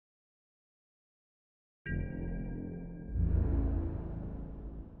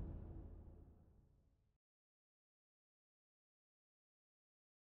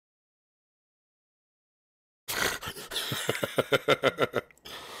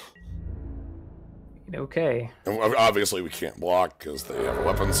 Okay. And obviously we can't block because they have a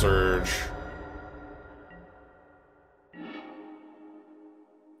Weapon Surge.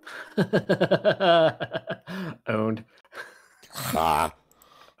 Owned. Ha.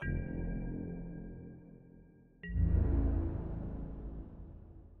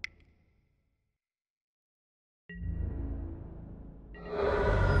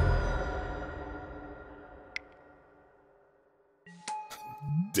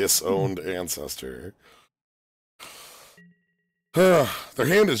 Disowned Ancestor. Their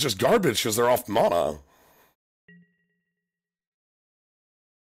hand is just garbage because they're off mana.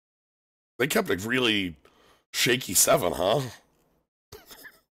 They kept a really shaky 7, huh?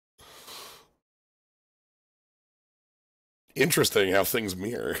 Interesting how things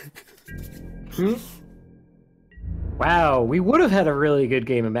mirror. Wow, we would have had a really good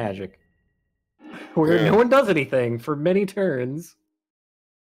game of Magic. Where no one does anything for many turns.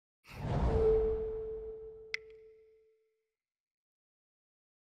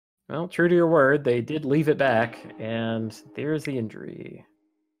 Well, true to your word, they did leave it back, and there's the injury.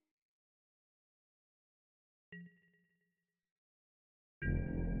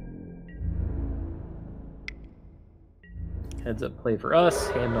 Heads up play for us,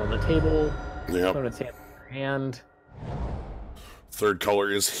 hand on the table. Yep. Opponent's hand in their hand. Third color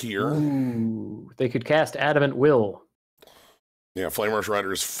is here. Ooh, they could cast Adamant Will. Yeah, Flame Rush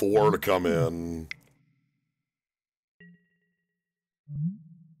Rider is 4 to come in.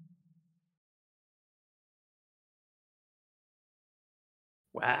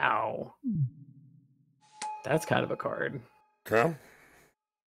 Wow. That's kind of a card. Okay.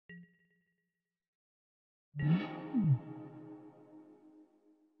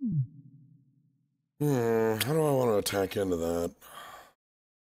 How do I want to attack into that?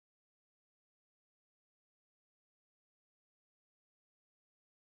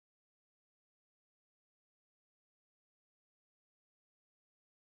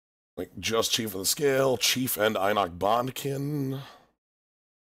 Like, just Chief of the Scale, Chief and Einok Bondkin.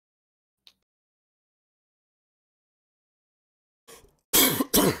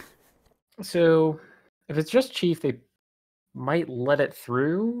 So, if it's just Chief, they might let it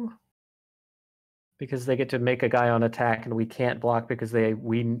through because they get to make a guy on attack, and we can't block because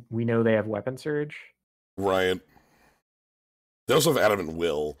we know they have Weapon Surge. Right. They also have Adamant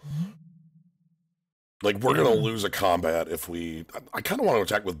Will. Like, we're going to lose a combat if we... I kind of want to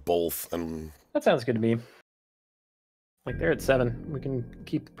attack with both, and... That sounds good to me. Like, they're at 7. We can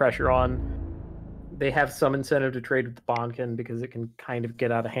keep the pressure on. They have some incentive to trade with the Bondkin because it can kind of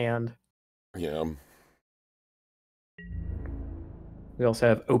get out of hand. Yeah. We also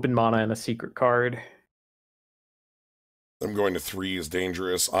have open mana and a secret card. Them going to 3 is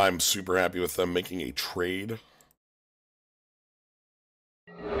dangerous. I'm super happy with them making a trade.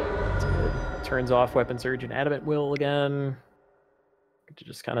 That's good. Turns off Weapon Surge and Adamant Will again. Get to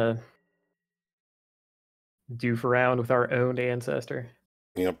just kind of doof around with our owned Ancestor.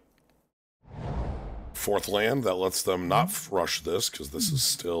 Yep. 4th land, that lets them not rush this, because this is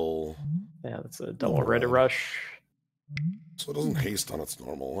still... Yeah, that's a double red rush. So it doesn't haste on its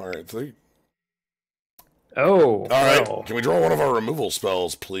normal. Alright, Oh! Alright, well. Can we draw one of our removal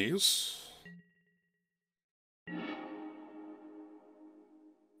spells, please?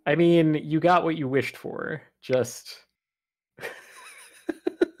 I mean, you got what you wished for. Just...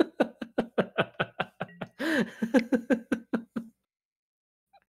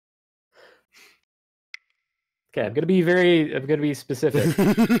 Okay, I'm gonna be specific.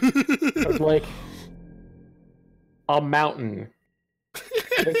 Of like a mountain.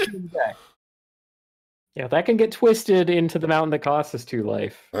 Yeah, that can get twisted into the mountain that costs us 2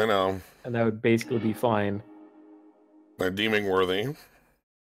 life. I know. And that would basically be fine. They're deeming worthy.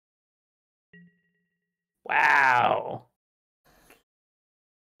 Wow.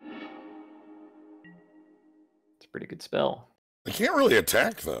 It's a pretty good spell. They can't really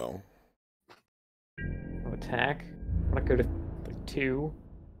attack, though. No attack? I want to go to like 2.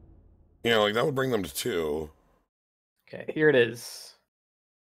 Yeah, like that would bring them to 2. Okay, here it is.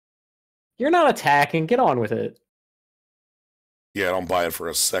 You're not attacking. Get on with it. Yeah, don't buy it for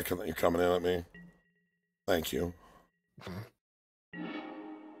a second that you're coming in at me. Thank you.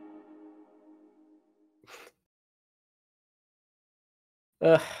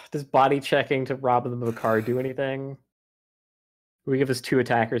 Does body checking to rob them of a car do anything? We give us 2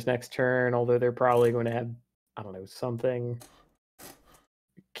 attackers next turn, although they're probably going to have, I don't know, something.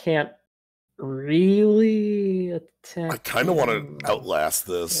 Can't really attack. I kind of want to outlast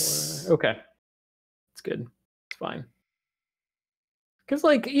this. Okay. It's good. It's fine. Because,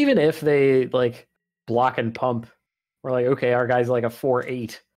 like, even if they, like, block and pump, we're like, okay, our guy's like a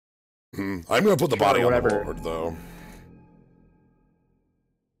 4/8. I'm going to put the body on the board, though.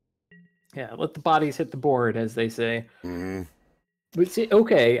 Yeah, let the bodies hit the board, as they say. Mm-hmm. But see,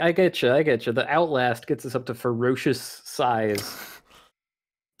 okay, I get you. The Outlast gets us up to ferocious size.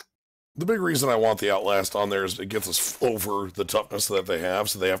 The big reason I want the Outlast on there is it gets us over the toughness that they have,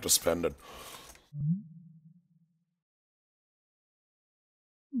 so they have to spend it.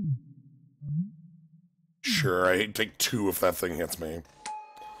 Sure, I take 2 if that thing hits me.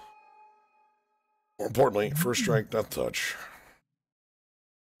 More importantly, first strike, death touch.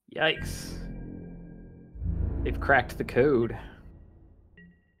 Yikes. They've cracked the code.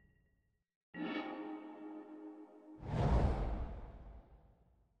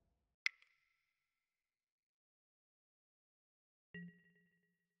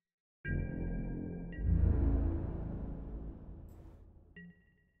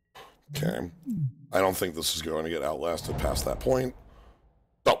 Okay. I don't think this is going to get outlasted past that point.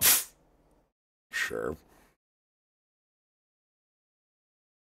 Oh, sure.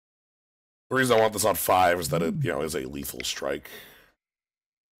 The reason I want this on 5 is that it, is a lethal strike.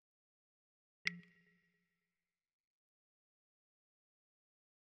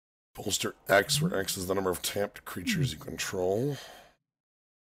 Bolster X, where X is the number of tapped creatures you control.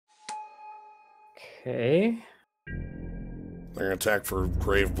 Okay. They're going to attack for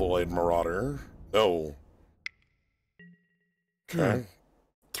Graveblade Marauder. No. Okay.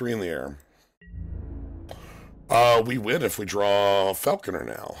 3 in the air. We win if we draw Falconer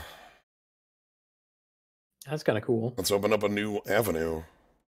now. That's kind of cool. Let's open up a new avenue.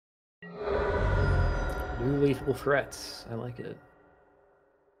 New lethal threats. I like it.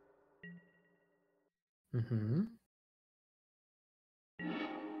 Mm-hmm.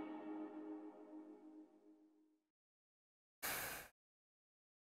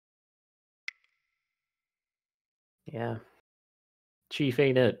 Yeah. Chief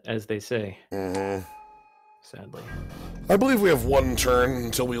ain't it, as they say. Mm-hmm. Sadly. I believe we have 1 turn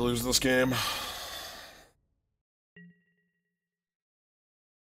until we lose this game.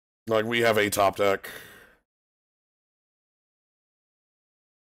 Like, we have a top deck.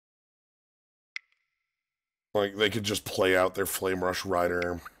 Like, they could just play out their Flame Rush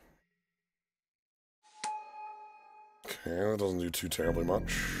Rider. Okay, that doesn't do too terribly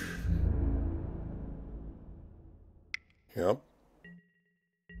much. Yep.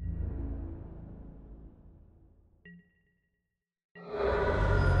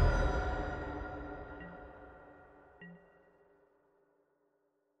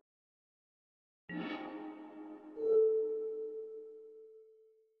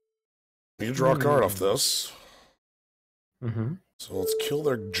 You can draw a card off this. Mm-hmm. So let's kill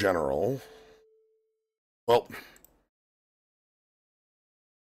their general. Well...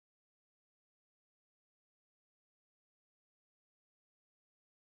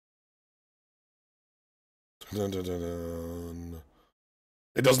 Dun, dun, dun, dun.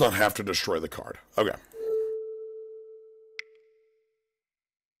 It does not have to destroy the card. Okay.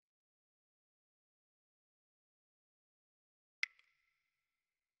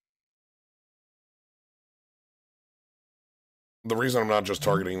 The reason I'm not just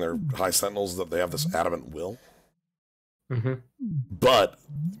targeting their high sentinels is that they have this adamant will. Mm-hmm. But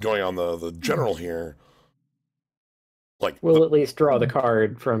going on the general here, like we'll at least draw the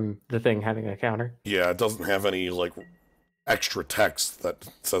card from the thing having a counter. Yeah, it doesn't have any like extra text that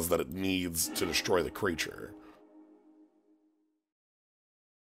says that it needs to destroy the creature.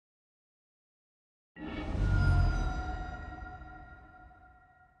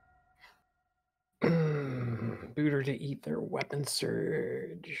 Freebooter to eat their weapon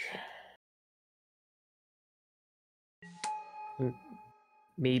surge.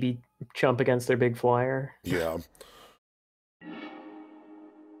 Maybe chump against their big flyer. Yeah.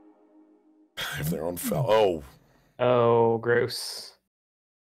 If they're on foul. Oh. Oh, gross.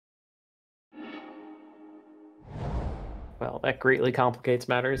 Well, that greatly complicates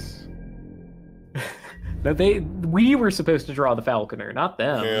matters. No, we were supposed to draw the Falconer, not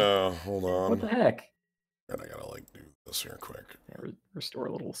them. Yeah, hold on. What the heck? And I gotta like do this here quick. Yeah, restore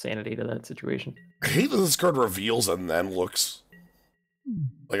a little sanity to that situation. I hate that this card reveals and then looks.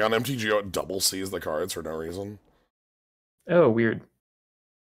 Like on MTGO, it double sees the cards for no reason. Oh, weird.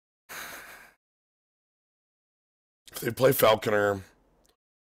 If they play Falconer,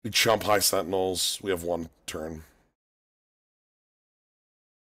 we chump High Sentinels, we have 1 turn.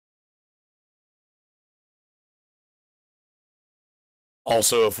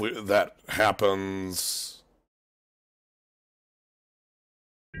 Also, if that happens,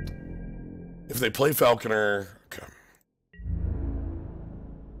 if they play Falconer, okay.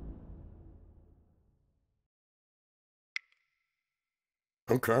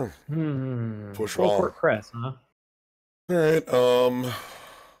 Okay. Push Full wall. court press, huh? All right.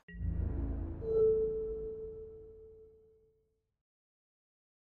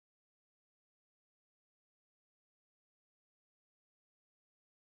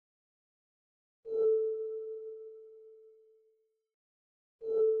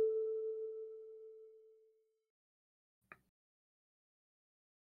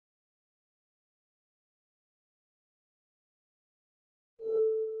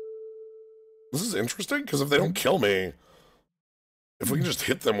 This is interesting, because if they don't kill me, if we can just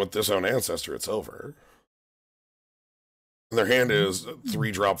hit them with Disown Ancestor, it's over. And their hand is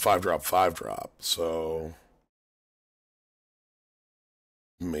 3-drop, 5-drop, 5-drop, so...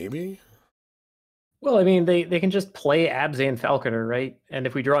 Maybe? Well, I mean, they can just play Abzan Falconer, right? And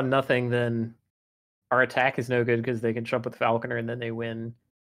if we draw nothing, then our attack is no good because they can jump with Falconer and then they win.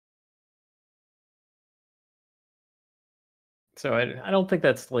 So I don't think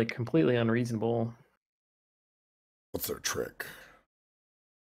that's like completely unreasonable. What's their trick?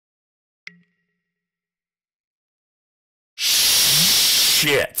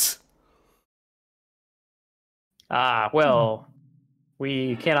 Shit! Ah, well,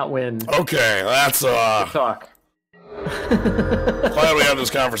 we cannot win. Okay, that's Good talk. glad we had this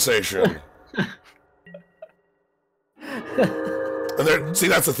conversation. And see,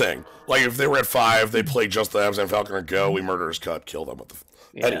 that's the thing. Like, if they were at 5, they play just the Abzan Falconer, go, we murderers cut, kill them with the...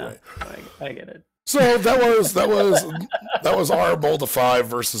 Yeah, anyway. I get it. So that was our bowl to 5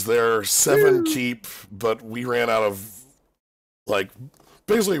 versus their 7 keep, but we ran out of, like,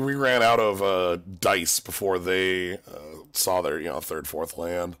 basically we ran out of dice before they saw their, 3rd, 4th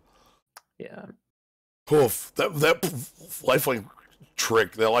land. Yeah. Oof, that lifelink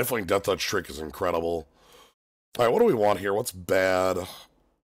trick, that lifelink death touch trick is incredible. All right, what do we want here? What's bad?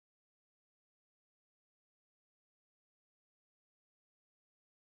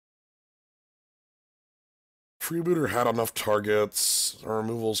 Freebooter had enough targets. Our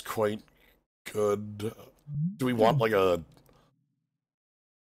removal's quite good. Do we want like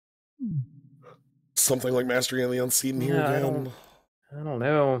something like Mastery of the Unseen here again? I don't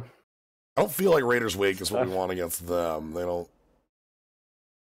know. I don't feel like Raiders Wake is what we want against them. They don't.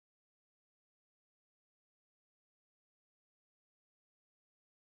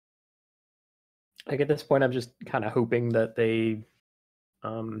 Like at this point, I'm just kind of hoping that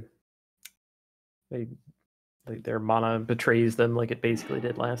their mana betrays them like it basically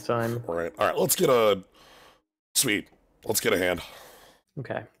did last time. All right. Let's get a hand.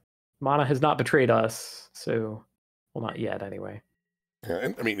 Okay, mana has not betrayed us, so well, not yet anyway. Yeah,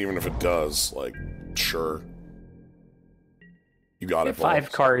 and, I mean, even if it does, like, sure, you got it.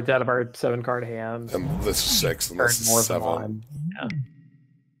 5 cards out of our 7-card hand, and this is 6, and this is 7. Yeah.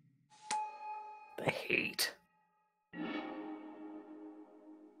 The hate.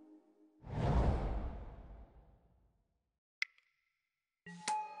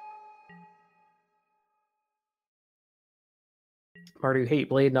 Mardu Hate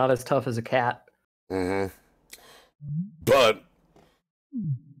Blade, not as tough as a cat. Mm-hmm. But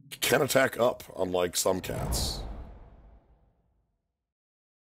can attack up, unlike some cats.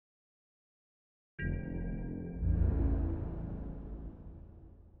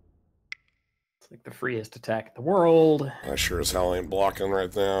 It's like the freest attack in the world. I sure as hell ain't blocking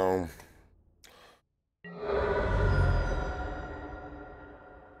right now.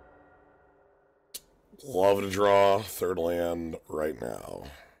 Love to draw 3rd land right now.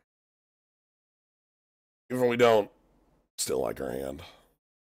 Even if we don't, still like our hand.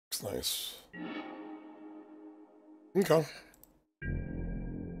 Looks nice. Okay.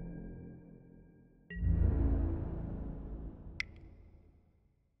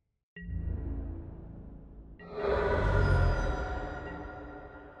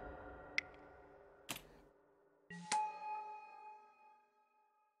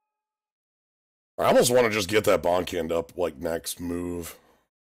 I almost want to just get that Bonkind up, like, next move.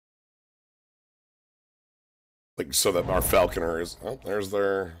 Like, so that our Falconer is... Oh, there's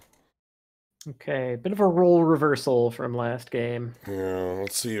their... Okay, bit of a role reversal from last game. Yeah,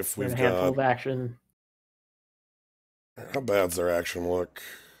 let's see if we've a got... handful of action. How bad's their action look?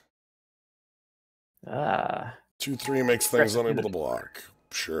 2-3 makes things unable to block.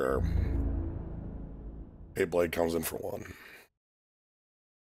 Sure. 8-blade comes in for 1.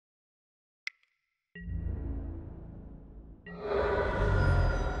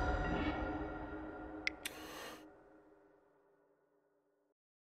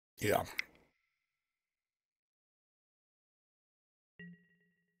 Yeah.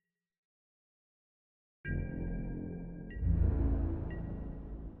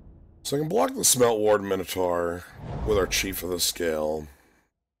 So I can block the Smelt Ward Minotaur with our Chief of the Scale.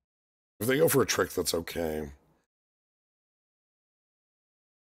 If they go for a trick, that's okay.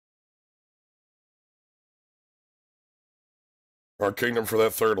 Our Kingdom for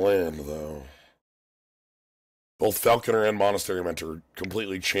that 3rd land, though. Both Falconer and Monastery Mentor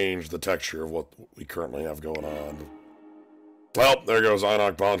completely changed the texture of what we currently have going on. Well, there goes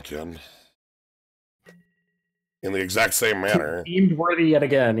Einok Bonkin. In the exact same manner. Deemed worthy yet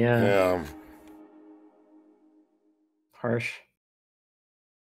again, yeah. Yeah. Harsh.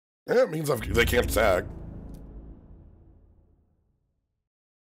 Yeah, it means they can't attack.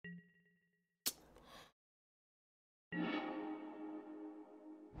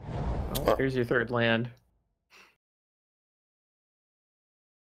 Well, here's your 3rd land.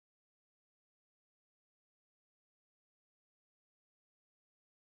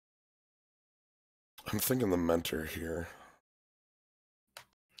 I'm thinking the Mentor here.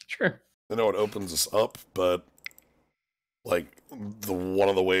 Sure. I know it opens us up, but like one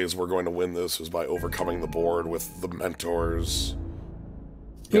of the ways we're going to win this is by overcoming the board with the Mentors.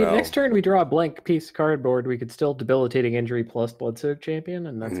 Next turn we draw a blank piece of cardboard, we could still debilitating injury plus Bloodsoak Champion,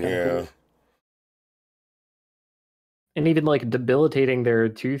 and that's kind of cool. And even like debilitating their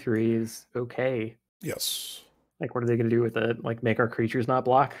 2/3 is okay. Yes. Like, what are they going to do with it? Like, make our creatures not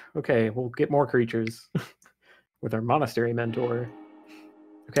block? Okay, we'll get more creatures with our Monastery Mentor.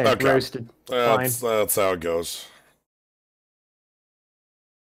 Okay, roasted. That's how it goes.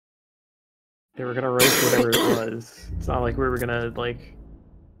 They were going to roast whatever it was. It's not like we were going to, like,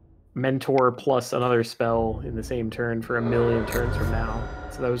 Mentor plus another spell in the same turn for 1,000,000 turns from now.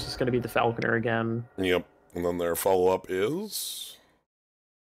 So that was just going to be the Falconer again. Yep. And then their follow-up is...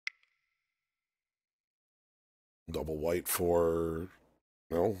 double white for...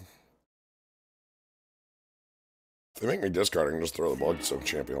 No. If they make me discard, I can just throw the Bloodsoak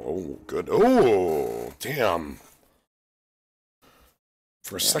Champion. Oh, good. Oh, damn.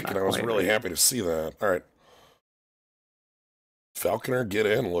 For a second, I was really happy to see that. All right. Falconer, get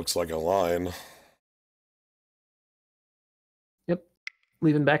in, looks like a line. Yep.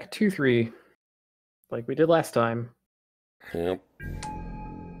 Leaving back a 2/3. Like we did last time. Yep.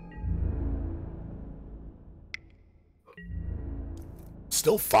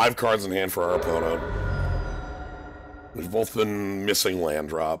 Still 5 cards in hand for our opponent. We've both been missing land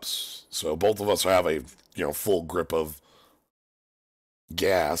drops, so both of us have a, full grip of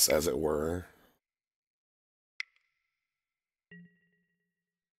gas, as it were.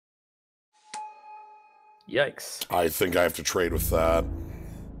 Yikes. I think I have to trade with that.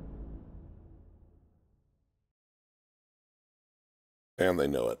 And they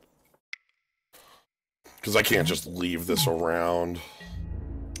know it. Because I can't just leave this around.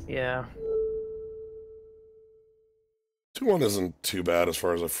 Yeah. 2-1 isn't too bad as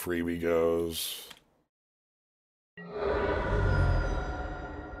far as a freebie goes.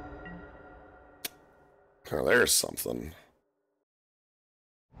 Oh, there's something.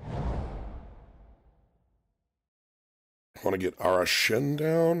 I want to get Arashin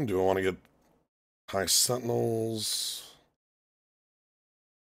down? Do I want to get High Sentinels?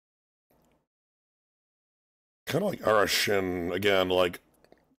 Kind of like Arashin, again, like,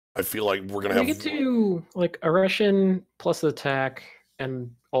 I feel like we're going to have... We get to, like, Arashin plus attack and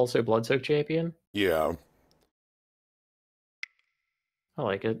also Bloodsoak Champion. Yeah. I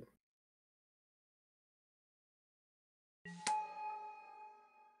like it.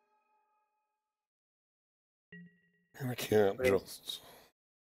 I can't just...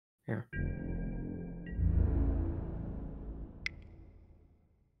 Here.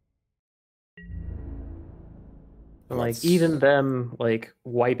 And like even them like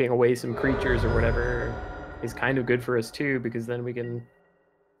wiping away some creatures or whatever is kind of good for us too, because then we can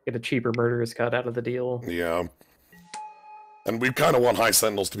get a cheaper murderous cut out of the deal. Yeah. And we kind of want High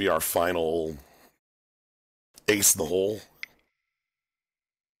Sentinels to be our final ace in the hole.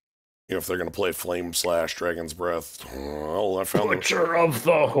 You know, if they're going to play Flame Slash, Dragon's Breath. Well, I found Butcher of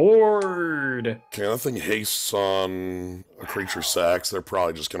the Horde! Okay, that thing hastes on a creature sacks. They're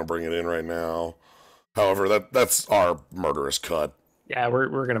probably just going to bring it in right now. However, that's our murderous cut. Yeah, we're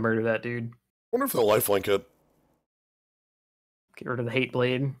going to murder that dude. Wonder if they'll lifelink it. Get rid of the Hate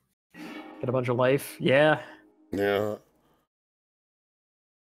Blade. Get a bunch of life. Yeah. Yeah.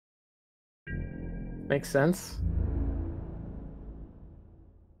 Makes sense.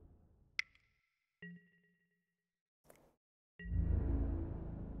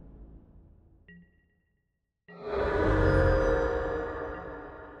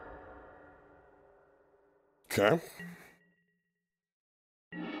 Okay.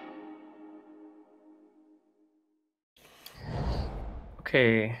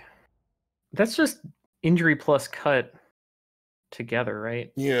 Okay. That's just injury plus cut together,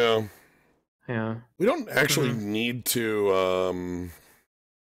 right? Yeah. Yeah. We don't actually need to,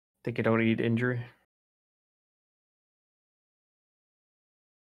 Think you don't need injury?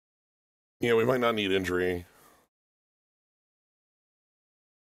 Yeah, we might not need injury.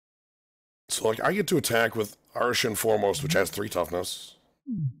 So, like, I get to attack with Arshan Foremost, which has 3 toughness.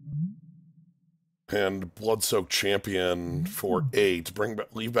 And Blood-Soaked Champion for 8.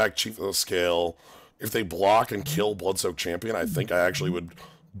 Leave back Chief of the Scale. If they block and kill Blood-Soaked Champion, I think I actually would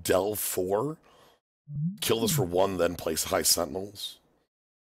delve 4. Kill this for 1, then place High Sentinels.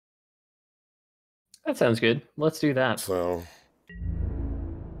 That sounds good. Let's do that. So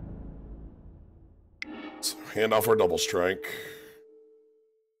hand off our Double Strike.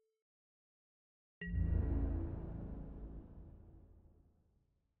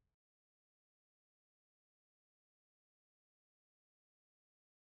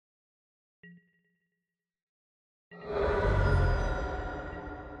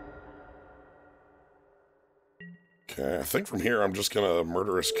 Okay, I think from here I'm just gonna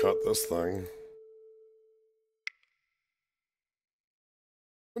murderous cut this thing.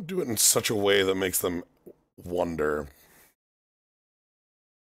 I'll do it in such a way that makes them wonder.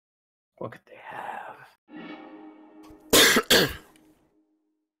 What could they have?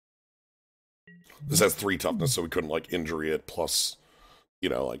 This has 3 toughness, so we couldn't, like, injury it, plus, you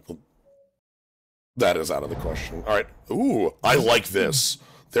know, like, that is out of the question. Alright, ooh, I like this.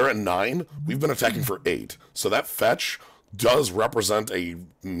 They're at 9, we've been attacking for 8, so that fetch does represent a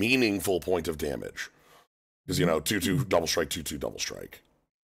meaningful point of damage. Because, you know, 2-2 double strike, 2-2 double strike.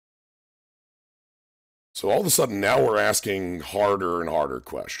 So all of a sudden, now we're asking harder and harder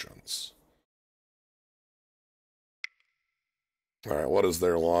questions. Alright, what is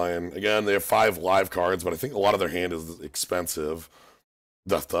their line? Again, they have 5 live cards, but I think a lot of their hand is expensive.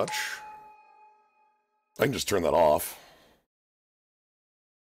 Death Touch. I can just turn that off.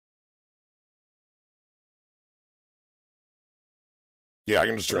 Yeah, I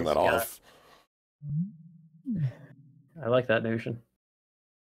can just turn that off. I like that notion.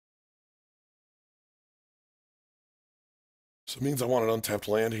 So it means I want an untapped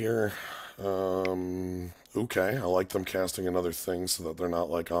land here. Okay, I like them casting another thing so that they're not,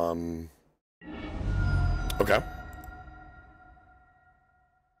 like, on... Okay.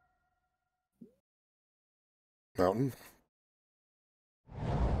 Mountain.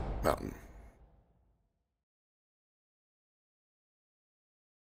 Mountain.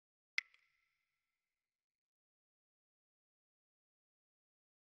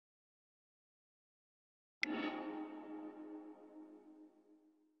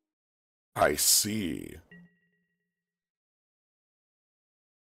 I see.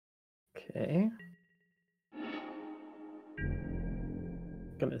 Okay.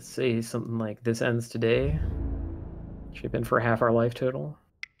 Gonna say something like this ends today. Chip in for half our life total.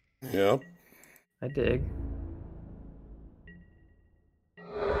 Yep. I dig.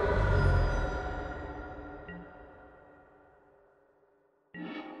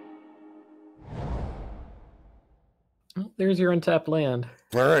 Oh, there's your untapped land.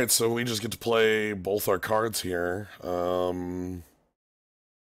 Alright, so we just get to play both our cards here.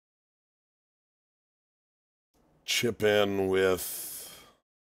 Chip in with...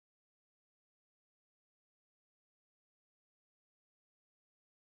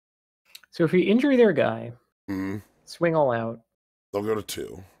 So if we injury their guy, swing all out. They'll go to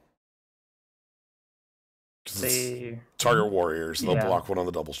 2. They target warriors. They'll block one of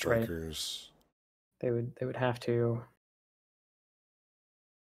the double strikers. Right. They would have to.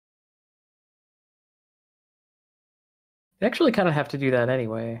 You actually kind of have to do that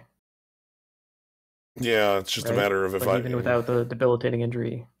anyway. Yeah, it's just a matter of if even without the debilitating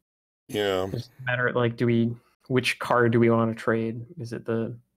injury. Yeah. It's just a matter of like, which card do we want to trade? Is it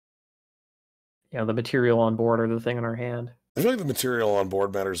the material on board or the thing in our hand? I feel like the material on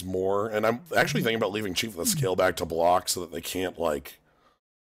board matters more, and I'm actually thinking about leaving Chief of the Scale back to block so that they can't, like,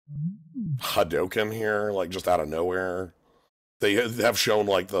 Hadouken here, like, just out of nowhere. They have shown,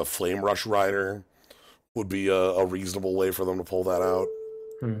 like, the Flame Rush Rider would be a reasonable way for them to pull that out.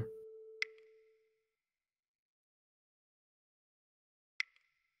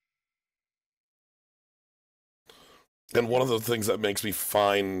 And one of the things that makes me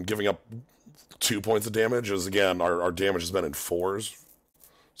fine giving up 2 points of damage is, again, our damage has been in 4s.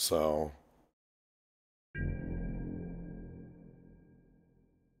 So...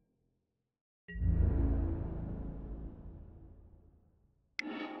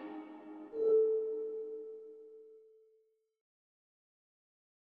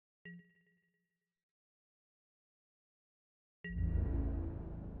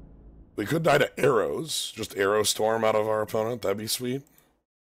 We could die to arrows. Just arrow storm out of our opponent. That'd be sweet.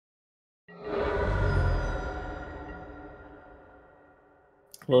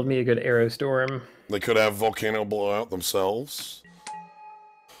 Love me a good arrow storm. They could have volcano blowout themselves.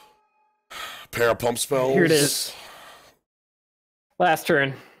 Pair of pump spells. Here it is. Last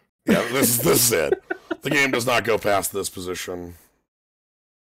turn. Yeah, this is it. The game does not go past this position.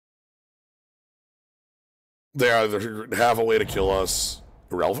 They either have a way to kill us.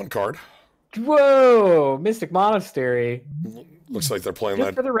 Irrelevant card. Whoa! Mystic Monastery. Looks like they're playing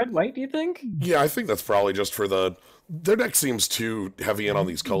just that. For the red-white, do you think? Yeah, I think that's probably just for the... Their deck seems too heavy in on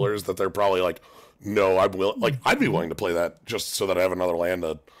these colors that they're probably like, no, I'd be willing to play that just so that I have another land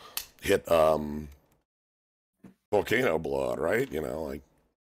to hit volcano blowout, right? You know, like...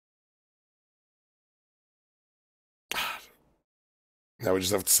 Now we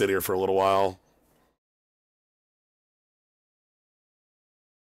just have to sit here for a little while.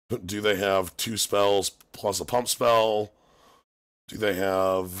 Do they have 2 spells plus a pump spell? Do they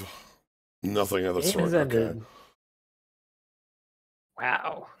have nothing of the sort? Okay.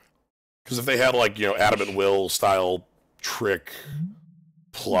 Wow. Because if they had, like, Adamant Will style trick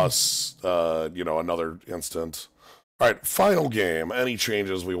plus, another instant. All right, final game. Any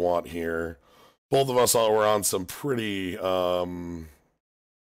changes we want here? Both of us were on some pretty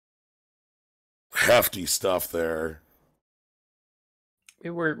hefty stuff there.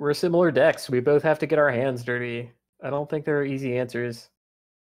 We're similar decks. We both have to get our hands dirty. I don't think there are easy answers.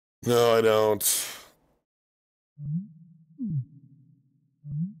 No, I don't.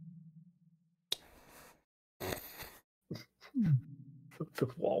 The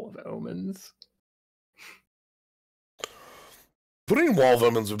Wall of Omens. Putting Wall of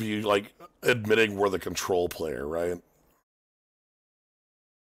Omens would be like admitting we're the control player, right?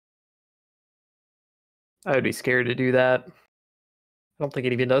 I would be scared to do that. I don't think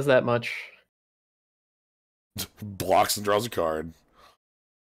it even does that much. Blocks and draws a card.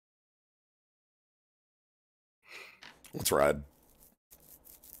 Let's ride.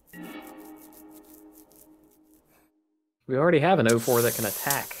 We already have an 0/4 that can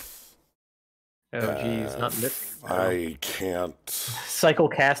attack. Oh, geez, not this. I can't. Cycle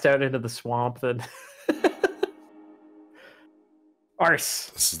cast out into the swamp, then. Arse.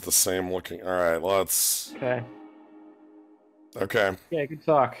 This is the same looking. All right, let's. Okay. Okay. Yeah, good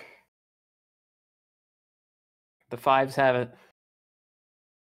talk. The 5s have it.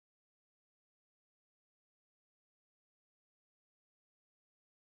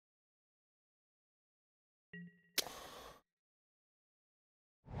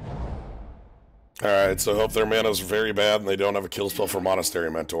 Alright, so hope their mana's very bad and they don't have a kill spell for Monastery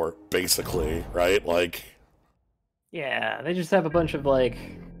Mentor, basically, right? Like... Yeah, they just have a bunch of, like,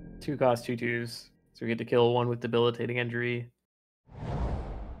 2-cost 2/2s. So we get to kill one with debilitating injury.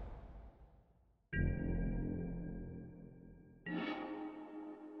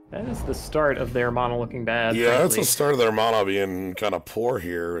 That is the start of their mana looking bad. Yeah, frankly. That's the start of their mana being kind of poor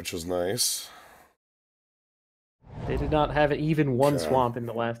here, which is nice. They did not have even one swamp in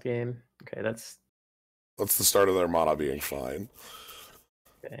the last game. Okay, that's the start of their mana being fine.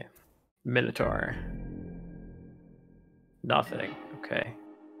 Okay. Minotaur. Nothing. Okay.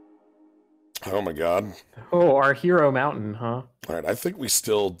 Oh my god. Oh, our hero mountain, huh? Alright, I think we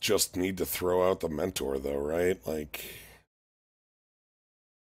still just need to throw out the Mentor, though, right? Like...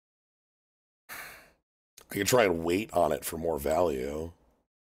 I can try and wait on it for more value.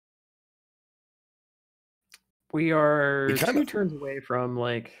 We are 2 turns away from,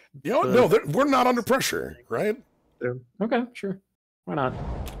 like... No, we're not under pressure, right? Okay, sure. Why not?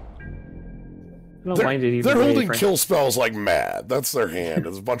 I don't mind it either they're way, holding frankly. kill spells like mad. That's their hand.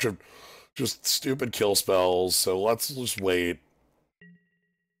 It's a bunch of just stupid kill spells, so let's just wait.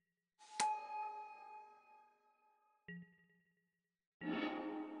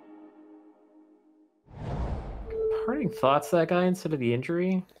 Parting thoughts, that guy, instead of the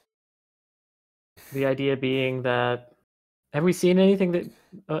injury? The idea being that... Have we seen anything that...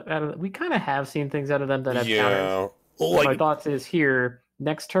 out of, we kind of have seen things out of them that have counters. Well, My like, thoughts is here,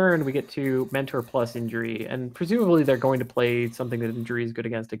 next turn we get to Mentor plus injury, and presumably they're going to play something that injury is good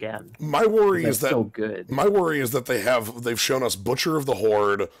against again. my worry is that so good. My worry is that they've shown us Butcher of the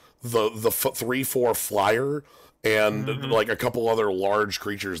Horde, the 3/4 flyer, and like a couple other large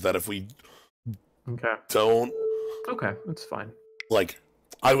creatures that if we don't, okay, that's fine. Like,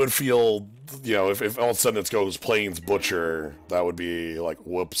 I would feel, you know, if all of a sudden it goes Plains Butcher, that would be like,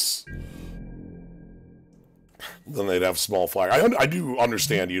 whoops. Then they'd have small flyer. I do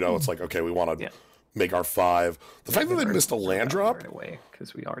understand, you know, it's like, okay, we want to make our 5. The fact that they missed a land drop right away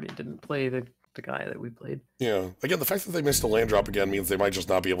because we already didn't play the guy that we played. Yeah, again, the fact that they missed a land drop again means they might just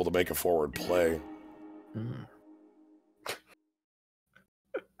not be able to make a forward play.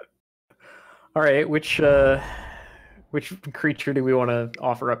 All right, which creature do we want to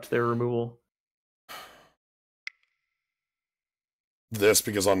offer up to their removal? This,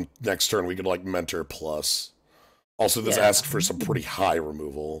 because on next turn we could like Mentor plus. Also, this asks for some pretty high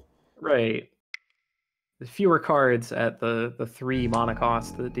removal. Right. There's fewer cards at the 3 mana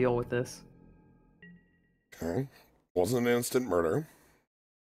cost to deal with this. Okay. Wasn't an instant murder.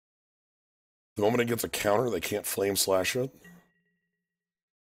 The moment it gets a counter, they can't flame slash it.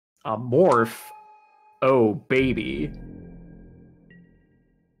 A Morph? Oh, baby.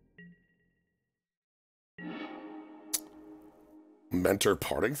 Mentor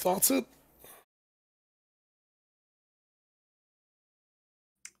Parting Thoughts it?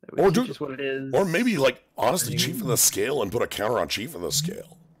 Or do what it is. Or maybe, like, honestly, Chief of the Scale and put a counter on Chief of the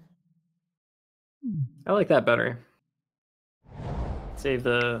Scale. I like that better. Save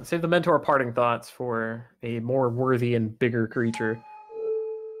the Mentor Parting Thoughts for a more worthy and bigger creature.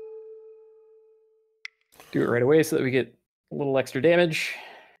 Do it right away so that we get a little extra damage.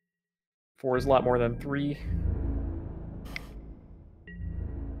 4 is a lot more than 3.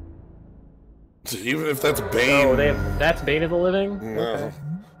 Even if that's Bane... Oh, that's Bane of the Living? No. Okay.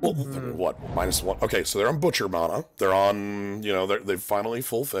 Well, what? -1? Okay, so they're on Butcher mana. They're on, you know, they've finally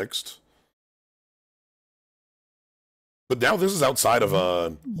full fixed. But now this is outside of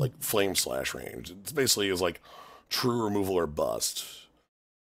a, like, Flame Slash range. It's basically is like true removal or bust.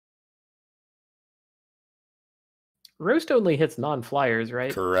 Roast only hits non-flyers,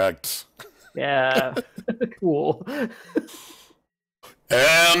 right? Correct. Yeah. Cool.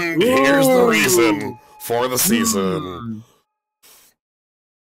 And here's the reason for the season.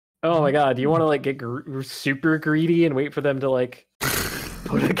 Oh my god, do you want to like get super greedy and wait for them to like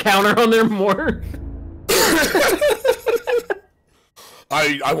put a counter on their Morph?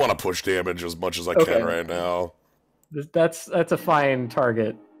 I want to push damage as much as I can right now. That's a fine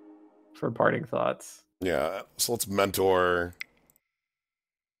target for Parting Thoughts. Yeah, so let's Mentor.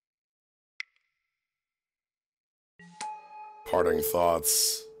 Parting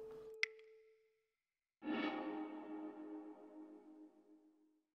Thoughts.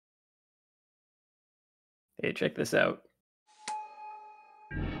 Hey, check this out.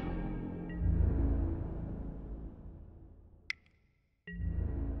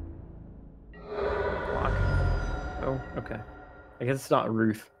 Block. Oh, okay. I guess it's not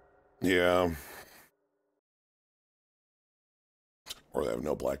Ruth. Yeah. Or they have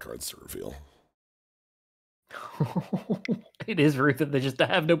no black cards to reveal. It is Ruth that they just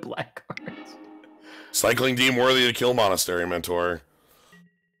have no black cards. Cycling Deem worthy to kill Monastery Mentor.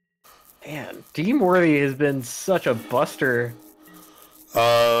 Man, Deem Worthy has been such a buster.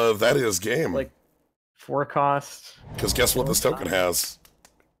 That is game. Like 4 cost. Because guess what this token has?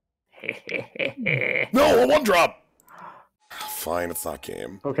 No, a 1-drop! Fine, it's not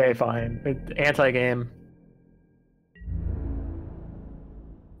game. Okay, fine. Anti-game.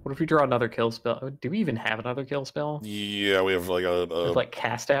 What if we draw another kill spell? Do we even have another kill spell? Yeah, we have like a... With like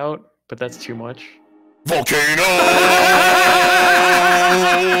cast out, but that's too much. Volcano!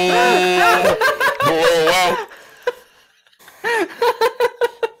 Oh, wow.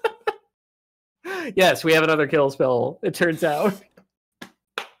 Yes, we have another kill spell, it turns out.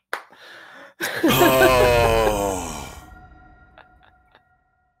 Oh.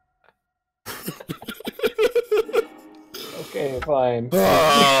 Okay, fine.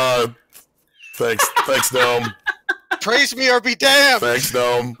 Thanks, Gnome. Praise me or be damned! Thanks,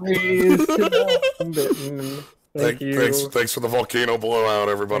 Gnome. Please. Thank you. Thanks for the volcano blowout,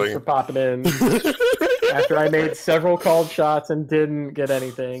 everybody. Thanks for popping in. After I made several called shots and didn't get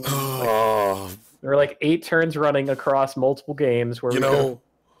anything. There were like 8 turns running across multiple games where we could have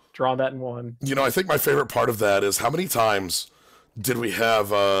drawn that in one. You know, I think my favorite part of that is how many times did we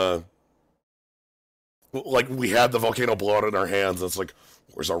have, like, we had the volcano blowout in our hands, and it's like,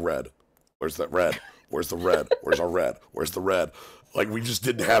 where's our red? Where's that red? Where's the red? Where's our red? Where's the red? Like, we just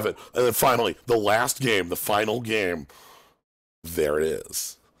didn't have it. And then finally, the last game, the final game, there it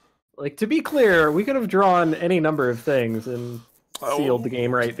is. Like, to be clear, we could have drawn any number of things and sealed the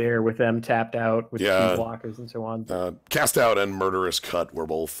game right there with them tapped out with 2 blockers and so on. Cast Out and Murderous Cut were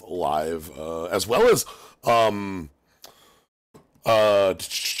both live, as well as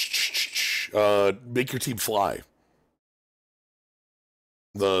Make Your Team Fly.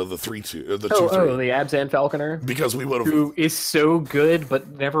 The 3-2, the 2-3. The Abzan Falconer. Because we would have. Who is so good but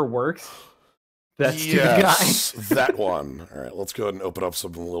never works. That stupid guy. That one. All right, let's go ahead and open up a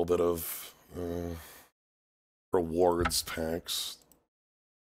little bit of rewards packs.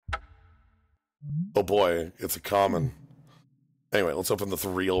 Oh boy, it's a common. Anyway, let's open the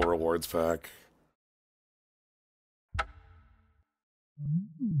real rewards pack.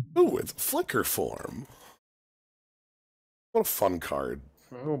 Ooh, it's Flicker Form. What a fun card.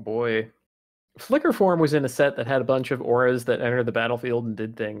 Oh boy. Flicker Form was in a set that had a bunch of auras that entered the battlefield and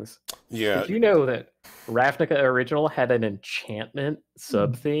did things. Yeah. Did you know that Ravnica Original had an enchantment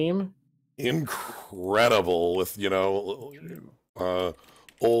sub-theme? Incredible, with, you know,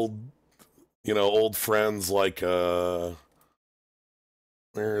 old friends like,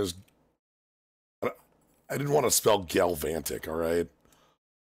 where's... I didn't want to spell Galvantic, all right?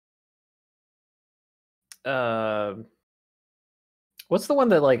 What's the one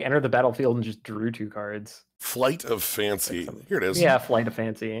that like entered the battlefield and just drew 2 cards? Flight of Fancy. Here it is. Yeah, Flight of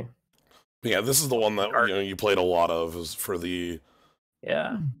Fancy. Yeah, this is the one that you played a lot of. Is for the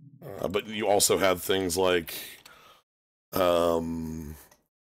but you also had things like Quantity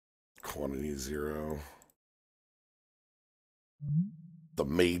Zero, the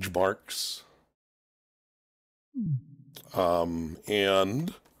Mage Barks,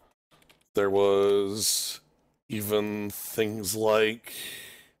 and there was even things like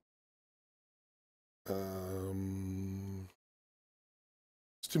there's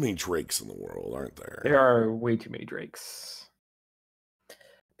too many Drakes in the world, aren't there? There are way too many Drakes.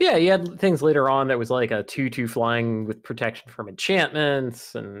 Yeah, you had things later on that was like a 2/2 flying with protection from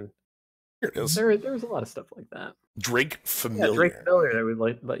enchantments, and here it is. There was a lot of stuff like that. Drake Familiar. Yeah, Drake Familiar that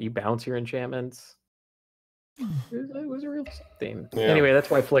would let you bounce your enchantments. It was a real thing. Yeah. Anyway, that's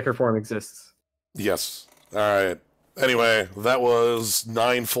why Flicker Form exists. Yes. All right. Anyway, that was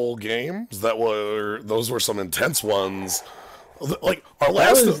 9 full games. Those were some intense ones. Like our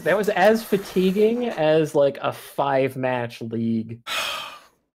last. That was as fatiguing as like a 5-match league.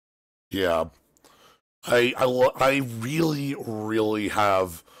 Yeah, I really, really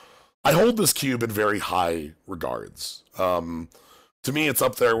have. I hold this cube in very high regards. To me, it's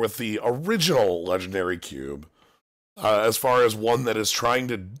up there with the original Legendary Cube, as far as one that is trying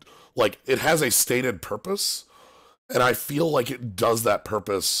to, like, it has a stated purpose, and I feel like it does that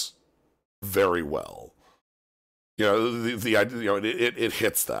purpose very well. You know, the idea, you know, it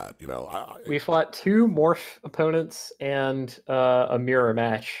hits that. You know, we fought 2 Morph opponents and a mirror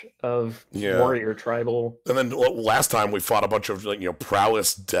match of Warrior Tribal. And then last time we fought a bunch of, like, you know,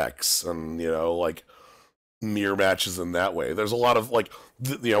 prowess decks and, you know, like, mirror matches in that way. There's a lot of, like,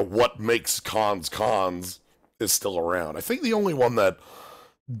 you know, what makes cons is still around. I think the only one that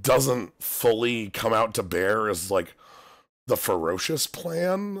doesn't fully come out to bear is, like, the Ferocious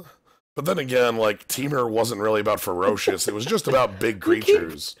plan. But then again, like, Teamer wasn't really about ferocious. It was just about big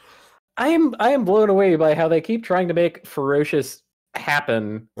creatures. I am blown away by how they keep trying to make ferocious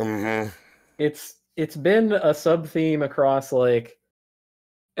happen. Mm-hmm. It's been a sub-theme across, like,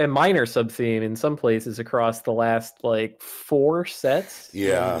 a minor sub-theme in some places across the last, like, 4 sets.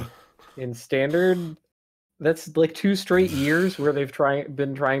 Yeah. In Standard, that's, like, 2 straight years where they've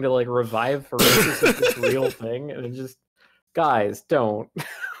been trying to, like, revive ferocious as this real thing. And it's just, guys, don't.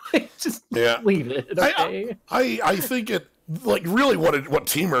 Just leave it. Okay? I think it, like, really what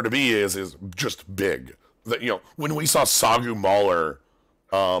Teamer to me is just big. That, you know, when we saw Sagu Mauler,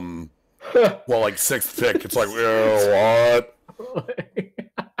 well, like, 6th pick, it's like, what?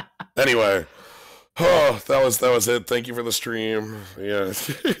 Anyway, that was it. Thank you for the stream. Yeah,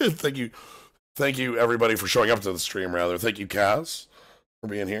 thank you everybody for showing up to the stream. Rather, thank you, Kaz, for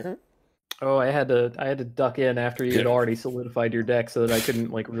being here. Oh, I had to duck in after you had already solidified your deck so that I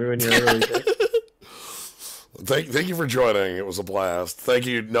couldn't, like, ruin your early pick. Thank you for joining. It was a blast. Thank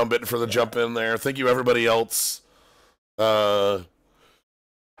you, Numbit, for the jump in there. Thank you, everybody else. For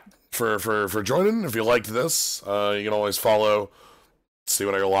joining. If you liked this, you can always follow, see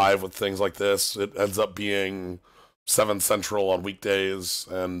when I go live with things like this. It ends up being 7 Central on weekdays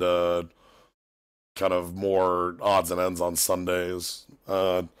and kind of more odds and ends on Sundays.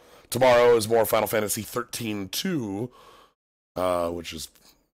 Tomorrow is more Final Fantasy 13-2, which is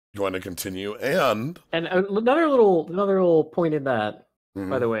going to continue. And another little point in that,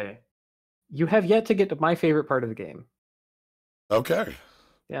 by the way, you have yet to get to my favorite part of the game. Okay.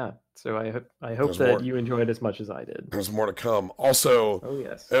 Yeah, so I hope that you enjoyed as much as I did. There's more to come. Also, oh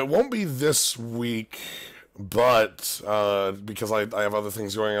yes, it won't be this week, but because I have other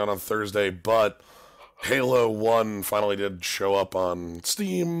things going on Thursday, but Halo 1 finally did show up on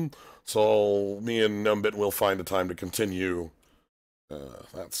Steam, so me and Numbit will find a time to continue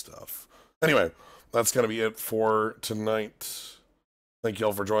that stuff. Anyway, that's going to be it for tonight. Thank you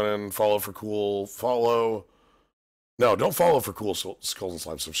all for joining. Follow for cool. No, don't follow for Cool Skulls and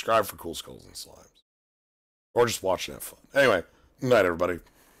Slimes. Subscribe for Cool Skulls and Slimes. Or just watch and have fun. Anyway, good night, everybody.